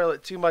want to spoil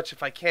it too much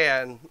if I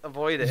can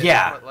avoid it.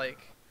 Yeah. But, like,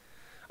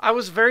 I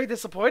was very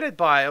disappointed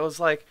by it. I was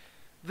like,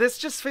 this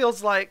just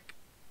feels like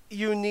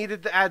you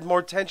needed to add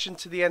more tension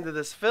to the end of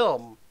this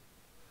film.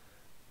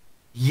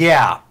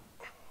 Yeah.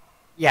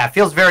 Yeah, it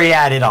feels very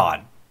added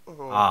on.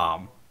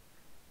 Mm-hmm.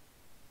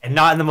 And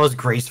not in the most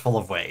graceful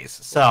of ways.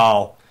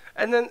 So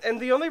And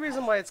the only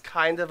reason why it's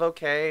kind of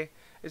okay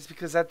is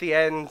because at the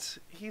end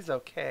he's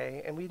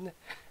okay,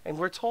 and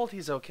we're told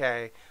he's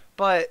okay,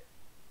 but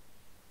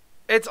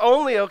it's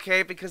only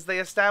okay because they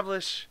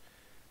establish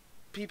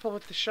people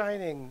with the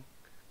Shining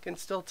can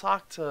still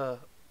talk to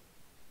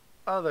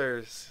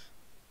others.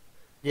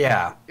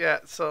 yeah. Yeah,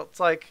 so it's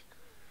like,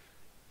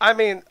 I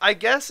mean, I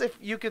guess if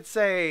you could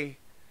say,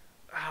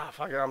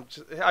 fuck it,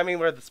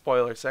 we're at the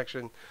spoiler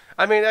section.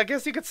 I mean, I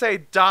guess you could say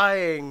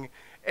dying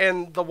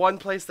and the one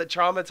place that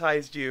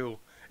traumatized you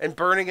and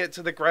burning it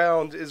to the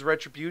ground is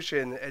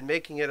retribution and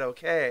making it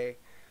okay.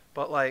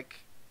 But,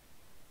 like,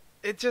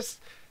 it just,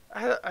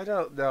 I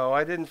don't know.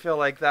 I didn't feel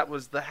like that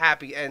was the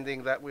happy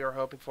ending that we were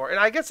hoping for. And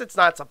I guess it's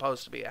not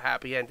supposed to be a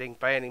happy ending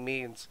by any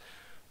means.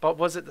 But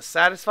was it the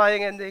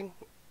satisfying ending?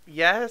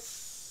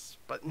 Yes,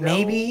 but no.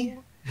 Maybe.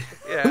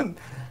 Yeah.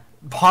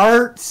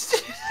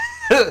 Parts.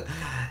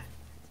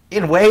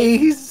 In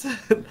ways,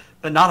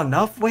 but not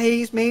enough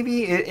ways,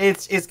 maybe.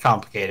 It's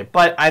complicated.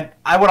 But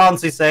I would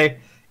honestly say,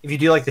 if you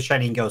do like The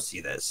Shining, go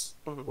see this.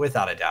 Mm-hmm.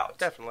 Without a doubt.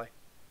 Definitely.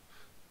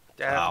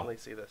 Definitely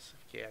see this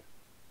if you can.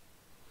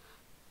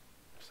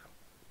 So,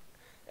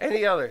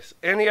 any others?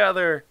 Any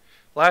other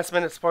last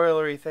minute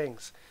spoilery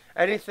things?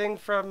 Anything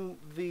from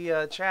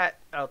the chat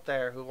out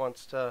there who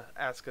wants to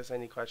ask us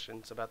any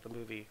questions about the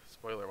movie,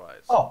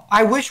 spoiler-wise? Oh,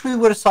 I wish we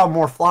would have saw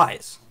more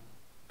flies.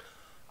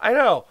 I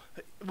know.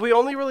 We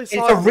only really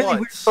saw It's a it really once.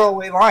 weird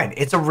throwaway line.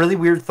 It's a really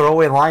weird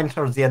throwaway line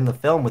towards the end of the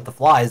film with the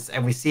flies,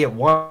 and we see it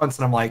once,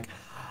 and I'm like,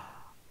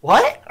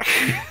 what?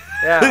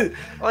 Yeah.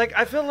 Like,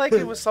 I feel like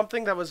it was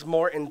something that was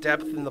more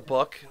in-depth in the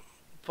book,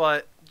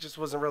 but just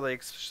wasn't really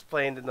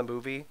explained in the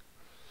movie.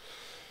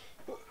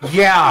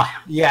 Yeah,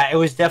 it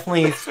was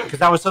definitely, because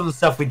that was some of the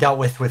stuff we dealt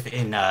with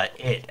within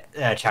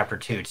Chapter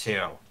 2,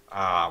 too,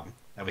 that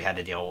we had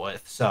to deal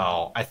with.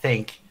 So, I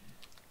think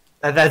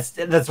that's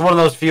one of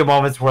those few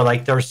moments where,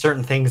 like, there are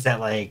certain things that,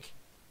 like,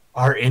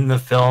 are in the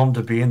film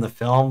to be in the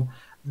film.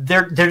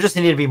 There just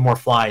needed to be more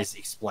flies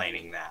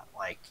explaining that.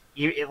 Like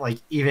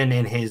even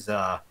in his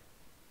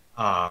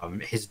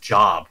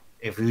job,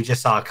 if we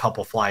just saw a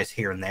couple flies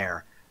here and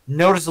there,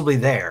 noticeably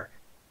there,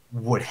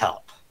 would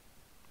help.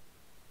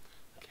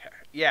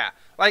 Yeah,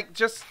 like,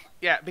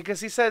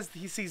 because he says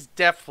he sees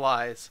death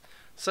flies,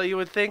 so you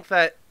would think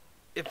that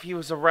if he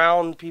was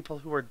around people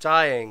who were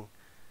dying,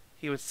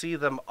 he would see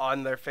them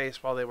on their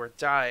face while they were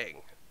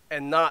dying,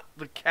 and not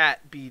the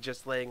cat be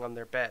just laying on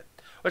their bed.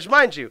 Which,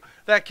 mind you,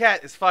 that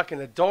cat is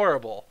fucking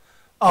adorable.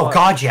 Oh, but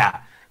God,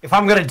 yeah. If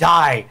I'm gonna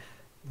die,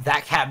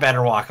 that cat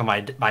better walk on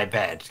my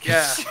bed.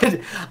 Yeah.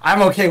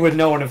 I'm okay with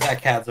knowing if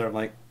that cat's there. I'm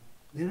like,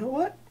 you know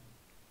what?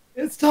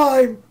 It's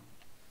time.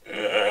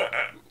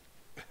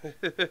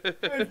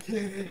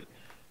 Okay.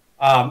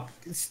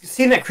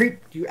 Scene that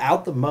creeped you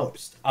out the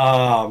most.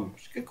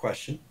 Good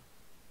question.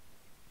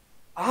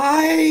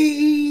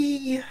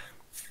 It's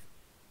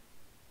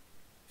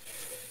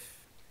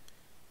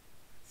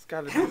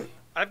gotta be.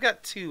 I've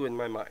got two in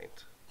my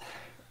mind.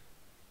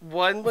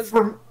 One was.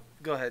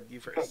 Go ahead, you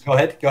first. Go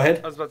ahead.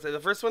 I was about to say, the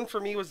first one for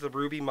me was the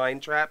Ruby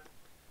Mine Trap.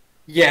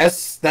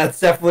 Yes, that's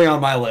definitely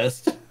on my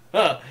list.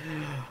 And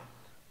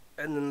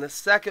then the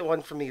second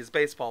one for me is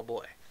Baseball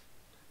Boy.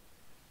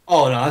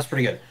 Oh, no, that's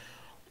pretty good.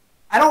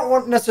 I don't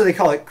want necessarily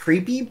call it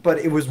creepy, but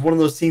it was one of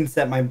those scenes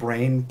that my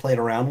brain played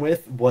around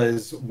with,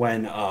 was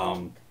when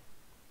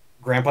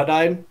Grandpa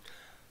died.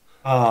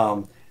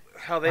 How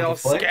they all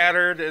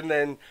scattered and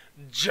then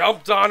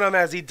jumped on him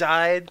as he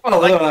died. Oh,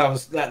 like,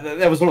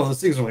 that was one of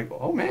those things where I'm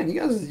like, oh man, you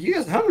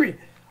guys hungry.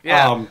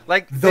 Yeah,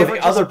 like they were the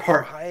just other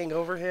part, crying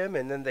over him,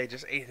 and then they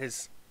just ate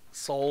his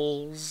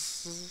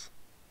souls.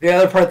 the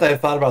other part that I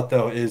thought about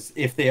though is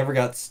if they ever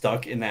got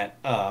stuck in that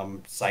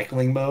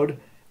cycling mode,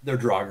 they're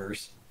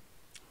joggers.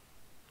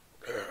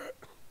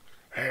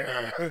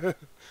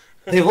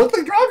 They look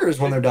like joggers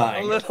when they're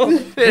dying. A little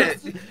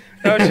bit.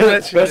 Now you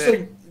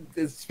mentioned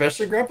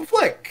especially Grandpa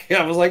Flick.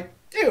 I was like,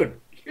 dude,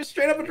 you're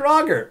straight up a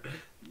jogger.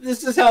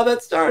 This is how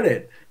that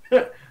started.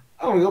 I'm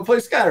gonna go play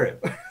Skyrim.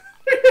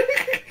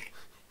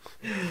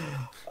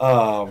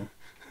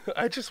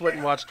 I just went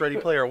and watched Ready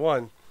Player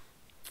One,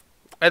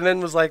 and then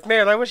was like,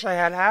 man, I wish I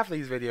had half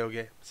these video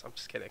games. I'm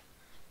just kidding.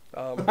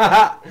 So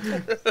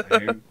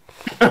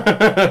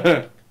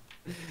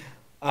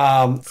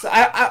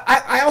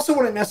I also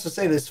wouldn't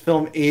necessarily say this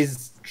film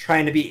is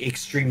trying to be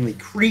extremely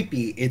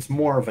creepy. It's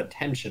more of a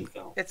tension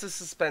film. It's a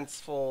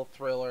suspenseful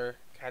thriller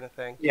kind of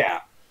thing. Yeah,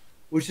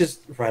 which is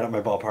right up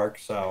my ballpark.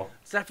 So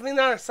It's definitely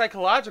not a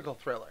psychological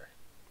thriller,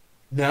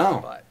 no,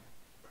 but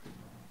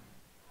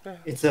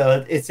it's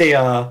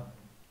a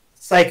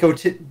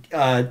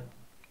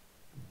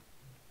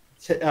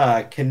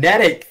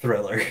kinetic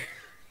thriller.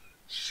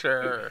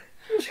 sure.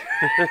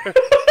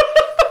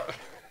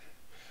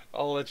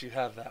 I'll let you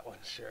have that one,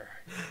 sure.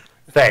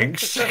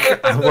 Thanks.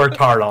 I worked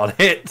hard on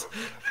it.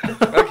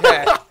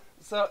 Okay.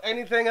 So,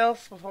 anything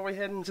else before we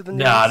head into the news?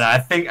 No, I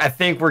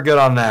think we're good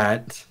on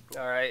that.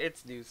 All right,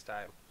 it's news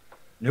time.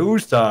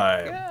 News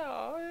time.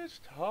 Yeah, it's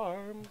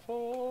time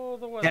for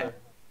the weather.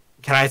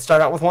 Can I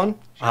start out with one?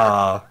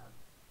 Sure.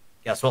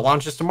 Guess what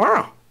launches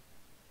tomorrow?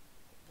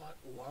 What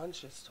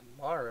launches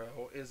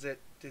tomorrow? Is it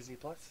Disney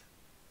Plus?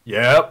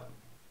 Yep.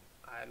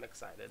 I'm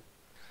excited.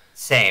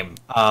 Same.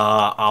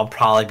 I'll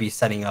probably be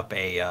setting up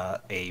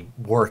a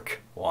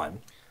work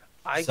one.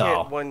 I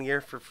get 1 year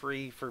for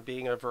free for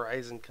being a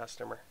Verizon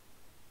customer.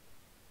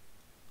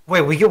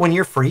 Wait, we get 1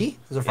 year free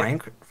as a Yeah.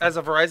 Frank? As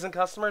a Verizon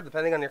customer,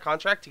 depending on your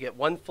contract, you get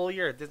 1 full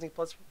year of Disney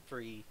Plus for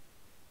free.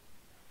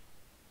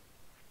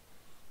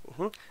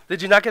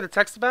 Did you not get a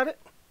text about it?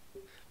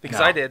 Because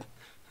No. I did.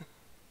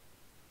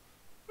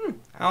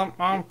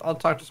 I'll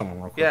talk to someone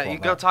real quick. Yeah, about you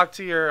go that. talk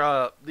to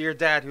your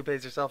dad who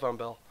pays your cell phone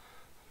bill.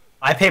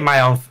 I pay my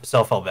own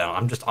cell phone bill.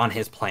 I'm just on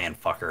his plan,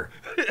 fucker.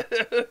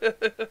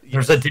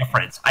 There's a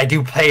difference. I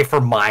do pay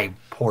for my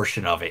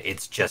portion of it.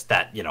 It's just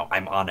that,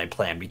 I'm on a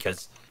plan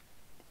because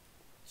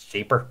it's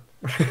cheaper.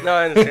 No,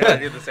 I understand. I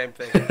do the same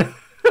thing.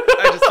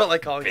 I just felt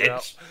like calling you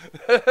out.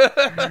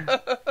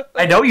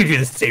 I know you do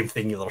the same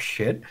thing, you little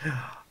shit.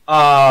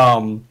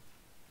 I'm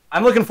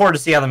looking forward to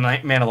see how the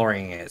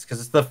Mandalorian is because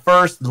it's the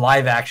first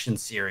live action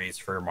series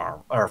for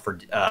Marvel or for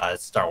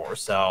Star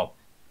Wars. So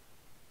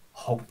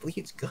hopefully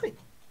it's good.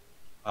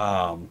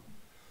 At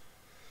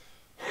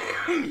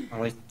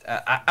least,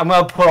 I'm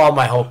gonna put all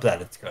my hope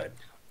that it's good.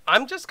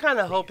 I'm just kind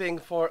of hoping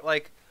for,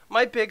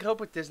 my big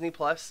hope with Disney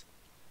Plus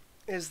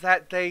is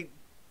that they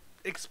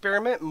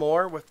experiment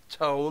more with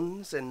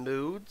tones and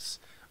moods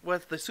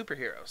with the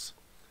superheroes.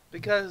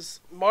 Because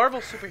Marvel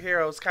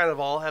superheroes kind of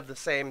all have the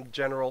same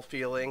general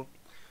feeling,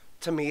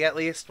 to me at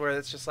least, where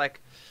it's just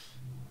like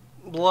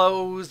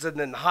lows and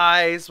then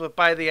highs, but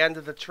by the end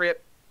of the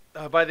trip,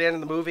 by the end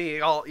of the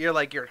movie,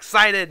 you're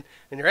excited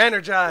and you're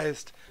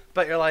energized,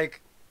 but you're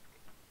like,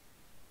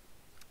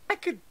 I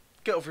could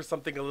go for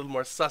something a little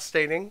more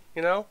sustaining,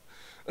 At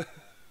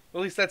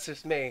least that's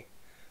just me.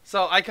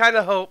 So I kind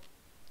of hope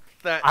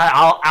that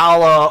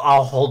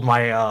I'll hold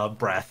my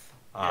breath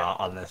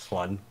on this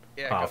one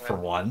for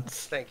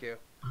once. Thank you.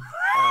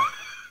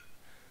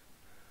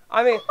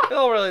 I mean, it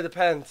all really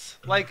depends.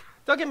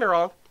 Don't get me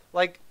wrong.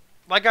 Like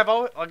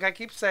I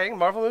keep saying,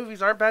 Marvel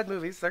movies aren't bad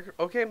movies. They're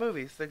okay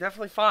movies. They're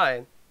definitely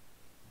fine.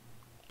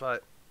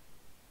 But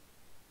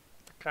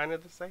they're kind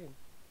of the same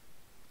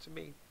to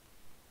me.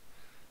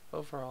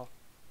 Overall.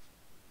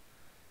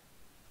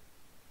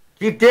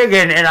 Keep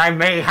digging, and I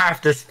may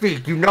have to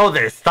speak. You know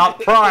this. Stop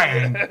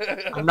trying.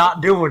 I'm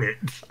not doing it.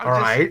 All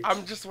right.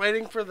 I'm just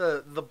waiting for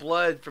the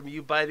blood from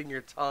you biting your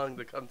tongue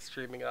to come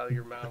streaming out of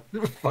your mouth.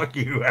 Fuck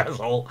you,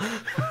 asshole.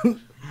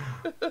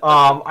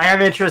 I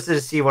am interested to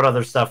see what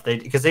other stuff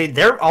because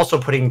they're also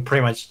putting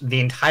pretty much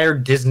the entire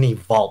Disney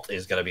vault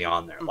is going to be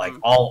on there. Mm-hmm. Like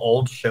all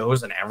old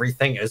shows and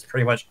everything is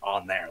pretty much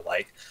on there.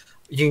 Like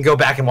you can go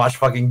back and watch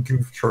fucking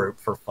Goof Troop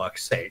for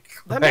fuck's sake.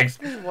 That makes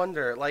me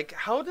wonder.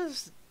 How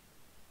does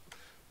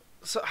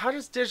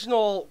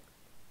digital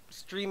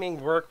streaming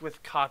work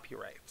with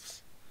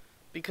copyrights?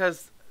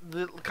 Because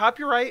the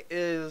copyright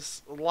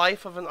is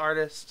life of an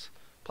artist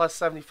plus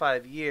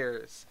 75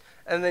 years.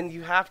 And then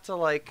you have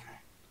to,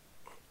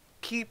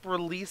 keep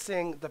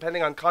releasing,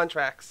 depending on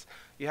contracts,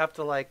 you have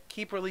to,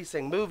 keep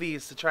releasing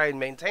movies to try and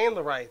maintain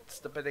the rights,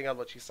 depending on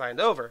what you signed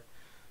over.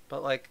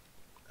 But,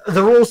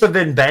 the rules have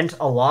been bent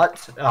a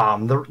lot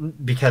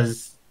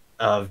because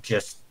of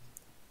just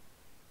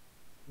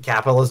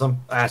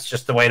capitalism. That's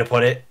just the way to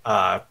put it.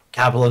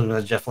 Capitalism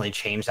has definitely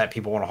changed that.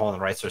 People want to hold on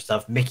the rights to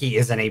stuff. Mickey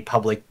isn't a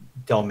public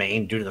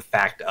domain due to the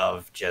fact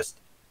of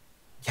just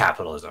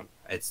capitalism.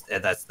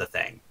 That's the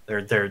thing.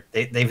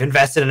 They've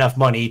invested enough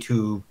money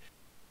to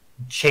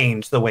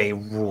change the way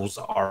rules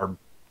are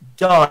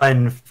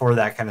done for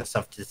that kind of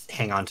stuff to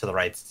hang on to the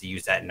rights to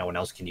use that, and no one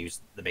else can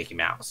use the Mickey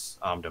Mouse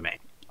domain.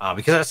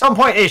 Because at some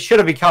point it should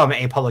have become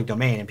a public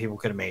domain, and people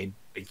could have made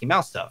Mickey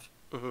Mouse stuff.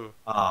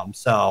 Mm-hmm.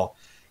 So,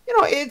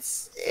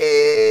 it's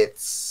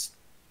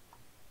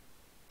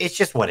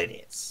just what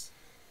it is.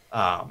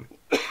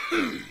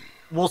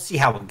 We'll see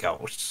how it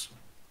goes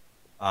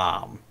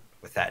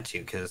with that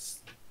too,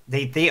 because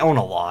they own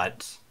a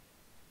lot.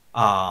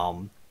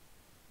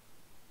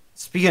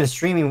 Speaking of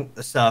streaming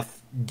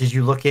stuff, did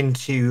you look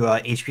into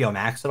HBO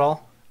Max at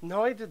all?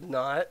 No, I did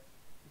not.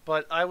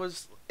 But I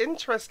was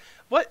interested.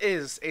 What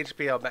is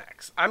HBO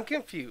Max? I'm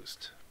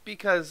confused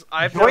because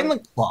I've joined the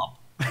club.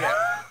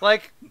 Yeah,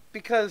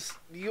 because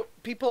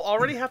people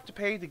already have to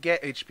pay to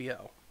get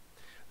HBO.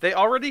 They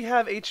already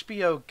have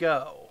HBO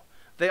Go.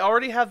 They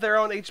already have their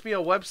own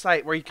HBO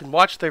website where you can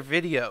watch their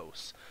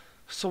videos.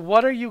 So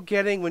what are you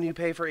getting when you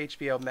pay for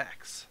HBO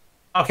Max?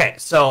 Okay,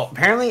 so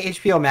apparently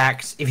HBO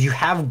Max, if you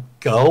have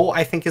Go,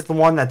 I think is the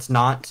one that's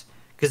not,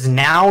 because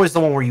now is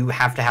the one where you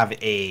have to have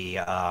a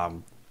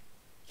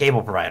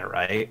cable provider,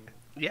 right?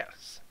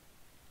 Yes.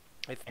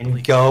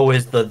 And Go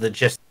is the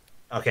just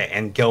okay,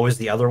 and Go is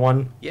the other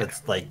one. Yeah.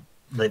 That's like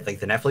the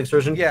Netflix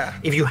version. Yeah.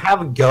 If you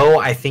have Go,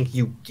 I think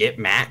you get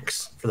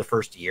Max for the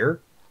first year.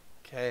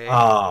 Okay.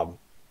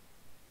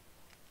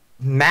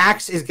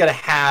 Max is gonna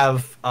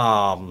have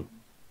a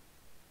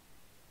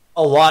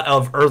lot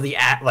of early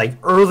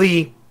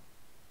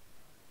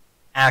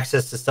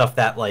access to stuff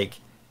that like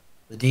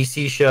the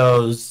DC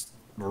shows,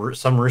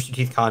 some Rooster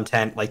Teeth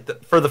content.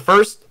 For the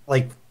first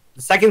the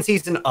second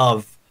season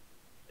of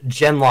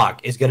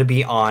Genlock is going to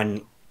be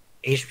on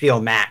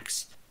HBO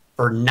Max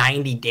for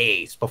 90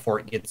 days before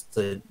it gets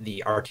to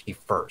the RT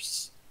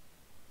first.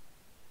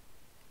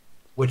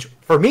 Which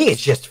for me is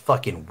just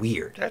fucking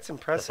weird. That's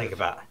impressive. To think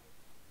about.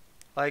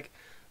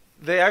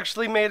 They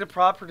actually made a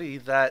property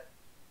that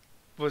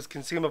was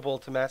consumable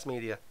to mass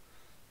media.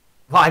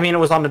 Well, I mean, it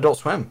was on Adult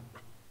Swim.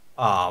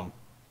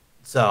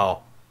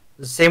 So,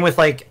 same with,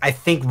 I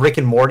think Rick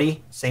and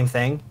Morty, same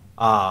thing.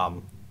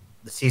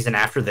 The season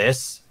after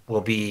this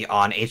will be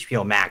on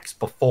HBO Max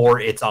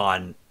before it's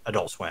on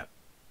Adult Swim.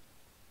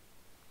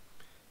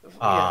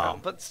 Yeah,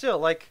 but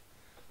still,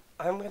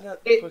 I'm gonna...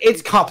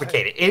 It's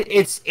complicated.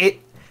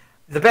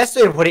 The best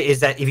way to put it is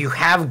that if you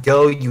have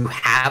Go, you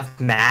have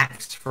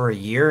Max for a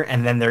year,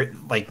 and then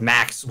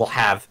Max will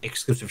have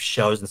exclusive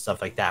shows and stuff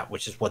like that,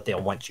 which is what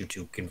they'll want you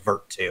to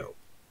convert to.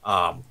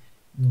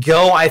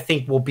 Go, I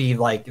think, will be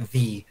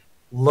the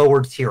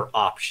lower tier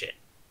option,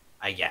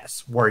 I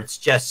guess, where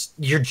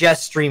you're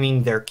just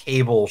streaming their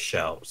cable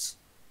shows,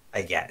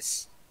 I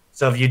guess.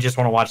 So if you just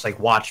want to watch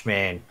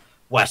Watchmen,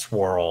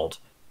 Westworld,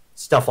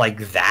 stuff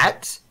like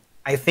that,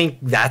 I think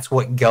that's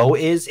what Go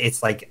is.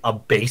 It's a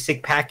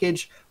basic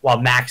package, while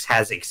Max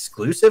has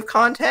exclusive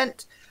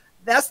content.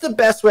 That's the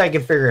best way I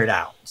can figure it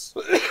out.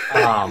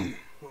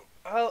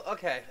 Oh,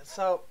 okay.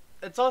 So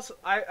it's also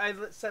I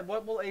said,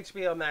 what will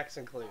HBO Max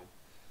include?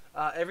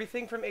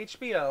 Everything from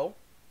HBO.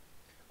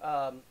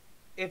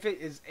 If it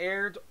is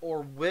aired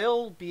or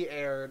will be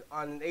aired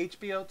on an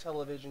HBO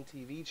television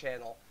TV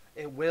channel,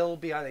 it will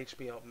be on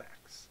HBO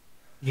Max.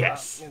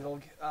 Yes.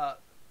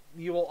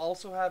 You will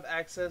also have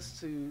access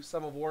to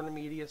some of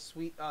Warner's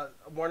suite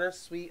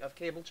of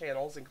cable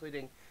channels,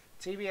 including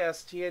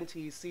TBS,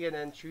 TNT,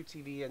 CNN, True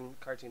TV, and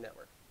Cartoon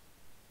Network.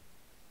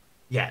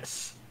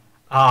 Yes.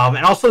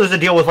 And also there's a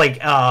deal with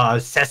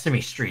Sesame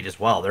Street as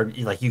well. They're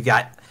you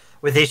got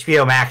with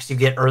HBO Max, you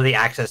get early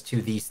access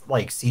to the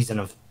season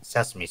of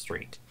Sesame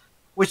Street,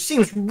 which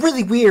seems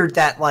really weird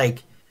that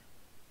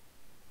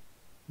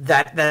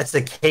that's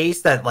the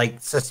case,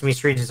 that Sesame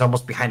Street is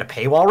almost behind a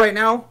paywall right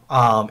now,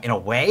 in a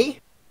way.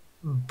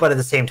 But at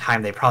the same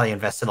time, they probably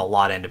invested a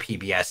lot into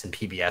PBS, and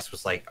PBS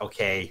was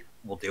okay,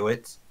 we'll do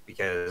it,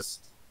 because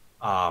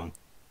donate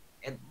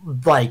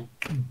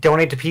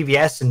to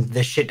PBS and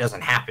this shit doesn't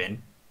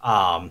happen.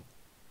 But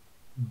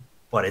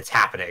it's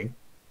happening.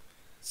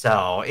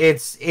 So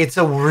it's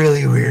a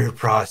really weird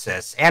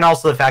process. And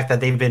also the fact that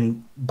they've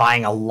been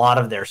buying a lot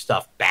of their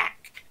stuff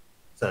back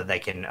so that they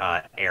can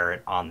air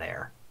it on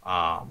there.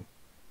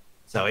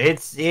 So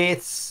it's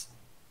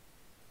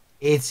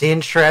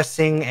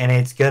interesting, and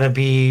it's gonna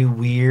be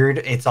weird.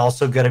 It's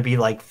also gonna be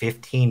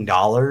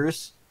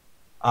 $15,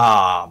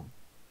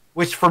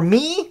 which for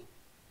me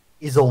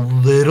is a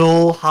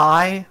little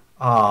high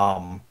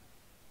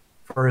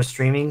for a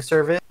streaming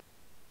service,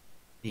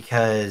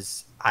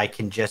 because I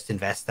can just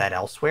invest that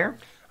elsewhere.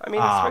 I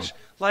mean, especially,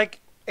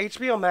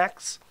 HBO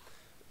Max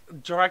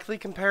directly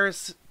compare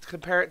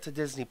it to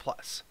Disney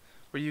Plus,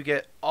 where you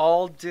get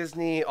all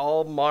Disney,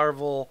 all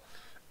Marvel,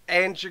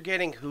 and you're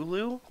getting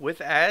Hulu with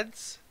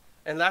ads.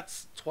 And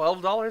that's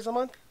 $12 a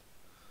month?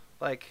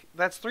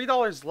 That's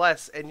 $3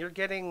 less, and you're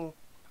getting,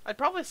 I'd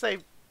probably say,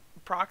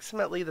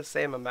 approximately the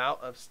same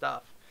amount of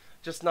stuff,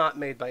 just not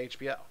made by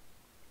HBO.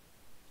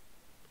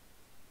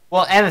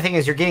 Well, and the thing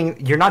is,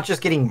 you're not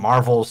just getting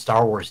Marvel,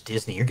 Star Wars,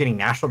 Disney. You're getting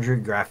National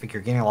Geographic.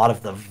 You're getting a lot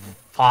of the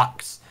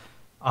Fox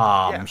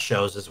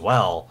shows as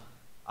well.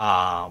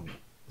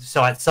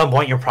 So at some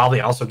point, you'll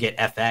probably also get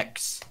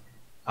FX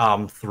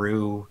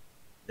through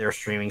their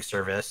streaming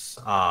service.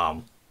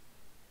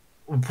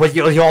 But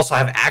you also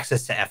have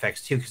access to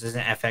FX too, because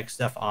isn't FX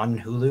stuff on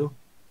Hulu?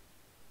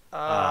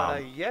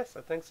 Yes,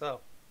 I think so.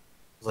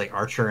 It's like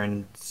Archer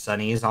and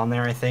Sunny is on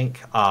there, I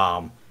think.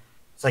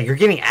 It's like you're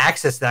getting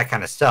access to that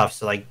kind of stuff.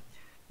 So like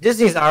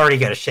Disney's already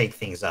got to shake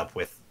things up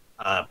with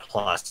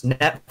Plus.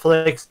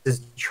 Netflix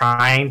is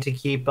trying to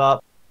keep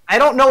up. I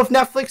don't know if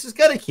Netflix is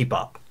gonna keep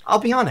up. I'll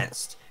be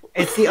honest.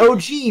 It's the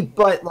OG,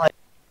 but like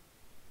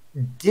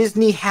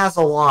Disney has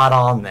a lot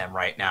on them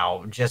right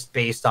now, just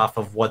based off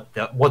of what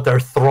they're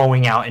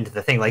throwing out into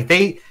the thing. Like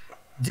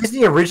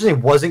Disney originally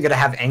wasn't gonna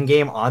have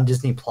Endgame on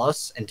Disney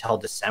Plus until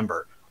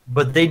December,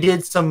 but they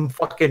did some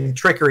fucking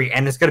trickery,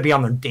 and it's gonna be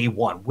on their day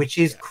one, which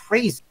is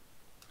crazy.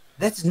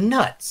 That's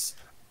nuts.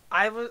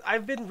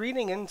 I've been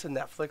reading into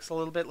Netflix a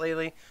little bit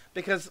lately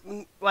because,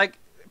 like,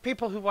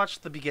 people who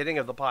watched the beginning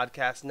of the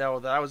podcast know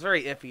that I was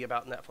very iffy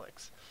about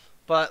Netflix.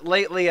 But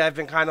lately I've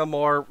been kind of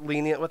more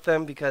lenient with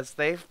them because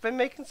they've been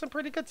making some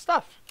pretty good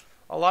stuff.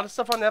 A lot of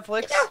stuff on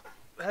Netflix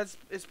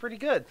is pretty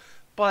good.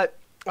 But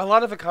a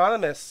lot of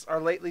economists are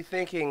lately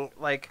thinking,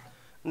 like,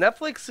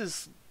 Netflix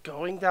is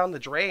going down the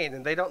drain,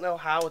 and they don't know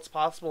how it's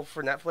possible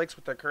for Netflix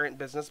with their current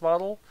business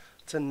model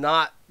to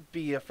not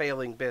be a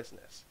failing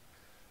business.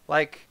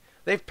 Like,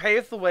 they've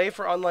paved the way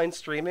for online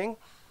streaming,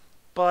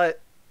 but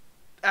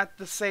at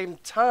the same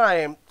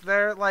time,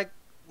 they're, like,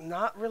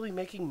 not really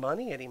making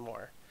money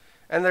anymore.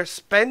 And they're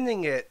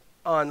spending it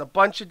on a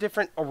bunch of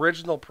different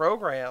original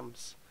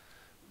programs,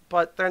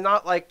 but they're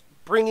not, like,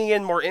 bringing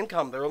in more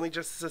income. They're only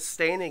just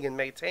sustaining and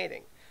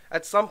maintaining.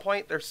 At some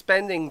point, their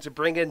spending to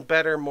bring in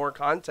better, more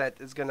content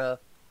is going to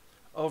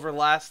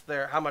overlast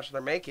how much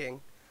they're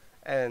making.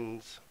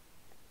 And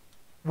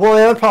well,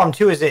 the other problem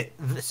too is that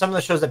some of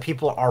the shows that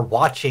people are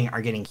watching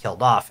are getting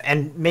killed off,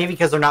 and maybe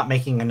because they're not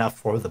making enough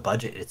for the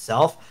budget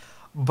itself.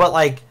 But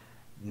like,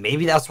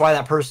 maybe that's why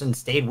that person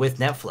stayed with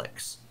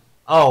Netflix.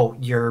 Oh,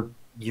 you're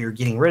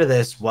getting rid of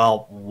this.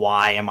 Well,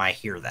 why am I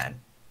here then?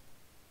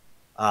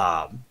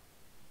 I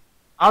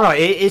don't know.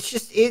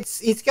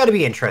 It's got to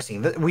be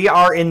interesting. We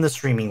are in the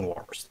streaming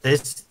wars.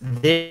 This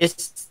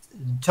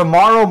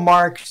tomorrow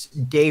marks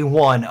day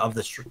one of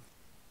the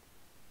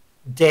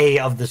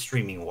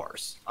streaming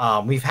wars.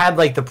 We've had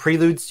like the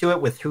preludes to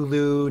it with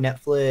Hulu,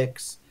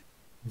 Netflix,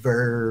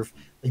 Verve.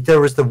 Like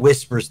there was the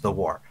whispers of the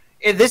war.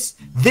 This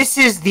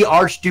is the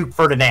Archduke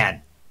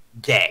Ferdinand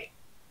day.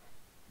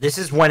 This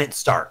is when it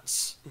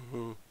starts.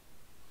 Mm-hmm.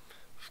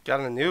 Got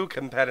a new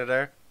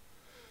competitor.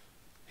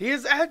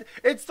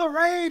 It's the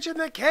Rage in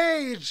the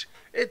Cage.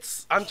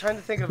 I'm trying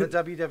to think of a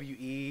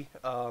WWE.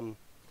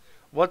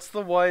 What's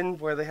the one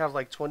where they have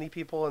like 20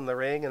 people in the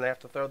ring and they have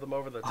to throw them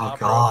over the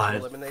top rope to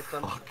eliminate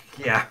them?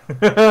 Yeah.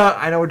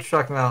 I know what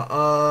you're talking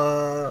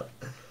about.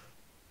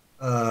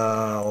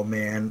 Oh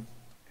man.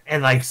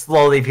 And like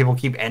slowly people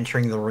keep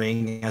entering the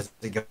ring as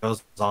it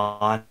goes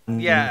on.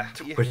 Yeah.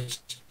 Which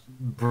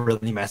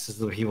really messes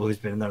with the people who's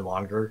been in there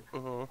longer.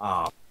 Mm-hmm.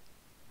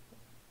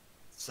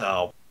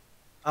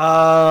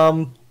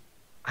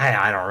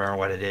 I don't remember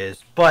what it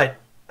is, but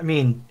I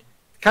mean,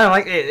 kind of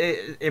like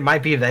it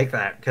might be like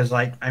that because,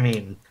 like, I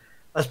mean,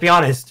 let's be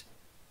honest.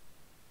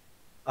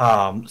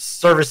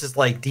 Services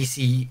like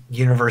DC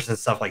Universe and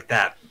stuff like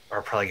that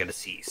are probably going to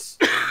cease.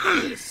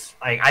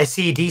 Like, I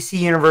see DC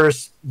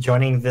Universe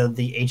joining the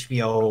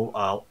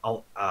HBO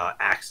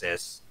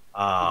Access.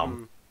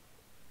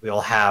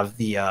 We'll have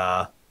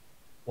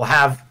we'll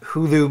have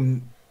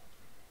Hulu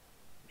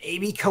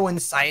maybe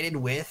coincided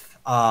with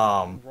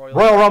Royal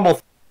Rumble.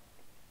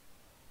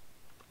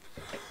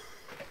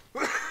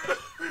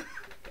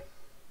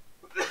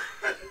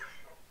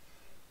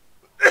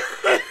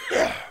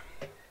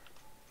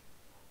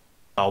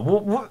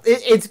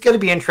 It's going to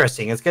be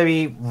interesting. It's going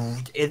to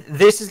be.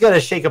 This is going to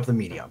shake up the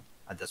medium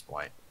at this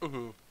point.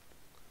 Mm-hmm.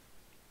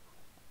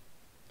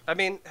 I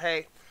mean,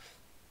 hey,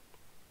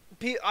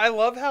 I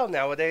love how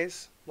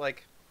nowadays,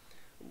 like,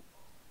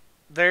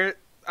 I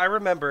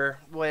remember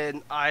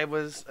when I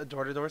was a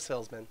door-to-door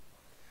salesman,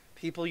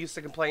 people used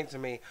to complain to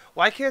me,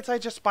 why can't I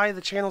just buy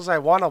the channels I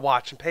want to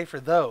watch and pay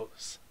for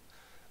those?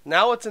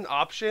 Now it's an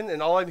option,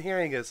 and all I'm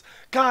hearing is,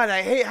 God,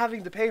 I hate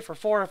having to pay for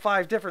 4 or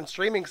 5 different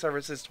streaming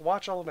services to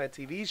watch all of my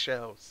TV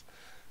shows.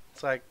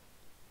 It's like,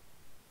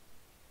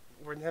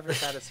 we're never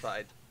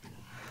satisfied.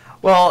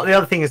 Well, the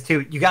other thing is,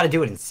 too, you got to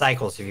do it in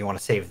cycles if you want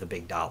to save the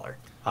big dollar.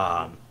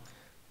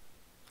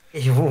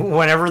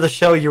 Whenever the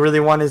show you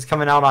really want is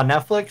coming out on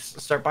Netflix,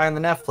 start buying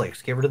the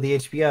Netflix. Get rid of the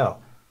HBO.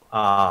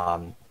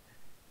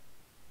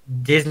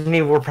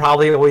 Disney will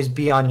probably always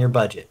be on your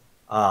budget.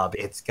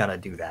 It's gonna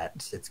do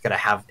that. It's gonna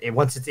have it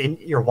once it's in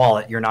your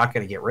wallet. You're not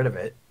gonna get rid of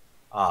it.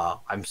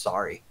 I'm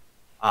sorry.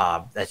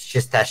 That's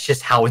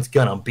just how it's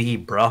gonna be,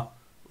 bro.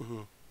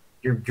 Mm-hmm.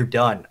 You're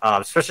done.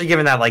 Especially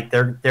given that like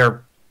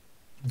they're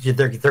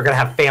gonna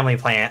have family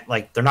plan.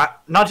 Like they're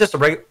not just a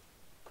regular.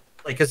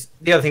 Like, because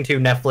the other thing too,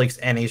 Netflix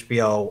and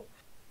HBO,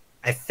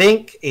 I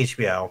think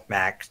HBO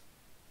Max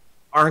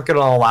aren't gonna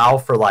allow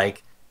for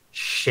like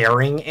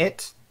sharing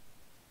it.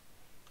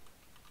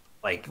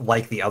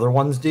 Like the other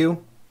ones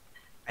do.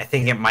 I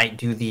think it might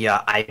do the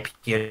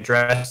IP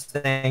address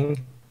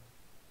thing.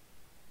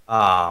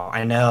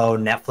 I know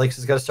Netflix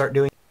is going to start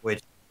doing it,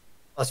 which,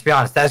 let's be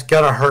honest, that's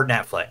going to hurt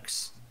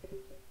Netflix.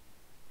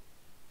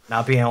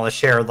 Not being able to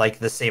share like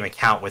the same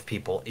account with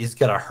people is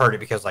going to hurt it,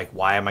 because like,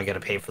 why am I going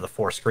to pay for the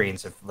 4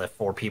 screens if the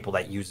 4 people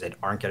that use it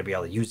aren't going to be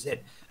able to use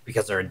it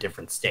because they're in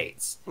different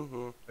states?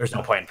 Mm-hmm. There's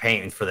no point in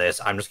paying for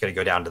this. I'm just going to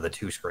go down to the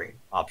 2 screen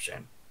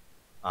option,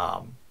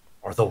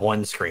 or the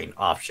 1 screen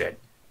option.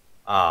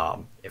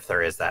 If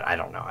there is that, I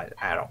don't know. I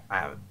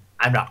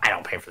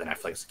don't pay for the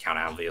Netflix account,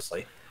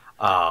 obviously.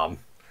 I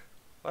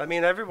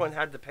mean, everyone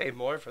had to pay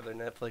more for their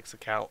Netflix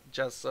account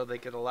just so they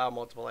could allow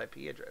multiple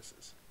IP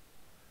addresses.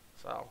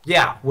 So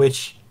yeah,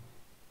 which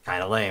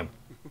kind of lame.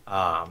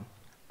 I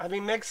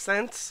mean, makes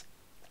sense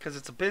because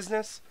it's a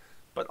business,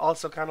 but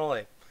also kind of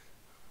lame.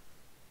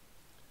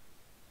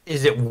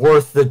 Is it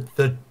worth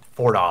the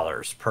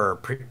 $4 per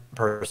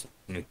person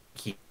who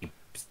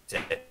keeps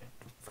it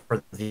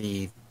for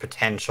the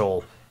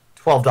potential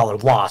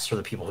 $12 loss for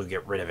the people who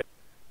get rid of it?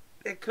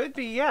 It could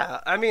be,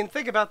 yeah. I mean,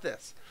 think about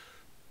this.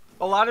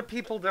 A lot of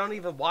people don't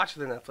even watch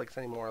the Netflix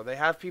anymore. They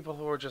have people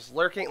who are just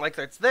lurking, like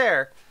it's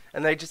there,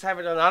 and they just have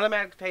it on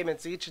automatic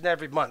payments each and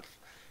every month.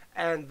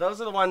 And those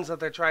are the ones that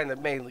they're trying to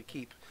mainly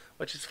keep,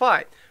 which is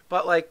fine.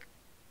 But, like,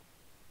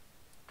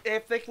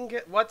 if they can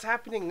get... What's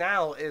happening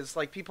now is,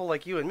 like, people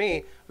like you and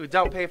me who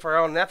don't pay for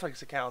our own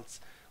Netflix accounts,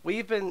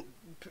 we've been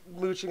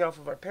mooching off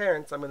of our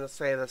parents. I'm going to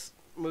say this,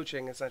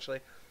 mooching, essentially,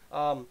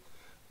 and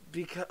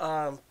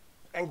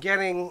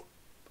getting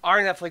our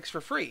Netflix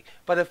for free.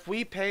 But if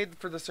we paid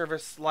for the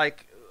service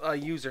like a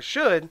user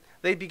should,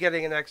 they'd be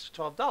getting an extra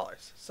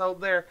 $12. So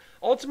they're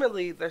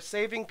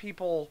saving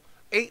people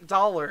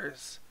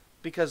 $8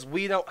 because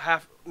we don't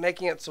have,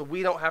 making it so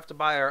we don't have to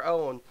buy our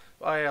own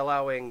by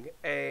allowing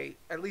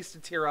at least a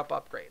tier up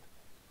upgrade.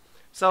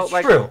 So it's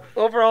like true.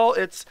 Overall,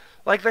 it's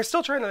like they're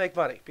still trying to make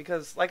money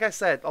because, like I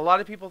said, a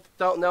lot of people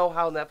don't know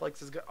how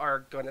Netflix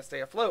are going to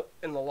stay afloat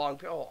in the long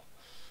haul.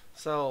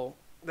 So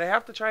they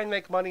have to try and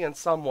make money in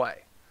some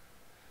way.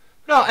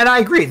 No, and I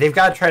agree. They've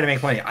got to try to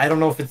make money. I don't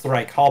know if it's the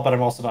right call, but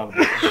I'm also not a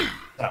big fan.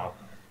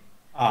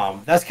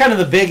 So that's kind of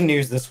the big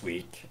news this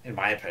week, in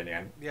my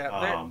opinion.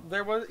 Yeah,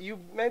 there was. You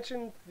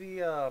mentioned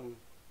the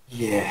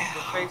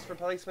face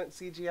replacement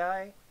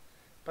CGI,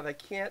 but I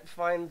can't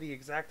find the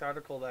exact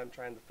article that I'm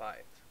trying to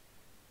find.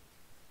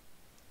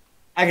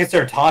 I can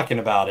start talking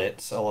about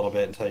it a little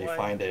bit until you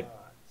find it.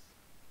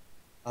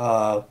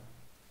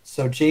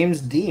 So James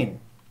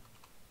Dean,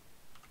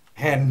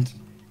 and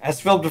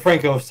as Philip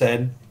DeFranco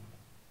said,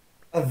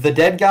 the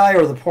dead guy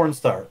or the porn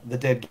star, the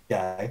dead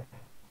guy,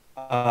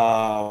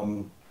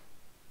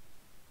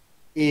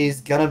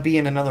 is gonna be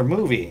in another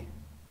movie.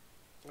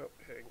 Oh,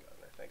 hang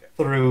on, I think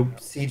through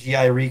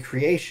CGI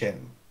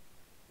recreation.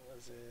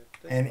 Was it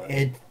and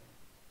one?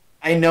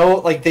 I know,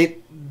 like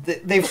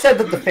they've said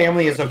that the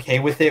family is okay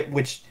with it,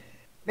 which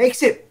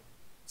makes it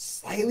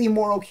slightly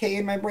more okay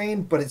in my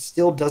brain, but it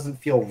still doesn't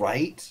feel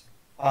right,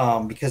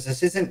 because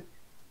this isn't.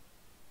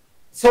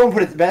 Someone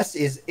put it the best: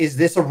 is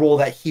this a role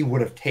that he would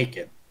have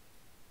taken?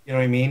 You know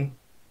what I mean?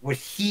 Would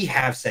he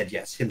have said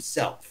yes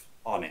himself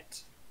on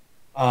it?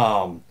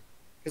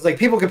 Because like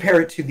people compare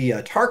it to the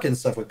Tarkin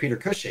stuff with Peter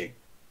Cushing,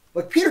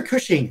 but Peter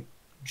Cushing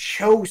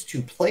chose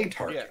to play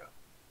Tarkin. Yeah.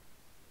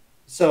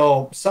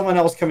 So someone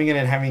else coming in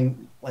and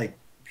having like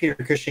Peter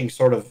Cushing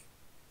sort of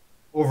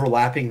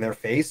overlapping their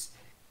face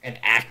and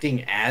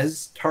acting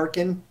as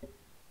Tarkin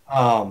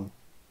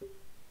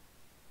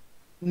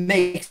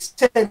makes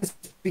sense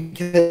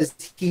because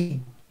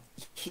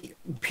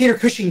Peter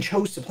Cushing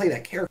chose to play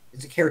that character.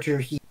 It's a character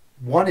he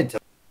wanted to.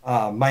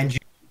 Mind you,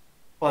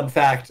 fun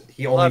fact,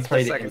 he only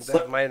played it in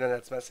Slip. My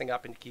internet's messing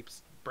up and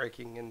keeps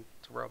breaking into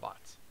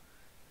robots.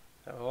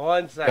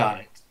 1 second. Got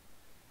it.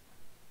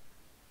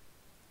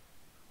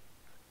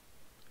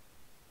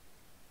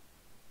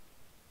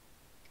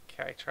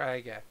 Okay, try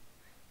again.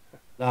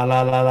 La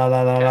la la la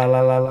la la la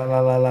la la la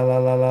la la la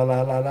la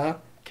la la la.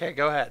 Okay,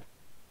 go ahead.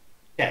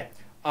 Okay.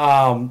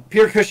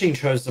 Peter Cushing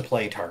chose to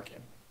play Tarkin.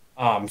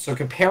 So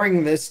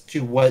comparing this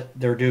to what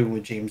they're doing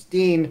with James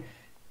Dean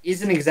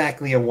isn't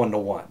exactly a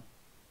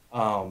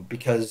 1-to-1.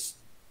 Because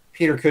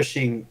Peter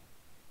Cushing,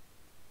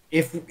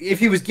 if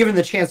he was given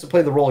the chance to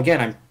play the role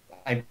again,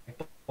 I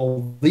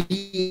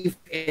believe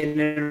in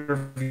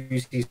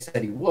interviews he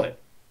said he would.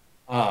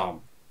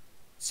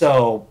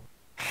 So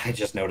I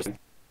just noticed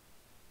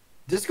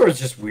Discord is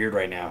just weird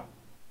right now.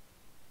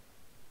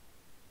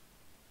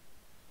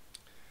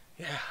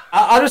 Yeah.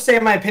 I'll just say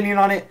my opinion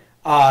on it.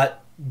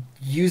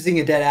 Using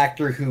a dead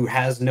actor who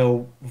has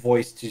no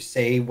voice to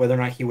say whether or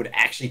not he would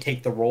actually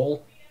take the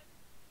role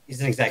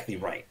isn't exactly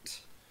right.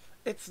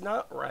 It's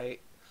not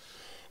right.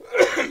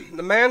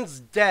 The man's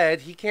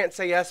dead. He can't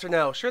say yes or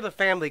no. Sure, the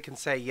family can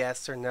say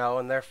yes or no,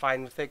 and they're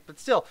fine with it. But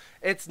still,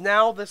 it's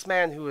now this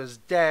man who is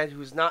dead,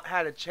 who's not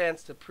had a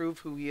chance to prove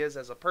who he is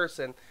as a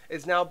person,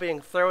 is now being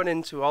thrown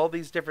into all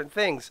these different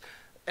things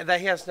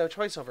that he has no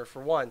choice over,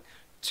 for one.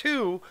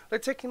 2, they're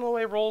taking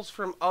away roles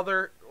from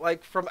other,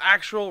 like, from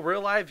actual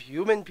real life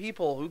human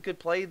people who could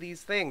play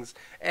these things.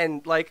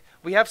 And, like,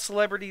 we have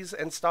celebrities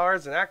and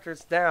stars and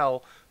actors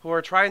now who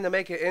are trying to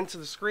make it into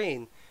the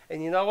screen.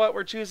 And you know what?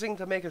 We're choosing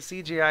to make a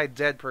CGI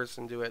dead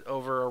person do it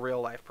over a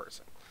real life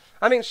person.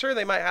 I mean, sure,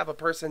 they might have a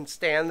person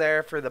stand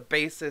there for the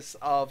basis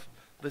of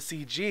the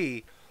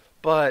CG,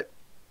 but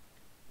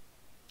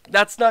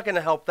that's not going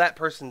to help that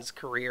person's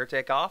career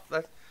take off.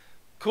 That's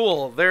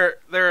cool. They're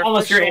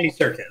Unless official... you're Andy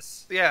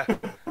Serkis. Yeah.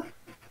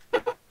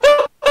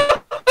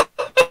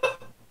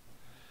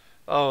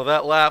 Oh,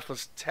 that laugh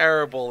was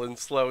terrible and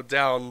slowed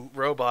down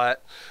robot.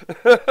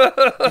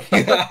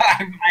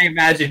 I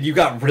imagine you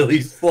got really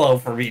slow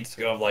for me to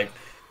go. I'm like,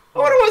 I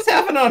wonder what's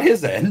happening on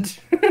his end.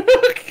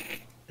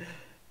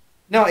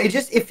 No, it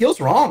feels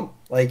wrong.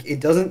 Like, it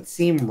doesn't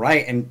seem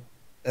right, and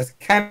that's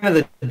kind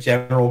of the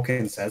general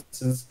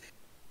consensus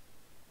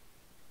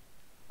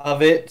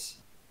of it,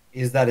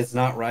 is that it's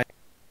not right.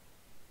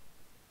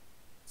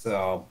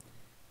 So,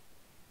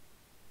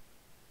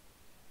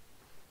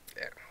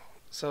 yeah.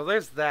 So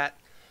there's that.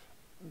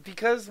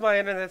 Because my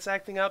internet's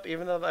acting up,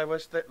 even though I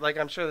wish that, like,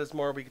 I'm sure there's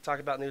more we could talk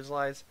about news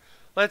lies,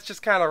 let's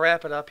just kind of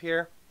wrap it up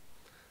here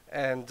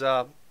and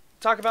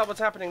talk about what's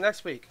happening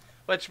next week,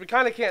 which we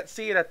kind of can't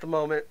see it at the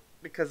moment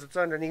because it's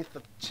underneath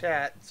the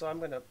chat, so I'm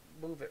going to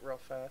move it real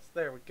fast.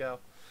 There we go.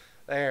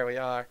 There we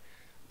are.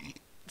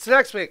 So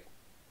next week,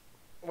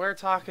 we're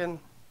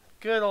talking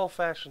good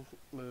old-fashioned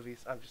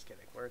movies. I'm just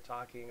kidding. We're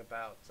talking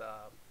about,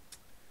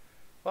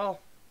 well,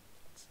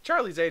 it's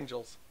Charlie's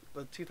Angels,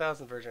 the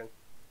 2000 version.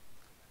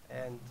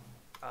 And,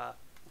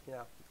 you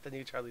know, the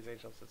new Charlie's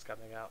Angels that's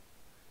coming out.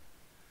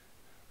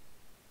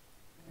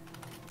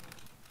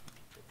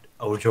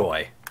 oh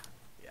joy.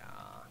 Yeah.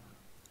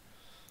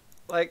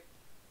 Like,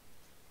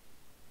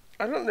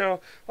 I don't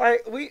know.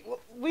 Like, we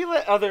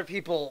let other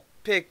people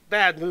pick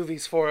bad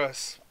movies for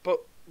us,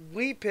 but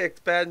we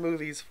picked bad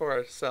movies for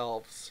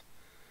ourselves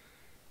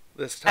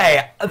this time.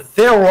 Hey,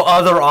 there were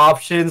other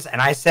options,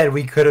 and I said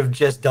we could have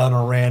just done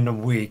a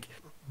random week.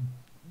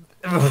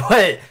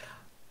 But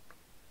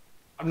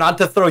not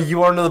to throw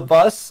you under the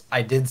bus,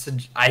 I did.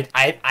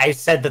 I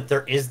said that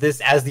there is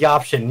this as the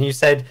option, and you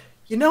said,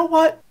 you know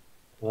what?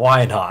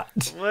 Why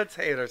not? Let's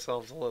hate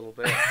ourselves a little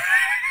bit.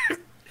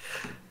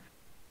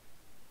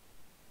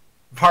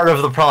 Part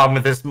of the problem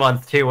with this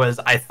month too was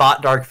I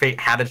thought Dark Fate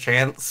had a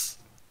chance,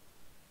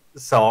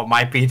 so it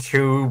might be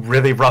 2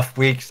 really rough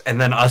weeks, and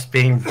then us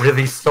being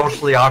really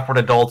socially awkward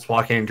adults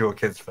walking into a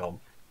kids' film.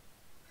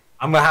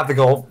 I'm gonna have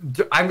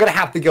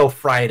to go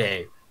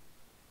Friday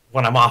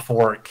when I'm off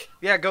work.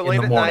 Yeah, go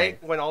late at night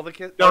when all the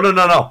kids...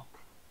 No.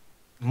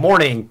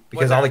 Morning,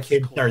 because all the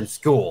kids are in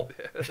school.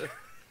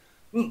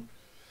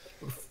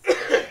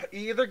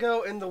 You either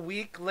go in the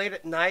week late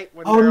at night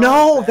when Oh they're all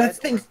no, in bed, that's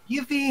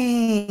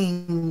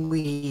Thanksgiving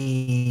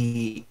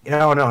week.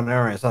 No, never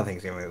mind. It's not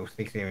Thanksgiving. It was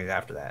Thanksgiving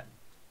after that.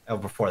 Oh,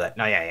 before that.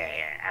 No, yeah.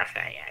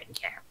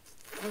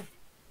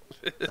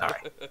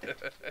 Sorry.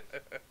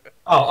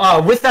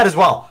 With that as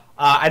well.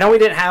 I know we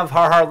didn't have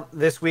Har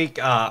this week.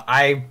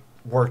 I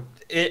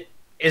worked. It's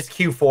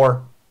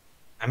Q4.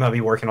 I'm gonna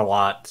be working a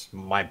lot.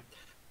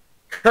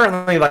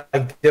 Currently,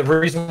 like the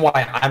reason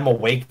why I'm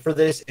awake for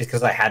this is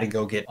because I had to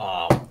go get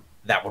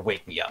that would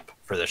wake me up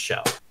for the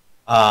show.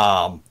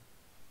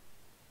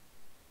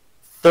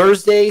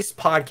 Thursday's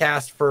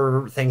podcast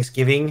for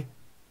Thanksgiving.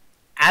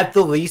 At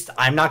the least,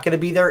 I'm not going to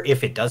be there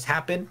if it does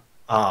happen.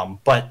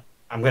 But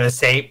I'm going to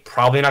say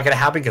probably not going to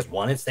happen because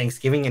 1, it's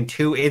Thanksgiving, and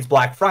 2, it's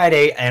Black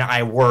Friday, and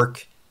I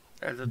work.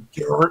 I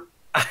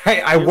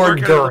work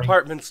at during a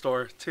department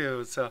store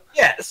too. So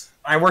yes,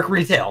 I work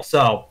retail.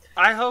 So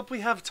I hope we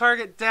have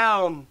Target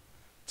down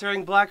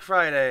during Black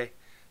Friday.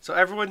 So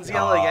everyone's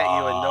yelling at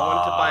you and no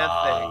one can buy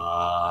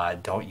a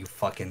thing. Don't you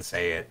fucking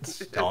say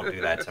it. Don't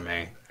do that to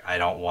me. I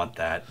don't want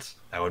that.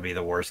 That would be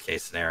the worst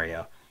case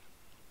scenario.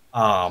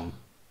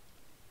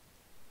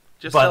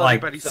 Just tell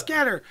everybody,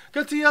 scatter!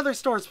 Go to the other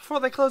stores before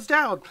they close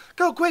down!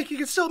 Go quick, you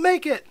can still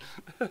make it!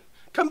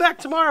 Come back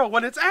tomorrow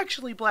when it's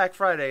actually Black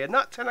Friday and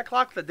not 10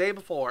 o'clock the day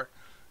before.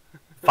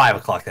 5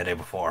 o'clock the day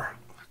before.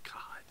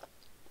 God.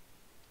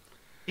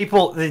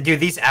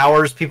 These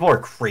hours, people are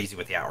crazy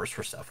with the hours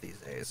for stuff these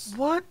days.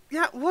 What?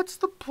 Yeah, what's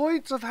the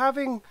point of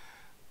having...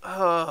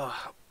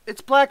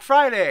 it's Black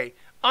Friday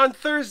on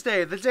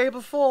Thursday, the day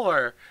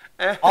before.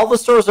 All the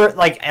stores are,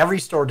 like, every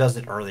store does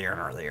it earlier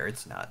and earlier.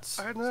 It's nuts.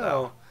 I know.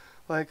 So.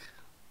 Like,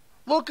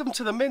 welcome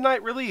to the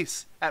midnight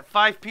release at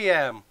 5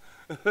 p.m.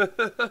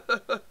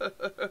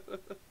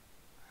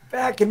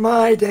 Back in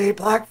my day,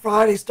 Black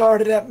Friday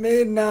started at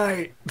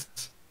midnight.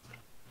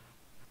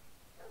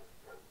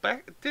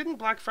 Didn't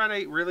Black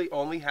Friday really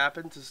only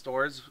happen to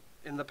stores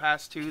in the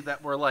past 2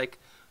 that were, like,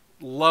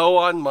 low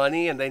on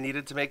money and they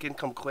needed to make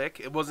income quick?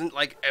 It wasn't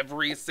like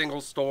every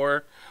single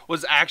store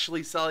was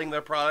actually selling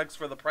their products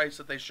for the price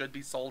that they should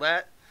be sold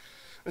at?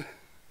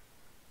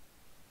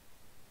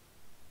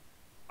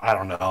 I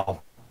don't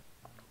know.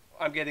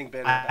 I'm getting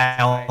bitter. I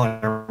only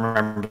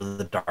remember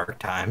the dark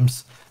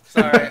times.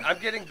 Sorry, I'm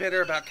getting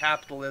bitter about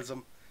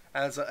capitalism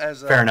as a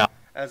fair enough.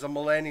 as a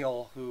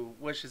millennial who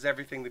wishes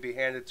everything to be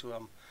handed to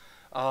him.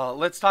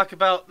 Let's talk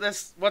about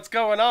this. What's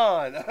going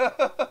on?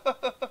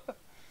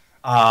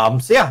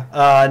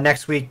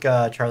 Next week,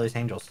 Charlie's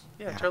Angels.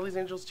 Yeah, Charlie's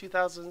Angels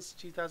 2000s,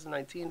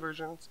 2019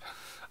 versions.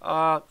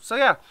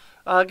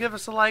 Give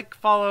us a like,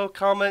 follow,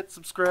 comment,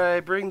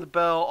 subscribe, ring the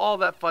bell, all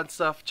that fun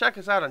stuff. Check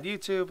us out on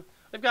YouTube.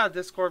 We've got a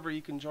Discord where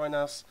you can join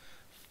us.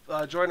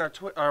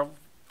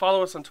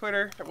 Follow us on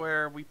Twitter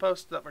where we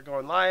post that we're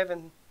going live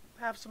and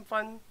have some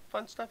fun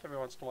stuff every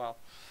once in a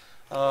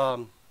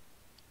while.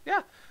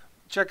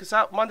 Check us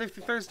out Monday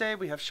through Thursday.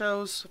 We have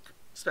shows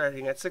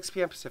starting at 6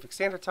 p.m. Pacific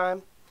Standard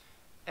Time.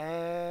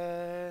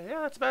 And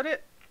that's about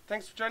it.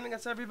 Thanks for joining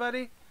us,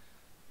 everybody.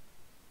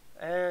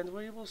 And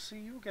we will see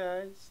you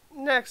guys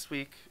next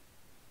week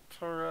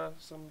for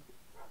some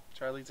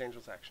Charlie's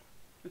Angels action.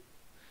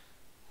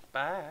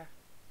 Bye.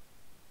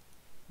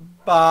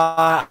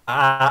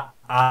 Bye.